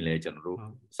နီးရင်လည်းကျွန်တော်တို့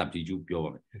substitute ပြောပါ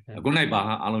မယ်ခုနိုင်ပါ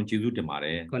အားလုံးကျေးဇူးတင်ပါတ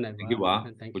ယ် thank you ပါ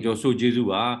ကိုကျော်စိုးကျေးဇူး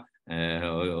ပါ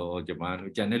ကျွန်မ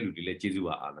ကျန်တဲ့လူတွေလည်းကျေးဇူး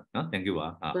ပါအားလုံးနော် thank you ပါ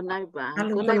good night ပါ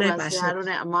good night ပါဆရာတို့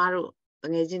နဲ့အမားတို့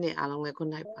ငယ်ချင်းတွေအားလုံးလည်း good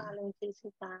night ပါအားလုံးကျေး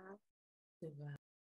ဇူးပါ